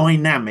not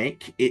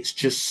dynamic. It's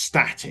just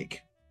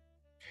static.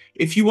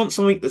 If you want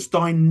something that's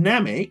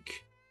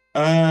dynamic,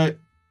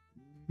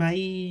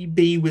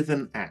 maybe with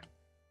an app.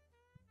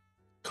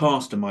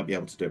 Caster might be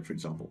able to do it, for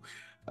example.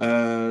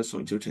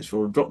 Something to test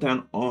for a drop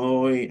down.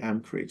 I am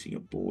creating a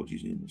board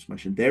using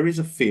information. There is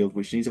a field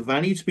which needs a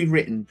value to be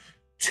written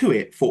to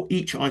it for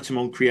each item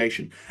on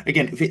creation.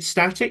 Again, if it's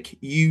static,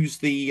 use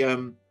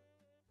the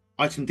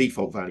item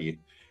default value.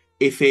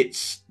 If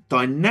it's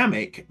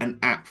dynamic, an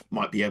app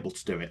might be able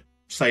to do it.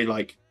 Say,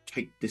 like,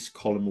 take this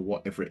column or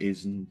whatever it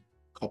is and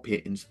copy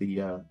it into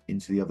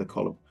the other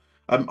column.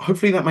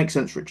 Hopefully that makes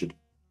sense, Richard.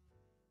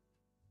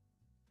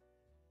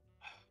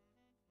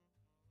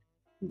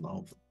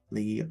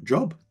 Lovely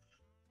job.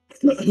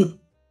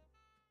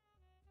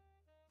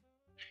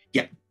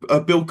 Yeah,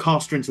 build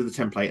caster into the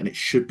template, and it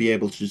should be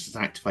able to just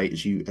activate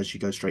as you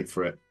go straight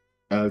through it,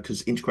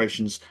 because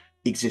integrations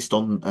exist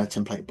on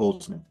template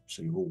boards now,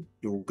 so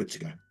you're all good to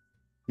go.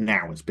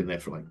 Now it's been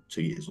there for like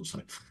 2 years or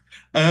so.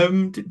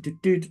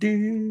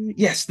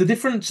 Yes, the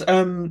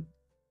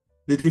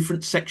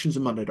different sections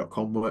of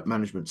Monday.com: work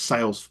management,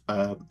 sales,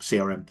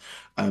 CRM,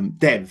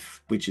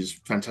 dev, which is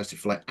fantastic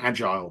for like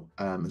agile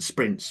and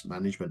sprints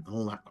management,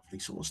 all that lovely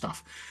sort of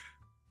stuff.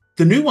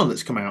 The new one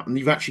that's come out, and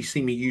you've actually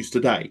seen me use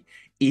today,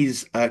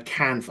 is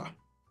Canva.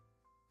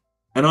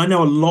 And I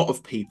know a lot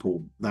of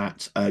people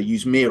that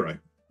use Miro.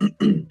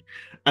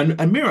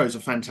 and Miro is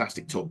a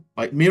fantastic tool.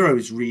 Like Miro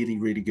is really,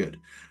 really good.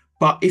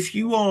 But if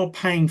you are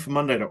paying for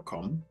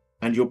Monday.com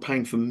and you're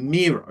paying for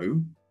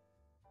Miro,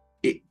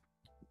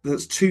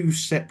 that's two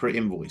separate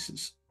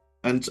invoices.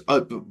 And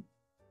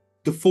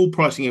the full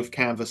pricing of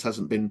Canvas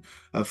hasn't been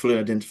fully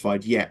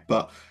identified yet,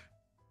 but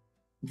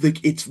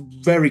it's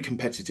very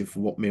competitive for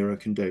what Miro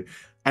can do.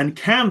 And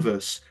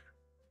Canvas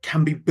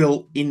can be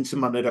built into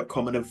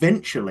Monday.com, and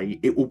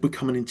eventually it will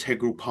become an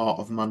integral part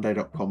of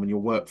Monday.com and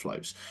your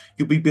workflows.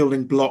 You'll be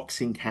building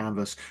blocks in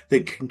Canvas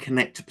that can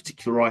connect to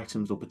particular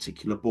items or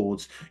particular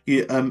boards.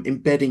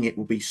 Embedding it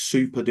will be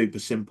super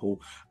duper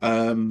simple.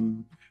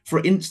 For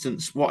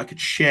instance, what I could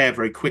share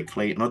very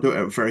quickly, and I'll do it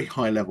at a very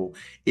high level,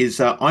 is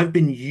I've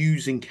been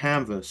using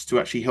Canvas to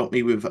actually help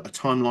me with a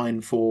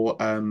timeline for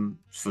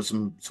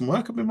some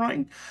work I've been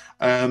writing.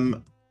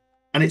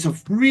 And it's a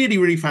really,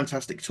 really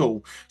fantastic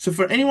tool. So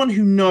for anyone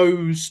who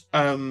knows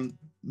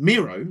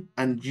Miro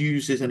and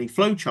uses any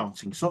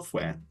flowcharting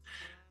software,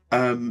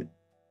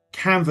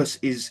 Canvas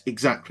is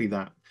exactly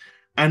that.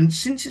 And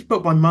since it's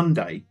built by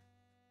Monday.com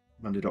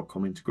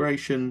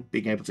integration,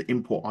 being able to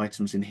import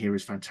items in here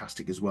is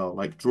fantastic as well.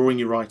 Like drawing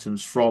your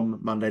items from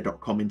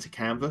Monday.com into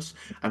Canvas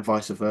and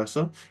vice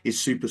versa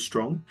is super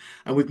strong.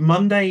 And with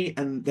Monday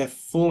and their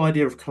full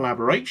idea of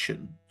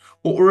collaboration,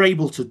 what we're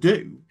able to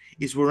do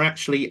is we're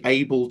actually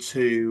able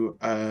to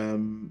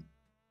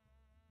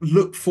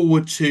look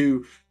forward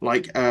to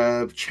like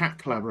chat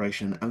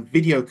collaboration and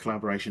video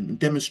collaboration and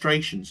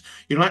demonstrations.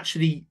 You'll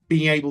actually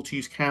be able to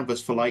use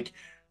Canvas for like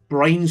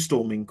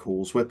brainstorming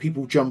calls where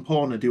people jump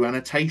on and do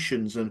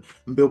annotations and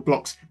build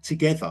blocks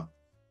together.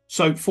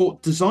 So for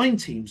design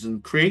teams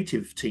and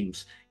creative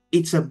teams,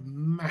 it's a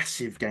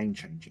massive game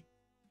changer.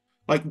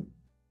 Like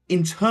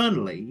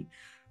internally,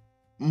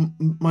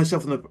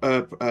 myself and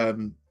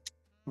the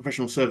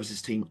professional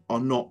services team are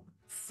not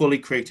fully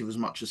creative as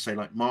much as say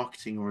like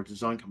marketing or a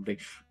design company,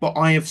 but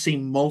I have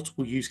seen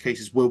multiple use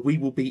cases where we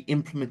will be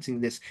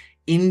implementing this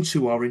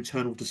into our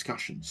internal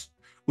discussions.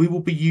 We will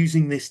be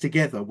using this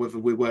together, whether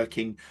we're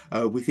working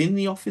within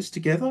the office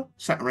together,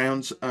 sat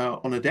around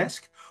on a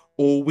desk,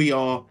 or we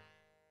are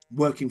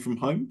working from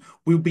home.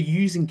 We'll be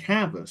using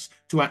Canvas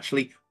to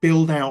actually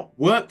build out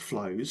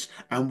workflows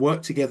and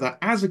work together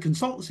as a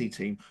consultancy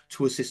team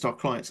to assist our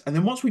clients. And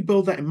then once we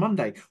build that in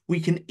Monday, we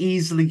can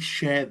easily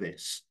share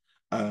this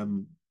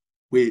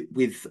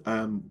with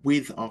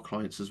our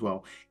clients as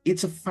well.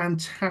 It's a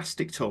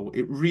fantastic tool.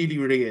 It really,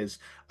 really is.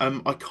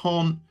 I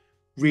can't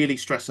really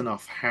stress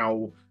enough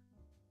how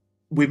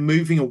we're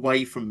moving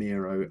away from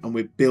Miro and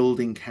we're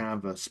building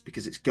Canvas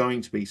because it's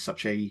going to be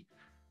such a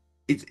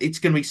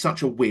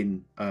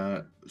win,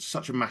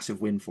 such a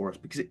massive win for us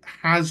because it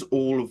has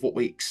all of what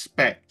we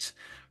expect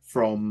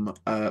from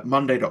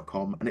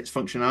Monday.com and its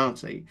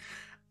functionality.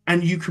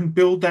 And you can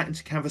build that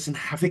into Canvas and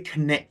have it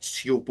connect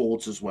to your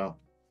boards as well.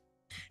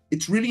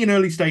 It's really in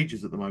early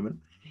stages at the moment.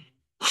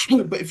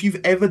 But if you've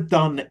ever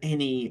done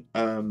any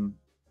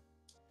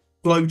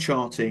flow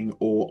charting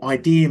or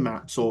idea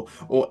maps or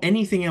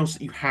anything else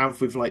that you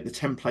have with like the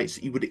templates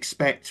that you would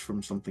expect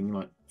from something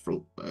like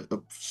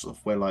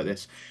software like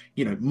this.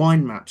 You know,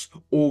 mind maps,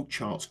 org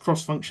charts,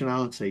 cross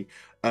functionality,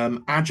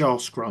 agile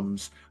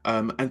scrums,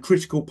 and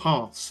critical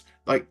paths.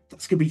 Like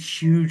that's going to be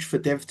huge for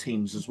dev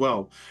teams as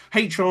well.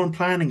 HR and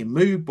planning and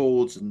mood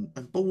boards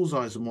and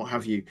bullseyes and what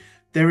have you.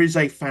 There is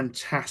a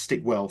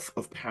fantastic wealth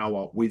of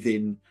power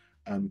within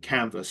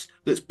Canvas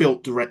that's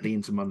built directly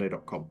into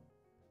Monday.com,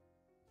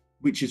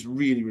 which is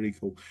really, really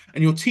cool.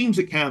 And your teams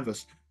at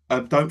Canvas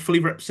don't fully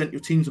represent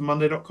your teams at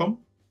Monday.com.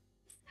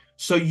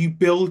 So you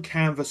build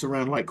Canvas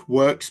around like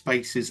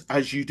workspaces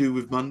as you do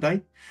with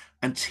Monday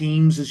and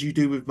teams as you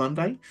do with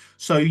Monday.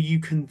 So you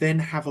can then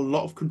have a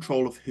lot of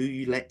control of who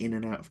you let in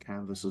and out of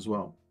Canvas as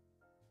well.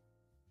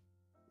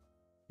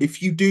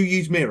 If you do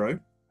use Miro,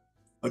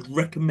 I'd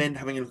recommend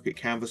having a look at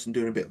Canvas and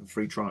doing a bit of a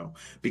free trial,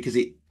 because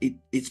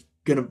it's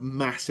going to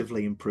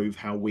massively improve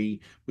how we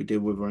deal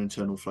with our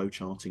internal flow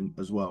charting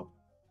as well.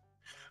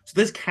 So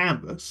there's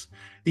Canvas.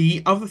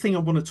 The other thing I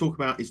want to talk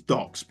about is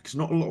Docs, because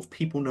not a lot of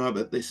people know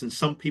about this, and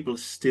some people are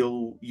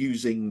still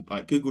using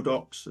like Google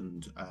Docs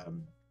and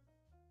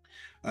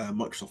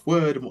Microsoft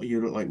Word and what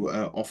you look like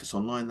Office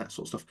Online, that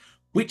sort of stuff,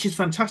 which is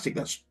fantastic.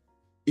 That's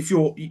if you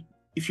want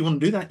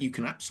to do that, you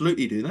can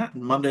absolutely do that.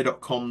 And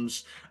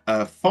Monday.com's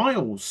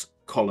files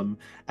column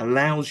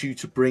allows you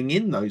to bring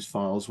in those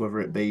files, whether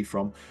it be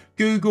from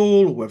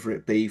Google or whether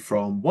it be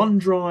from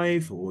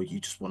OneDrive, or you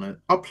just want to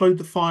upload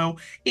the file.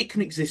 It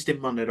can exist in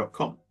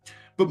Monday.com.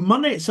 But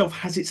Monday itself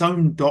has its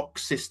own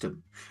docs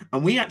system,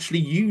 and we actually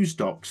use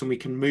docs, and we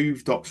can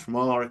move docs from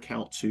our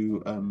account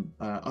to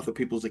other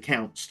people's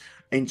accounts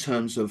in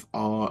terms of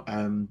our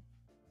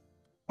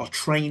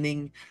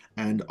training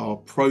and our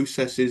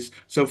processes.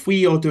 So if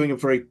we are doing a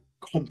very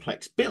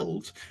complex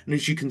build, and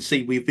as you can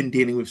see, we've been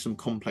dealing with some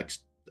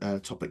complex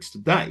topics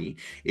today.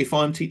 If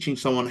I'm teaching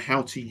someone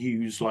how to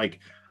use like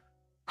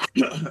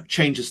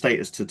change the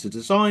status to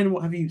design,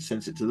 what have you,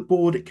 sends it to the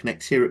board, it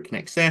connects here, it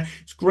connects there.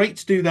 It's great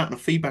to do that in a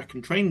feedback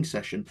and training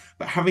session,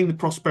 but having the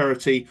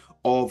prosperity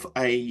of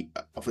a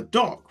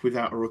doc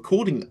without a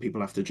recording that people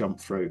have to jump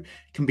through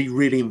can be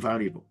really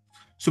invaluable.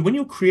 So when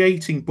you're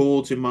creating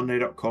boards in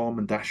Monday.com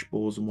and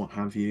dashboards and what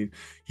have you,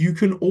 you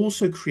can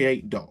also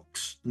create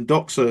docs. And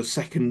docs are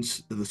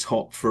second at the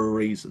top for a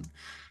reason.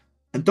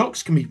 And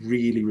docs can be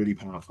really, really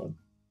powerful.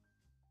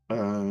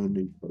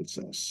 New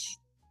process,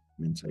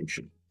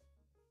 implementation.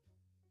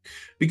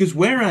 Because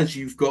whereas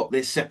you've got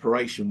this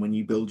separation when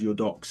you build your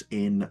docs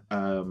in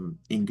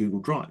Google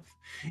Drive,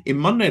 in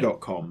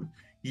Monday.com,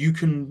 you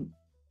can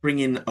bring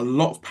in a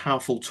lot of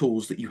powerful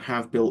tools that you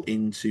have built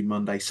into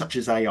Monday, such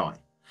as AI.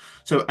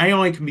 So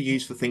AI can be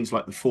used for things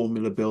like the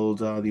formula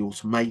builder, the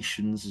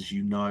automations, as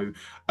you know.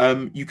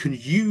 You can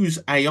use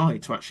AI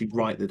to actually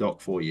write the doc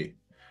for you.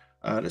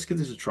 Let's give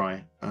this a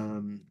try.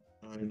 I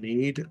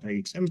need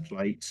a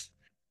template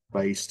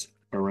based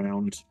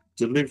around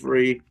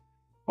delivery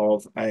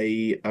of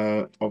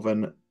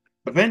an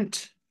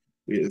event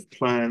with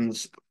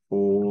plans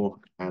for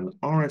an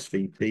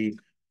RSVP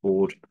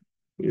board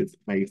with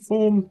a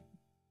form.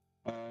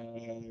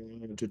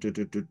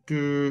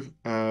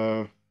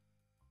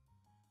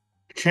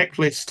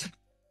 Checklist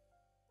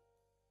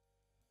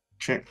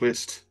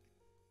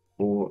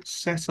for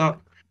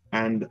setup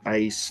and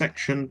a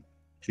section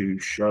to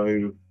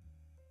show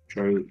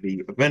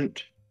the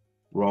event,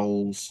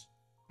 roles,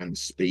 and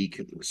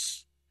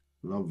speakers.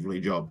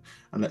 Lovely job.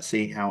 And let's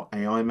see how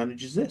AI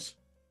manages this.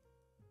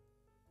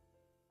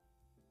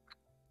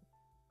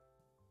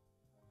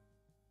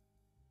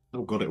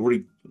 Oh God, it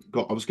already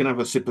got, I was going to have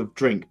a sip of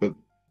drink, but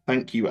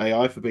thank you,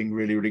 AI, for being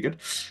really, really good.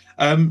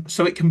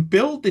 So it can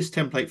build this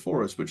template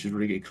for us, which is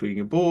really good, including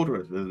a board,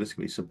 or this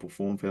can be simple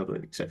form field,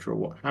 etc.,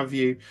 what have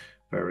you.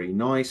 Very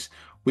nice.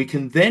 We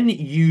can then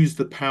use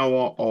the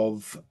power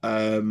of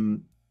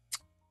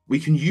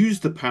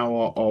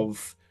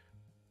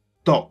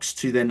docs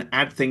to then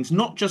add things,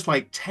 not just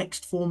like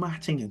text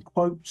formatting and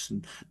quotes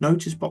and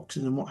notice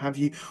boxes and what have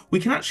you. We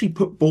can actually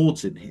put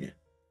boards in here.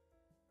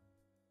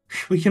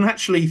 We can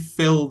actually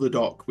fill the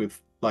doc with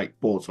like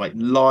boards, like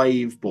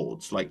live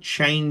boards, like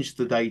change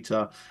the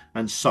data,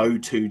 and so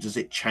too does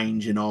it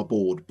change in our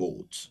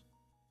boards,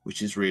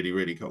 which is really,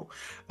 really cool.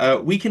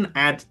 We can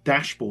add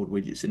dashboard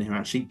widgets in here,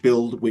 actually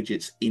build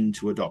widgets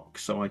into a doc.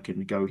 So I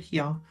can go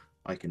here,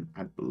 I can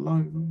add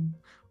below,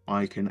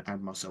 I can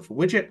add myself a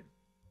widget.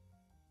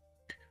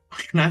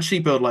 I can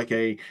actually build like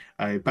a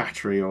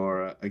battery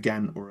or a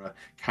Gantt or a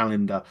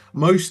calendar.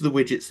 Most of the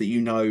widgets that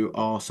you know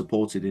are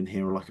supported in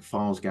here are like a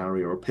files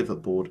gallery or a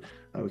pivot board.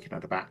 We can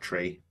add a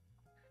battery.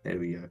 There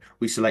we go.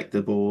 We select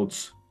the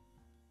boards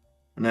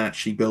and then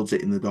actually builds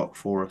it in the doc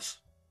for us.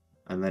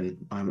 And then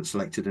I haven't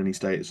selected any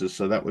statuses,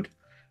 so that would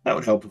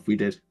help if we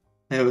did.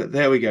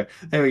 There we go.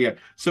 There we go.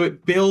 So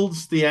it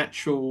builds the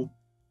actual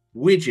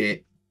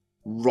widget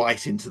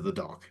right into the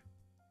doc,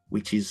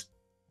 which is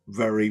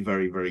very,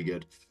 very, very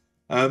good.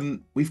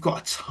 We've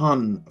got a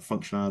ton of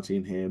functionality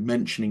in here,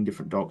 mentioning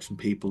different docs and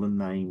people and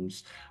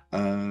names.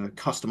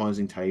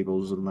 customizing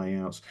tables and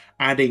layouts,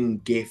 adding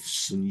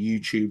GIFs and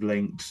YouTube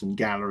links and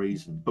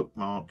galleries and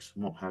bookmarks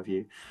and what have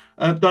you.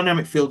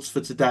 Dynamic fields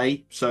for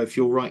today. So if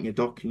you're writing a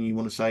doc and you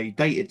want to say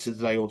date it to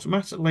today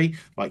automatically,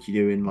 like you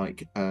do in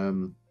like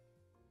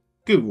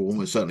Google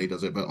almost certainly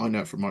does it, but I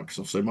know it from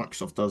Microsoft. So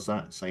Microsoft does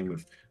that. Same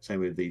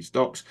with these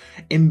docs.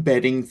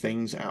 Embedding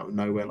things out of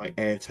nowhere, like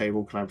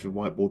Airtable, Collaborative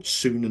Whiteboard.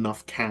 Soon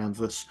enough,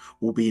 Canvas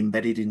will be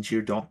embedded into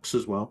your docs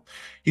as well.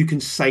 You can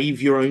save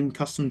your own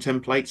custom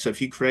template. So if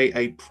you create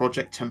a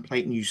project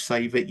template and you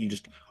save it, you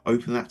just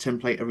open that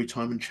template every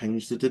time and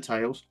change the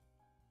details.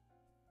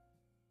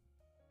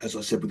 As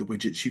I said, with the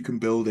widgets you can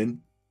build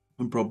in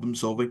and problem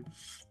solving.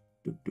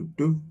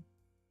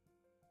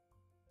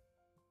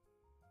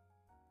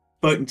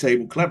 Voting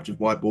table, collaborative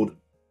whiteboard,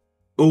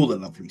 all the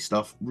lovely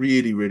stuff.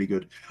 Really, really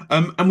good.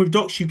 And with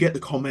docs, you get the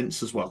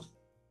comments as well.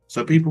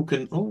 So people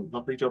can, oh,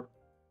 lovely job.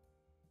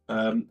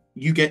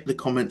 You get the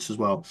comments as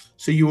well.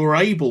 So you are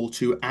able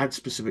to add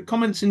specific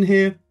comments in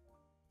here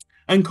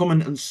and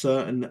comment on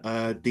certain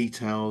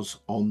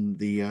details on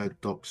the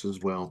docs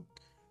as well.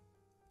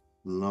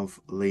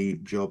 Lovely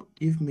job.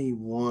 Give me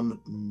one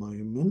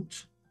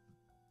moment.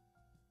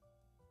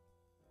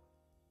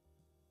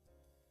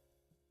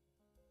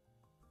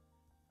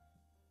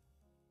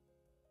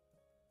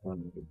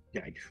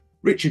 Okay.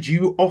 Richard,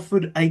 you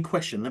offered a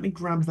question. Let me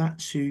grab that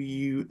to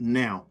you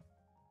now.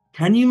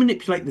 Can you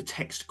manipulate the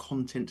text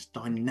content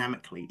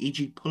dynamically,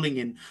 e.g. pulling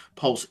in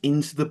pulse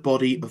into the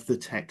body of the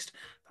text?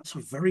 That's a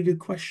very good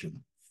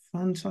question.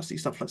 Fantastic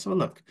stuff. Let's have a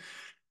look.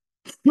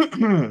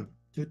 I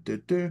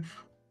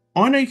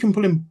know you can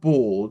pull in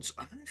boards.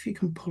 I don't know if you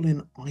can pull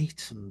in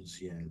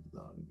items yet,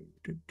 though.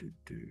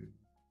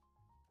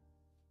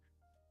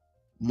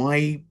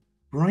 My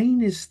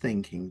brain is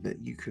thinking that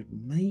you could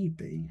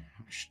maybe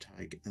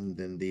hashtag and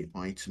then the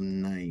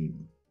item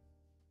name.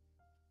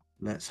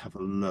 Let's have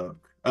a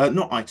look.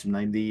 Not item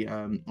name, the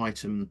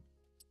item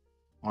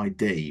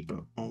ID,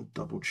 but I'll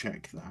double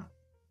check that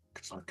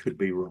because I could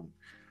be wrong.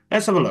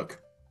 Let's have a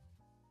look.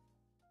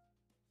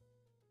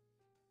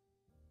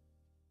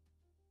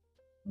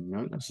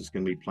 No, that's just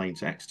going to be plain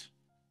text.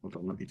 Hold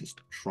on, let me just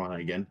try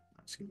again.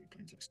 That's going to be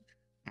plain text.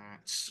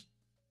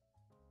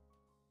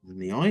 Then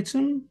the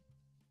item.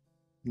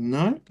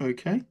 No,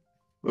 okay.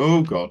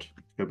 Oh God,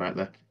 go back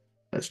there.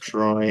 Let's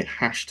try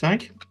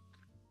hashtag.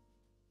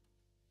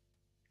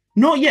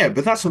 Not yet,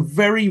 but that's a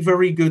very,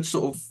 very good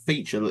sort of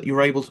feature that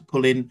you're able to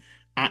pull in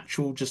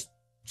actual just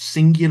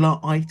singular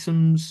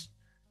items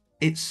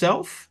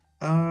itself.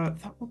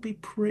 That would be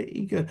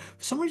pretty good.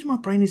 For some reason, my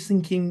brain is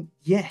thinking,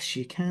 yes,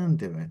 you can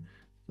do it.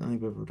 Only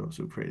docs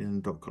were created in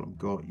a doc column.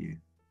 Got you.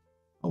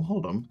 Oh,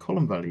 hold on.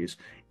 Column values.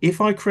 If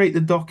I create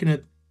the doc in a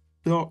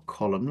doc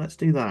column, let's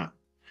do that.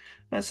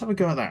 Let's have a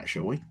go at that,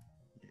 shall we?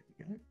 Here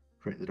we go.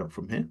 Create the doc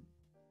from here.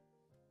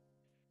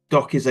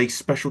 Doc is a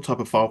special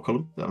type of file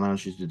column that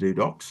allows you to do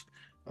docs.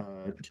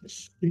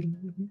 Just there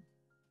we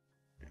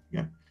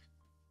go.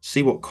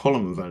 See what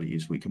column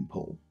values we can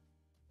pull.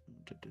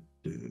 That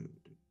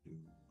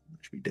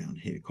should be down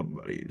here, column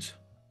values.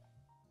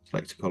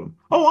 Select a column.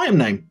 Oh, item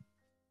name.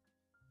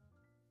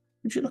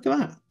 Would you look at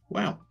that?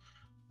 Wow.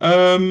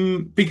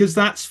 Because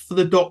that's for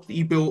the doc that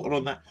you built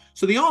on that.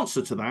 So the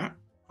answer to that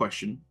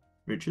question,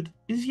 Richard,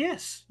 is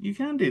yes, you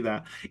can do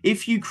that.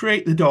 If you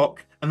create the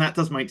doc, and that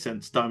does make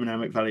sense,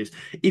 dynamic values.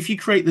 If you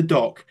create the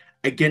doc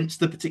against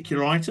the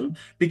particular item,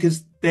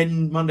 because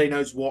then Monday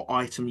knows what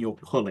item you're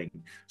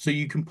pulling. So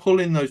you can pull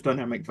in those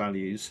dynamic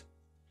values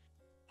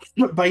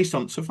based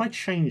on, so if I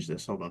change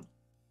this, hold on.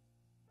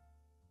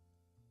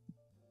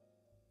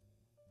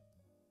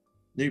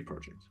 New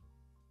project.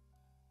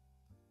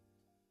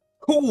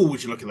 Cool,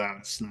 would you look at that?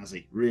 That's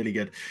snazzy, really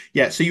good.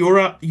 Yeah, so you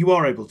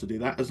are able to do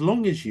that as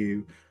long as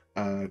you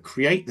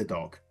create the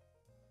doc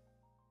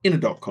in a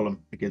doc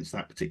column against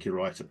that particular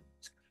item.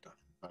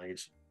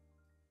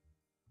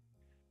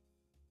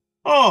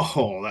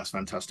 Oh, that's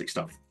fantastic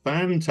stuff.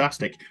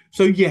 Fantastic.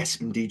 So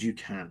yes, indeed you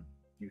can.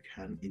 You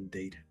can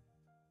indeed.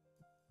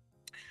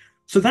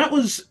 So that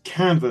was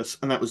Canvas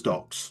and that was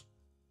docs.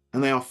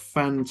 And they are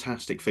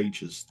fantastic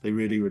features. They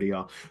really, really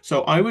are.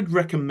 So I would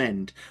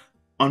recommend,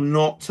 I'm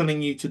not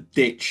telling you to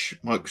ditch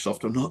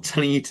Microsoft. I'm not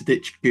telling you to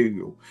ditch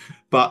Google.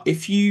 But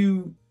if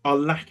you are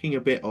lacking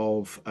a bit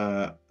of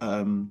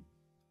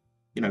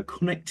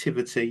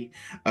connectivity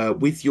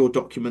with your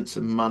documents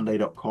at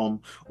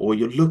monday.com, or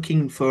you're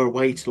looking for a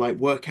way to like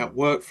work out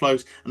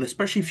workflows, and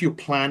especially if you're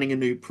planning a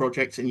new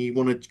project and you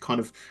want to kind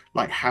of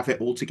like have it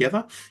all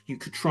together, you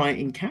could try it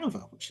in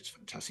Canva, which is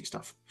fantastic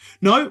stuff.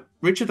 No,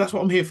 Richard, that's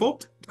what I'm here for.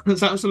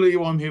 That's absolutely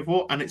what I'm here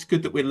for, and it's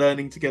good that we're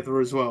learning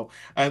together as well.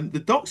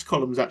 The docs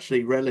column is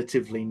actually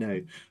relatively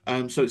new,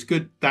 so it's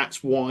good.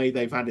 That's why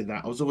they've added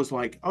that. I was always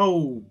like,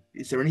 oh,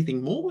 is there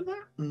anything more with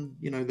that? And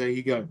there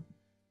you go.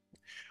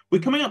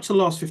 We're coming up to the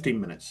last 15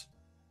 minutes.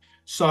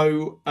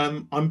 So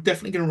I'm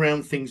definitely going to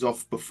round things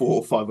off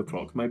before 5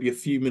 o'clock, maybe a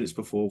few minutes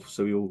before,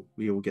 so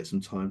we all get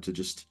some time to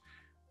just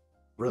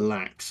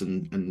relax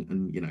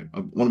and you know, I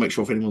want to make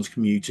sure if anyone's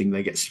commuting,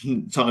 they get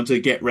some time to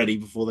get ready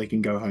before they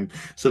can go home.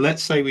 So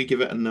let's say we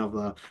give it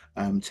another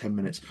 10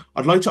 minutes.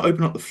 I'd like to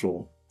open up the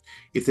floor.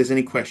 If there's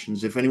any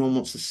questions, if anyone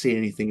wants to see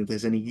anything, if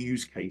there's any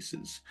use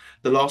cases.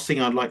 The last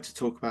thing I'd like to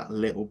talk about a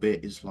little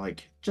bit is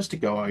like just to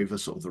go over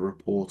sort of the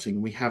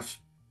reporting. We have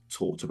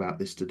talked about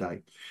this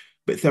today,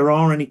 but if there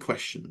are any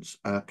questions,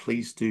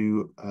 please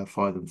do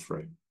fire them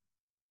through.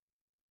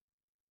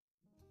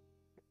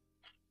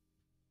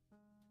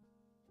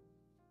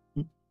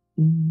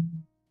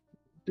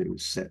 Do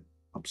is set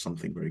up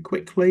something very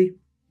quickly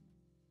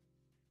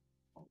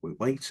while we're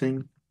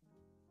waiting.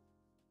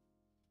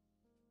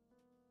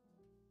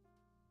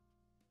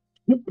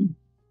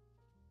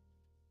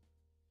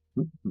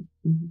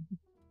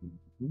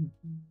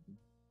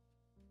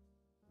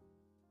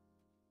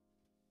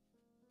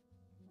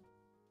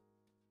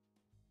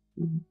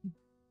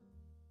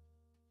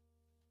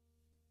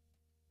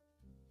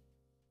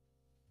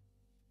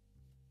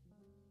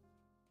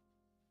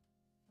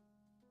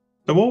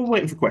 So while we're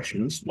waiting for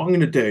questions, what I'm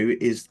going to do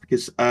is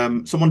because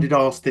someone did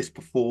ask this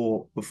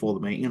before the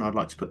meeting, and I'd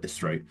like to put this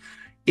through.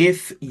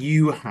 If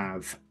you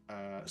have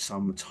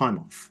some time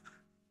off,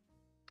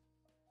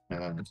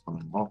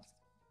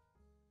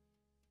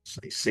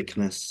 say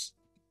sickness,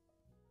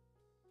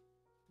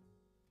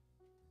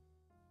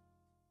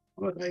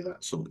 holiday,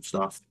 that sort of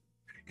stuff,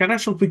 can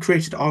actually be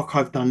created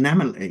archived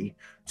dynamically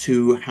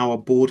to how a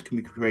board can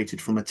be created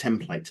from a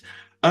template.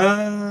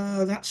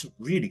 That's a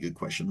really good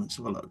question. Let's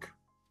have a look.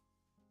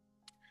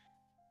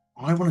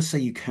 I want to say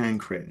you can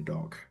create a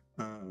doc,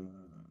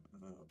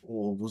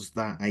 or was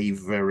that a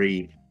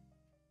very...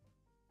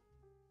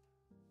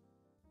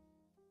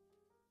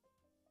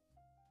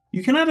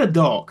 You can add a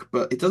doc,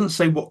 but it doesn't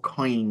say what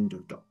kind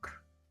of doc.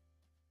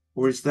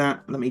 Or is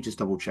that... Let me just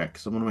double check,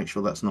 because I want to make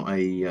sure that's not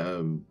a...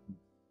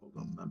 hold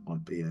on, that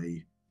might be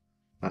a...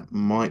 That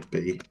might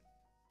be...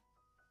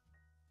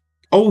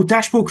 Oh,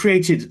 dashboard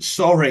created.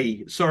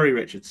 Sorry,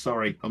 Richard.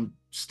 Sorry, I'm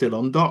still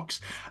on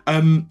docs.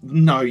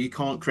 No, you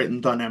can't create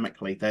them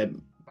dynamically. Their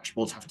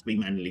dashboards have to be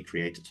manually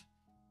created,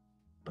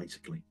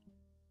 basically.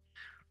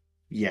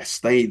 Yes,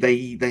 they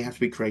have to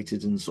be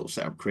created and sort of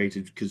set up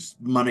created because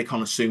Money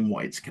can't assume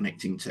what it's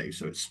connecting to.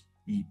 So it's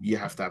you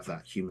have to have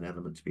that human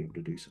element to be able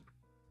to do so.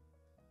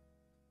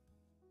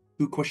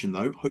 Good question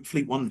though.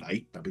 Hopefully one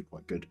day that'd be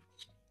quite good.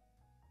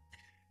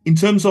 In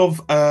terms of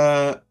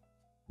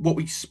what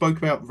we spoke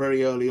about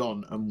very early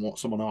on and what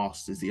someone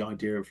asked is the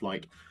idea of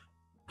like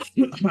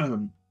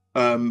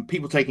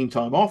people taking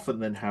time off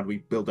and then how do we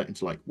build that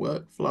into like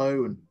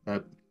workflow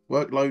and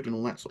workload and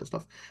all that sort of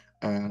stuff.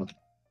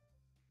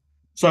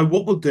 So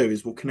what we'll do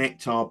is we'll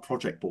connect our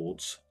project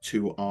boards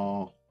to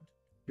our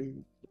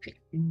project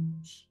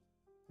boards.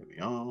 There we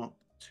are,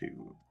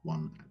 2, 1,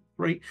 and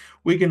 3.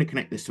 We're going to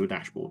connect this to a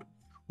dashboard.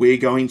 We're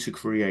going to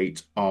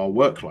create our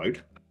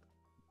workload.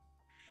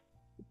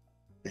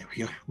 There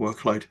we go,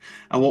 workload.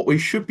 And what we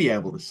should be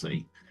able to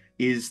see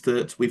is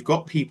that we've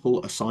got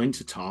people assigned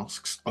to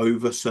tasks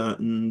over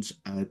certain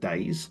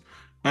days.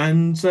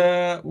 And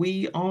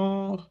we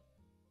are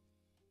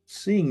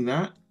seeing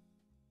that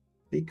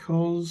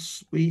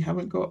because we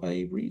haven't got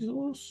a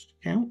resource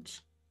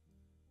count.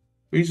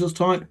 Resource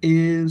type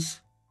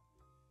is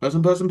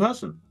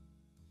person.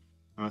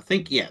 I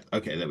think, yeah,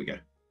 okay, there we go.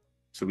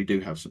 So we do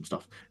have some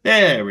stuff.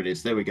 There it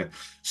is, there we go.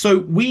 So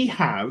we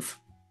have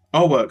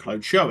our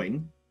workload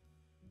showing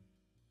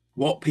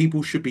what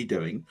people should be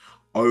doing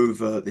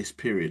over this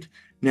period.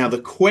 Now,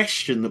 the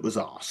question that was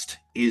asked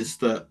is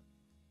that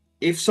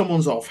if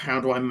someone's off, how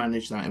do I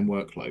manage that in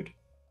workload?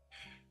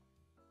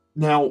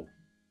 Now,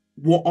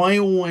 what I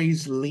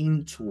always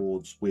lean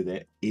towards with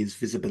it is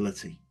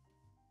visibility.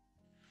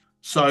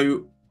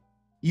 So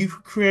you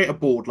could create a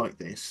board like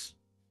this,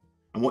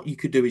 and what you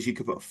could do is you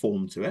could put a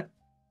form to it.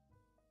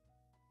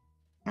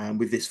 And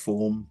with this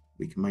form,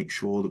 we can make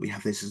sure that we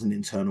have this as an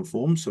internal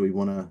form. So we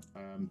want to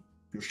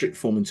restrict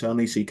form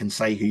internally, so you can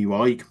say who you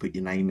are. You can put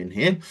your name in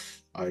here.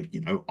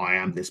 You know, I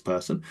am this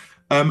person.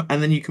 And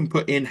then you can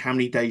put in how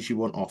many days you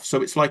want off.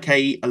 So it's like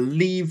a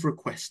leave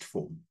request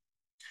form.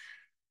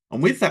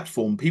 And with that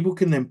form, people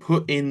can then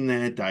put in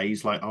their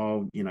days like,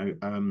 oh, you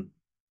know,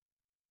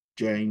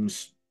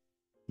 James,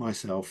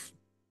 myself,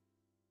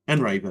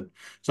 and Raven.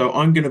 So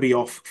I'm going to be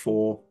off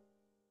for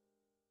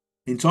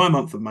the entire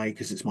month of May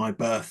because it's my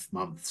birth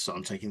month. So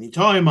I'm taking the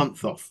entire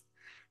month off.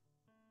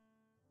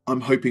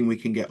 I'm hoping we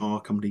can get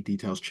our company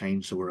details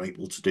changed so we're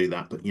able to do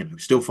that, but you know,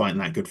 still fighting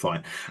that good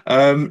fight.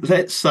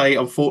 Let's say,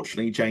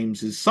 unfortunately,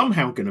 James is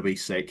somehow going to be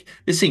sick.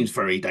 It seems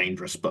very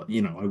dangerous, but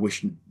you know, I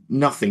wish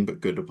nothing but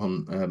good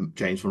upon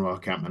James, one of our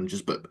account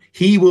managers, but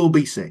he will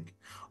be sick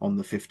on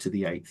the 5th to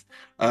the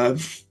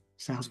 8th.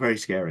 Sounds very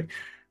scary.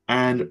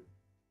 And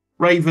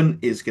Raven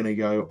is going to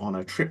go on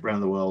a trip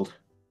around the world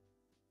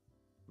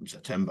from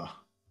September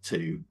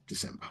to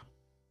December.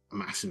 A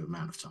massive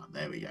amount of time.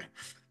 There we go.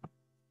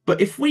 But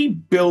if we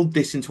build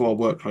this into our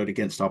workload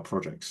against our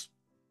projects,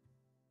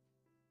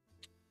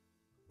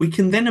 we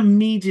can then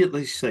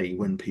immediately see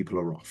when people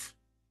are off.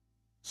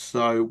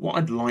 So what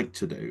I'd like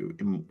to do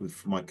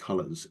with my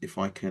colors, if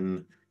I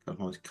can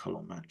customize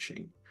color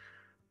matching,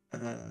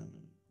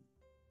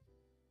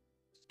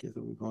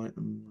 together with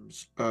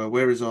items.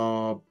 Where is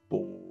our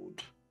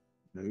board?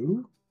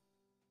 No.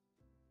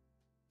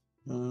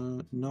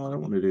 No, I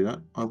don't want to do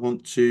that. I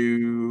want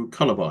to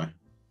color by.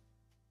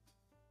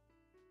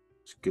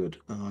 It's good.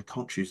 I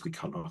can't choose the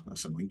color.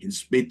 That's something.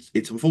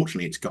 It's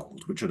unfortunately it's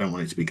gold, which I don't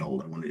want it to be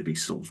gold. I want it to be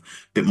sort of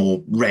a bit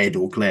more red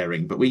or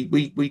glaring. But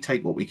we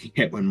take what we can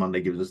get when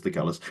Monday gives us the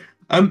colors.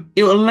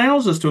 It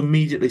allows us to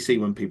immediately see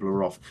when people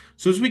are off.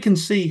 So as we can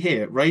see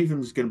here,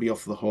 Raven's going to be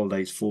off for the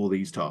holidays for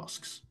these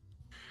tasks.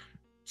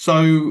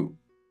 So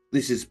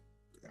this is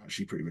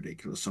actually pretty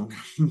ridiculous. So I'm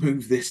going to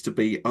move this to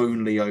be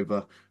only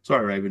over.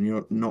 Sorry, Raven,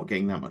 you're not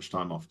getting that much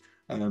time off.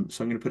 So I'm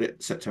going to put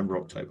it September,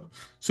 October.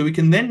 So we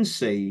can then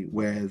see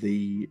where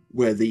the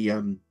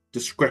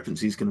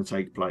discrepancy is going to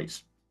take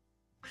place.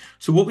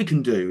 So what we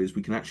can do is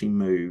we can actually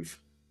move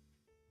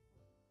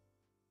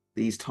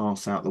these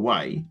tasks out of the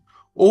way,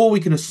 or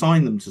we can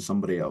assign them to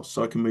somebody else.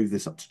 So I can move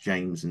this up to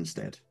James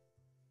instead.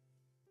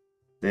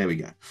 There we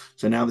go.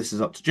 So now this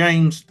is up to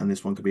James, and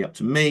this one could be up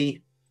to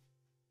me.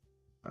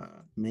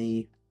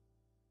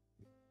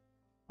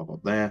 Pop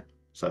up there.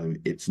 So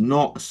it's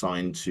not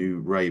assigned to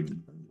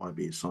Raven. It might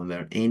be assigned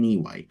there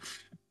anyway.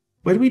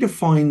 Where do we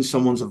define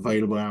someone's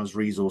available hours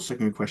resource?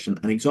 Secondary question.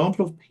 An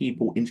example of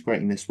people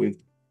integrating this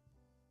with.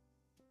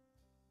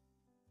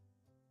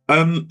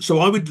 So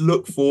I would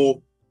look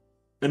for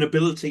an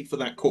ability for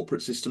that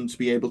corporate system to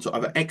be able to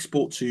either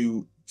export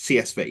to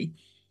CSV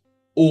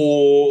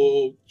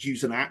or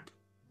use an app,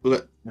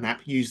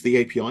 use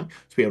the API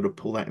to be able to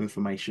pull that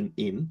information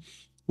in.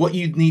 What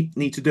you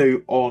need to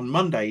do on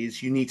Monday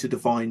is you need to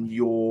define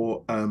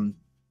your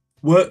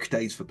work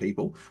days for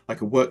people,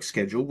 like a work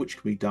schedule, which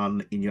can be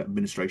done in your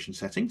administration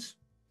settings,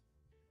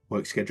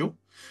 work schedule.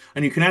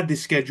 And you can add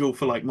this schedule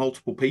for like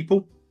multiple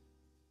people.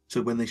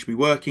 So when they should be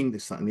working,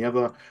 this, that, and the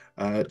other.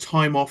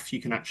 Time off,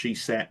 you can actually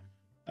set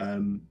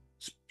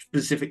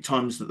specific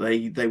times that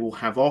they will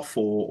have off,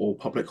 or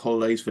public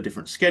holidays for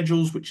different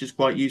schedules, which is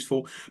quite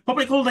useful.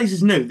 Public holidays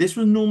is new. This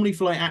was normally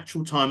for like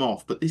actual time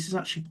off, but this is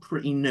actually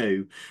pretty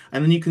new.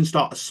 And then you can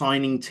start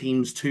assigning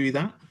teams to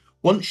that.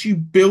 Once you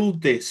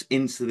build this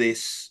into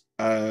this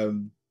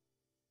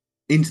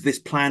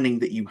planning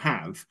that you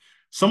have,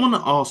 someone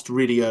asked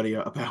really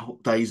earlier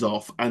about days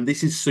off, and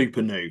this is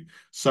super new.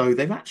 So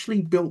they've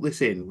actually built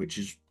this in, which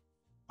is,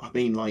 I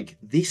mean, like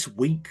this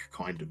week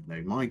kind of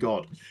new. My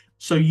God.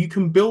 So you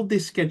can build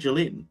this schedule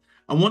in.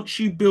 And once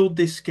you build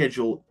this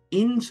schedule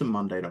into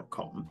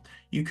Monday.com,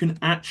 you can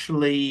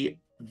actually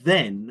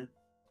then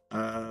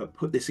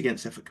put this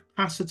against effort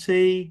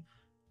capacity,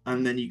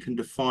 and then you can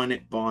define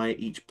it by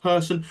each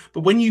person.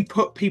 But when you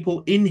put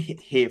people in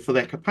here for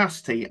their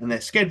capacity and their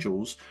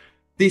schedules,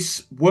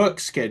 this work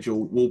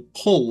schedule will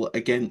pull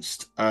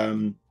against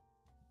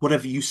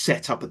whatever you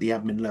set up at the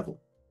admin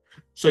level.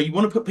 So you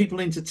want to put people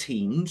into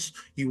teams.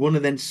 You want to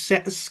then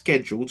set a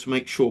schedule to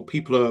make sure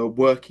people are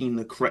working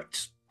the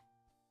correct,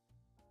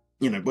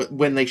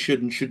 when they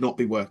should and should not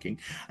be working.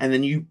 And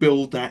then you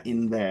build that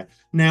in there.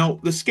 Now,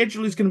 the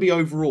schedule is going to be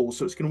overall.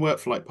 So it's going to work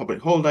for like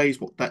public holidays,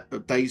 what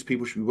days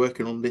people should be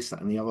working on, this,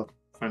 that, and the other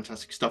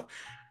fantastic stuff.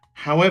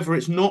 However,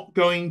 it's not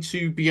going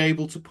to be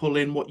able to pull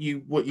in what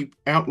you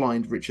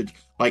outlined, Richard,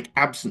 like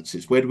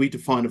absences. Where do we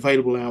define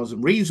available hours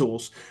and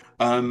resource,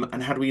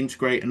 and how do we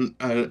integrate an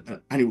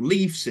annual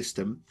leave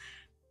system?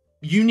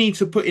 You need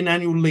to put in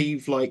annual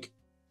leave, like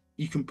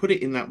you can put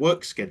it in that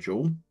work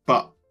schedule,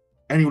 but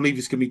annual leave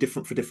is going to be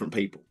different for different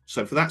people.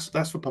 So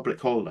that's for public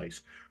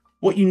holidays.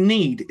 What you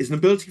need is an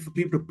ability for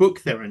people to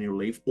book their annual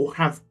leave or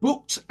have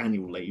booked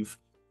annual leave,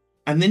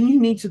 and then you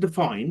need to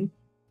define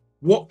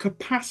what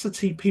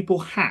capacity people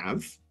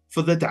have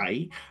for the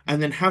day,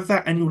 and then have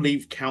that annual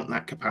leave count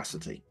that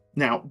capacity.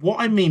 Now, what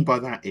I mean by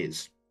that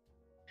is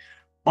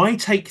I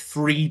take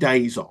 3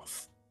 days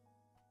off.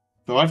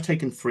 So I've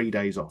taken 3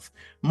 days off.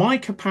 My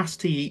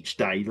capacity each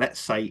day, let's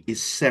say,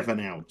 is 7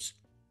 hours.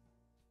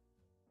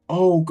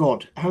 Oh,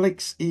 God.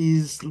 Alex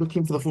is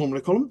looking for the formula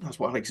column. That's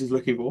what Alex is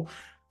looking for.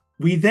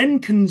 We then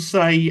can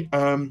say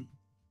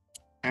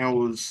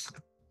hours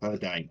per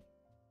day.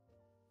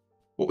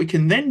 What we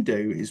can then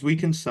do is we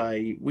can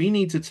say we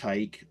need to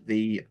take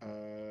the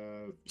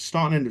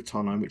start and end of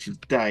timeline, which is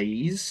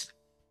days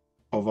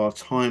of our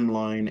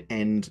timeline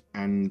end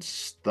and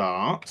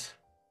start,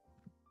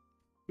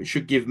 which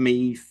should give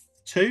me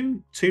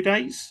two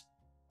days.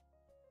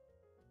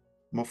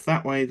 I'm off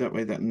that way.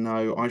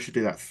 No, I should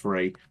do that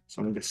 3. So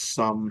I'm going to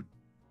sum,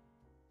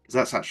 because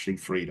that's actually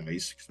 3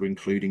 days, because we're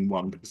including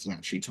 1 because it's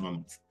actually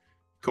time off.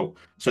 Cool.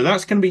 So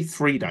that's going to be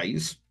 3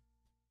 days.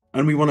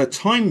 And we want to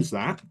times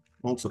that,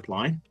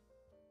 multiply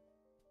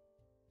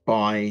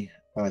by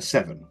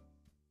 7,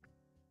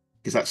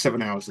 because that's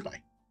 7 hours a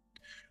day.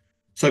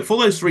 So for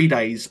those 3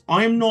 days,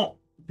 I am not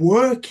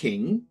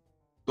working,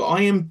 but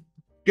I am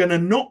going to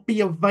not be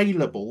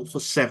available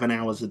for 7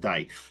 hours a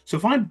day. So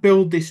if I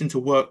build this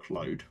into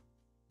workload,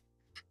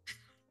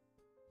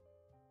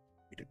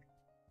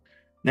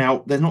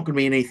 Now, there's not going to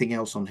be anything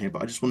else on here,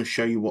 but I just want to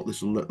show you what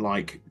this will look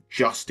like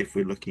just if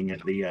we're looking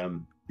at the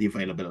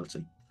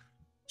availability.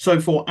 So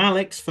for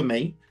Alex, for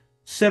me,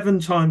 7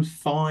 times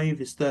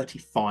 5 is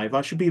 35.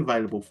 I should be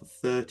available for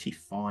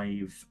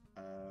 35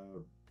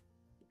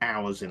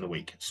 hours in the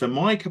week. So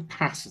my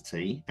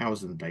capacity,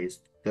 hours in the day, is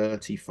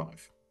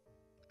 35.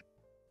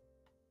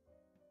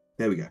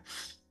 There we go.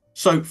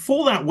 So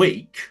for that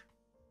week,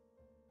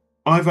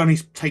 I've only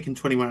taken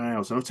 21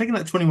 hours. And I've taken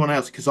that 21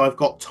 hours because I've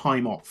got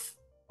time off.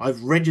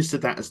 I've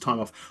registered that as time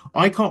off.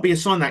 I can't be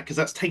assigned that because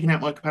that's taking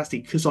out my capacity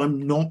because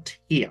I'm not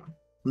here.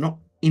 I'm not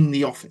in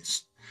the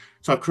office.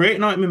 So I've created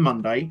an item in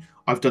Monday.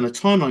 I've done a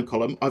timeline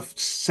column. I've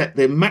set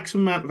the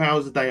maximum amount of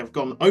hours a day. I've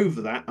gone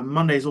over that, and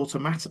Monday has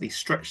automatically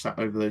stretched that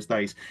over those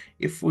days.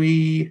 If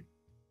we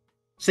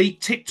see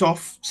ticked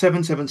off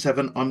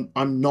 777,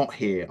 I'm not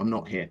here. I'm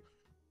not here.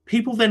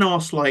 People then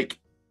ask, like,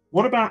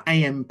 what about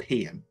AM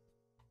PM?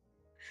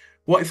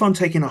 What if I'm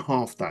taking a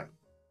half day?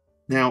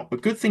 Now, a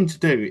good thing to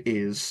do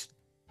is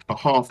a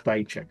half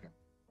day checker,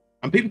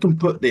 and people can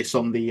put this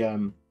on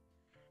the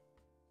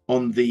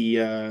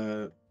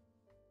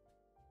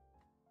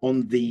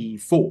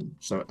form.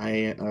 So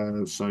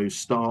so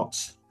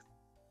start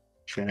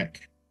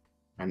check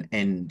and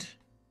end.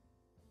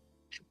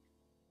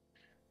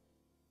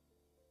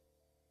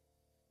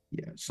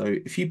 Yeah. So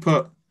if you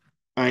put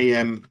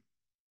AM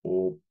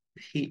or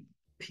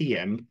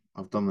PM,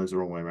 I've done those the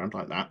wrong way around,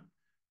 like that.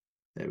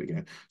 There we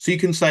go. So you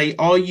can say,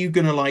 are you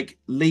going to like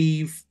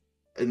leave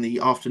in the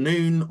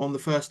afternoon on the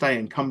first day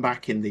and come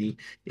back in the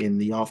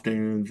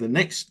afternoon of the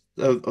next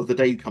of the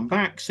day you come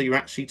back? So you're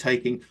actually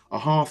taking a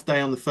half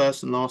day on the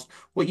first and last.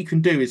 What you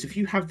can do is if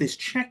you have this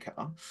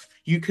checker,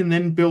 you can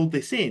then build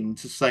this in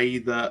to say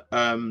that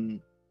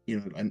you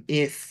know, an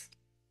if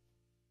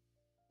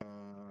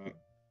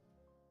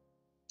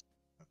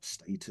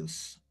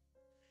status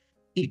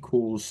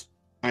equals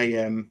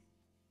AM,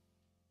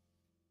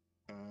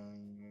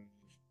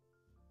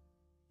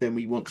 then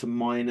we want to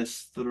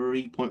minus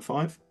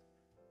 3.5.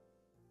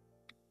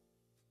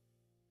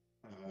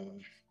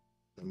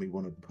 Then we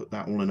want to put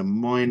that all in a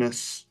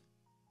minus.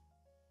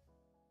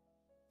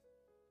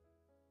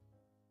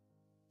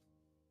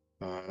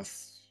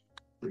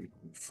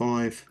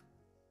 3.5.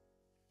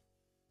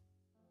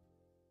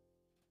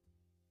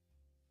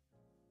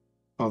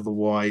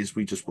 Otherwise,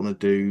 we just want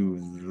to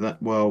do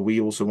that. Well,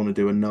 we also want to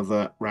do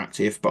another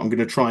wrapped if, but I'm going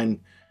to try and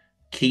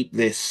keep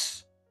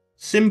this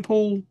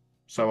simple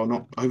so I'm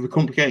not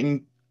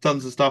overcomplicating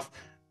tons of stuff.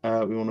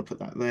 We want to put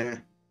that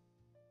there.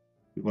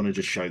 We want to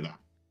just show that.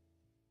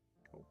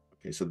 Cool.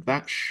 Okay, so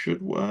that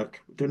should work.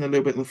 We're doing a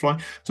little bit on the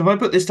fly. So if I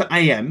put this to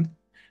AM,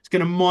 it's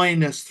going to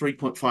minus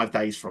 3.5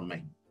 days from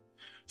me.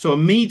 So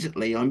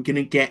immediately I'm going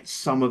to get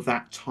some of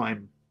that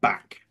time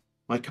back.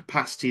 My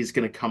capacity is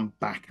going to come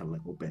back a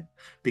little bit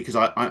because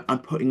I'm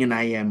putting an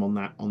AM on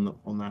that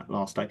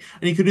last day.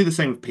 And you can do the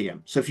same with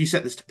PM. So if you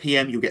set this to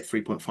PM, you'll get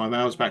 3.5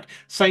 hours back.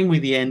 Same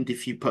with the end.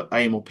 If you put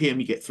AM or PM,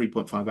 you get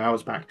 3.5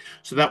 hours back.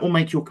 So that will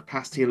make your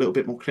capacity a little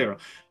bit more clearer.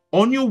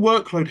 On your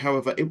workload,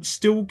 however, it's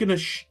still going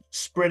to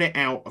spread it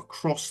out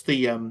across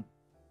the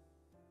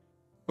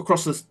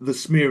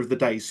smear of the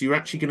days. So you're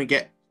actually going to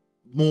get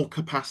more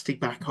capacity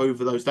back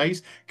over those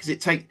days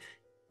because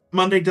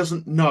Monday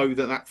doesn't know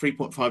that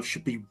 3.5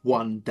 should be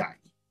one day.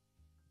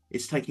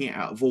 It's taking it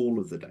out of all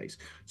of the days.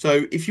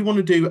 So if you want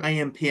to do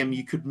AM, PM,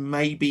 you could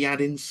maybe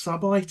add in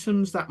sub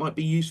items. That might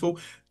be useful.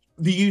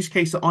 The use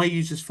case that I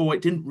use this for,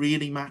 it didn't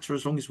really matter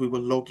as long as we were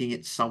logging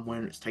it somewhere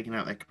and it's taking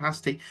out their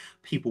capacity,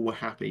 people were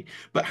happy.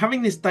 But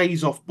having this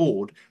days off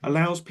board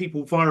allows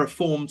people via a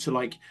form to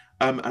like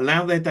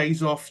allow their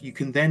days off. You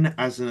can then,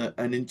 as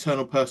an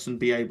internal person,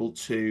 be able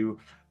to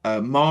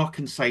mark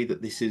and say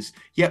that this is,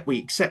 yep, we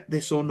accept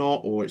this or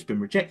not, or it's been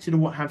rejected or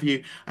what have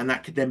you. And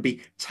that could then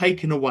be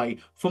taken away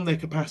from their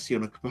capacity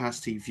on a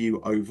capacity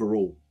view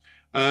overall.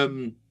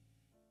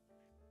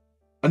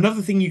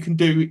 Another thing you can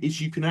do is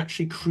you can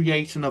actually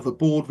create another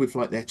board with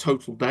like their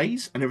total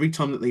days, and every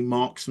time that they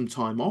mark some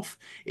time off,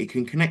 it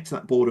can connect to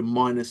that board and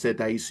minus their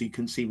days so you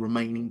can see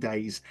remaining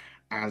days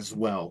as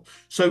well.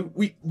 So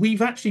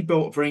we've actually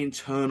built a very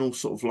internal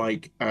sort of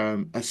like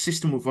a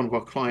system with one of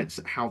our clients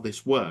at how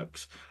this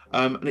works.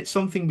 And it's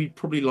something we'd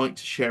probably like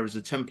to share as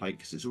a template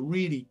because it's a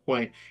really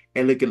quite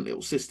elegant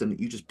little system that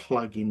you just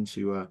plug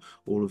into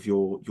all of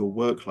your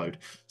workload.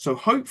 So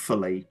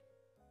hopefully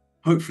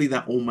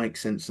that all makes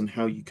sense and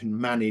how you can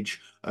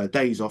manage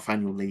days off,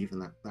 annual leave,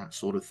 and that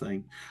sort of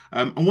thing.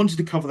 I wanted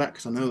to cover that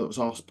because I know that was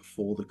asked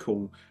before the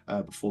call,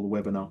 before the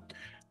webinar.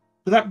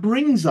 But that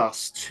brings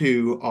us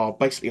to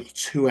basically our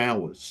 2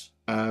 hours.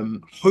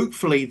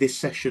 Hopefully this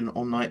session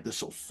on like the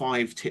sort of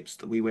 5 tips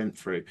that we went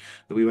through,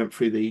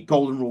 the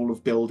golden rule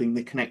of building,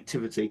 the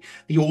connectivity,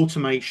 the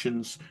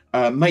automations,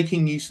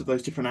 making use of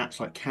those different apps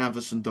like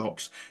Canvas and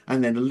Docs,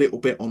 and then a little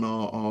bit on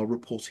our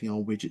reporting,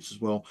 our widgets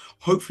as well.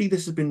 Hopefully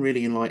this has been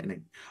really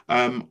enlightening.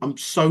 I'm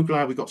so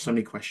glad we got so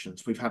many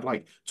questions. We've had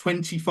like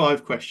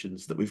 25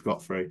 questions that we've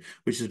got through,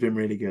 which has been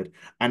really good.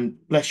 And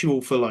bless you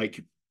all for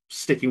like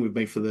sticking with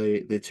me for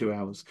the 2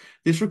 hours.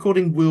 This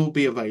recording will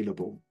be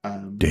available.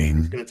 It's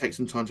Ding. going to take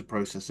some time to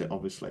process it,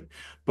 obviously,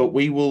 but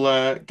we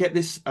will get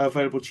this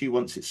available to you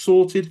once it's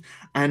sorted.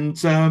 And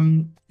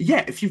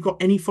yeah, if you've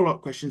got any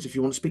follow-up questions, if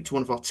you want to speak to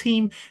one of our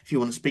team, if you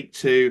want to speak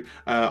to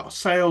our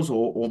sales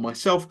or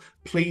myself,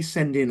 please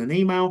send in an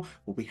email.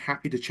 We'll be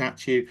happy to chat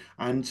to you.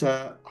 And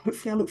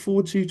hopefully, I look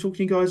forward to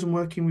talking to you guys and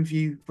working with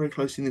you very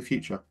closely in the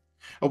future.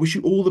 I wish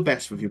you all the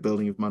best with your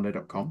building of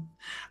Monday.com.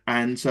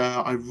 And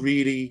I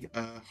really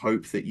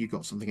hope that you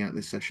got something out of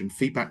this session.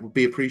 Feedback would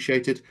be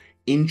appreciated.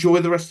 Enjoy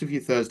the rest of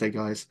your Thursday,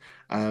 guys.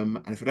 And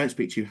if I don't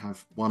speak to you,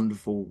 have a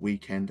wonderful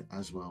weekend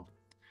as well.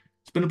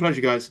 It's been a pleasure,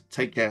 guys.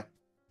 Take care.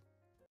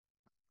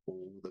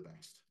 All the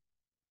best.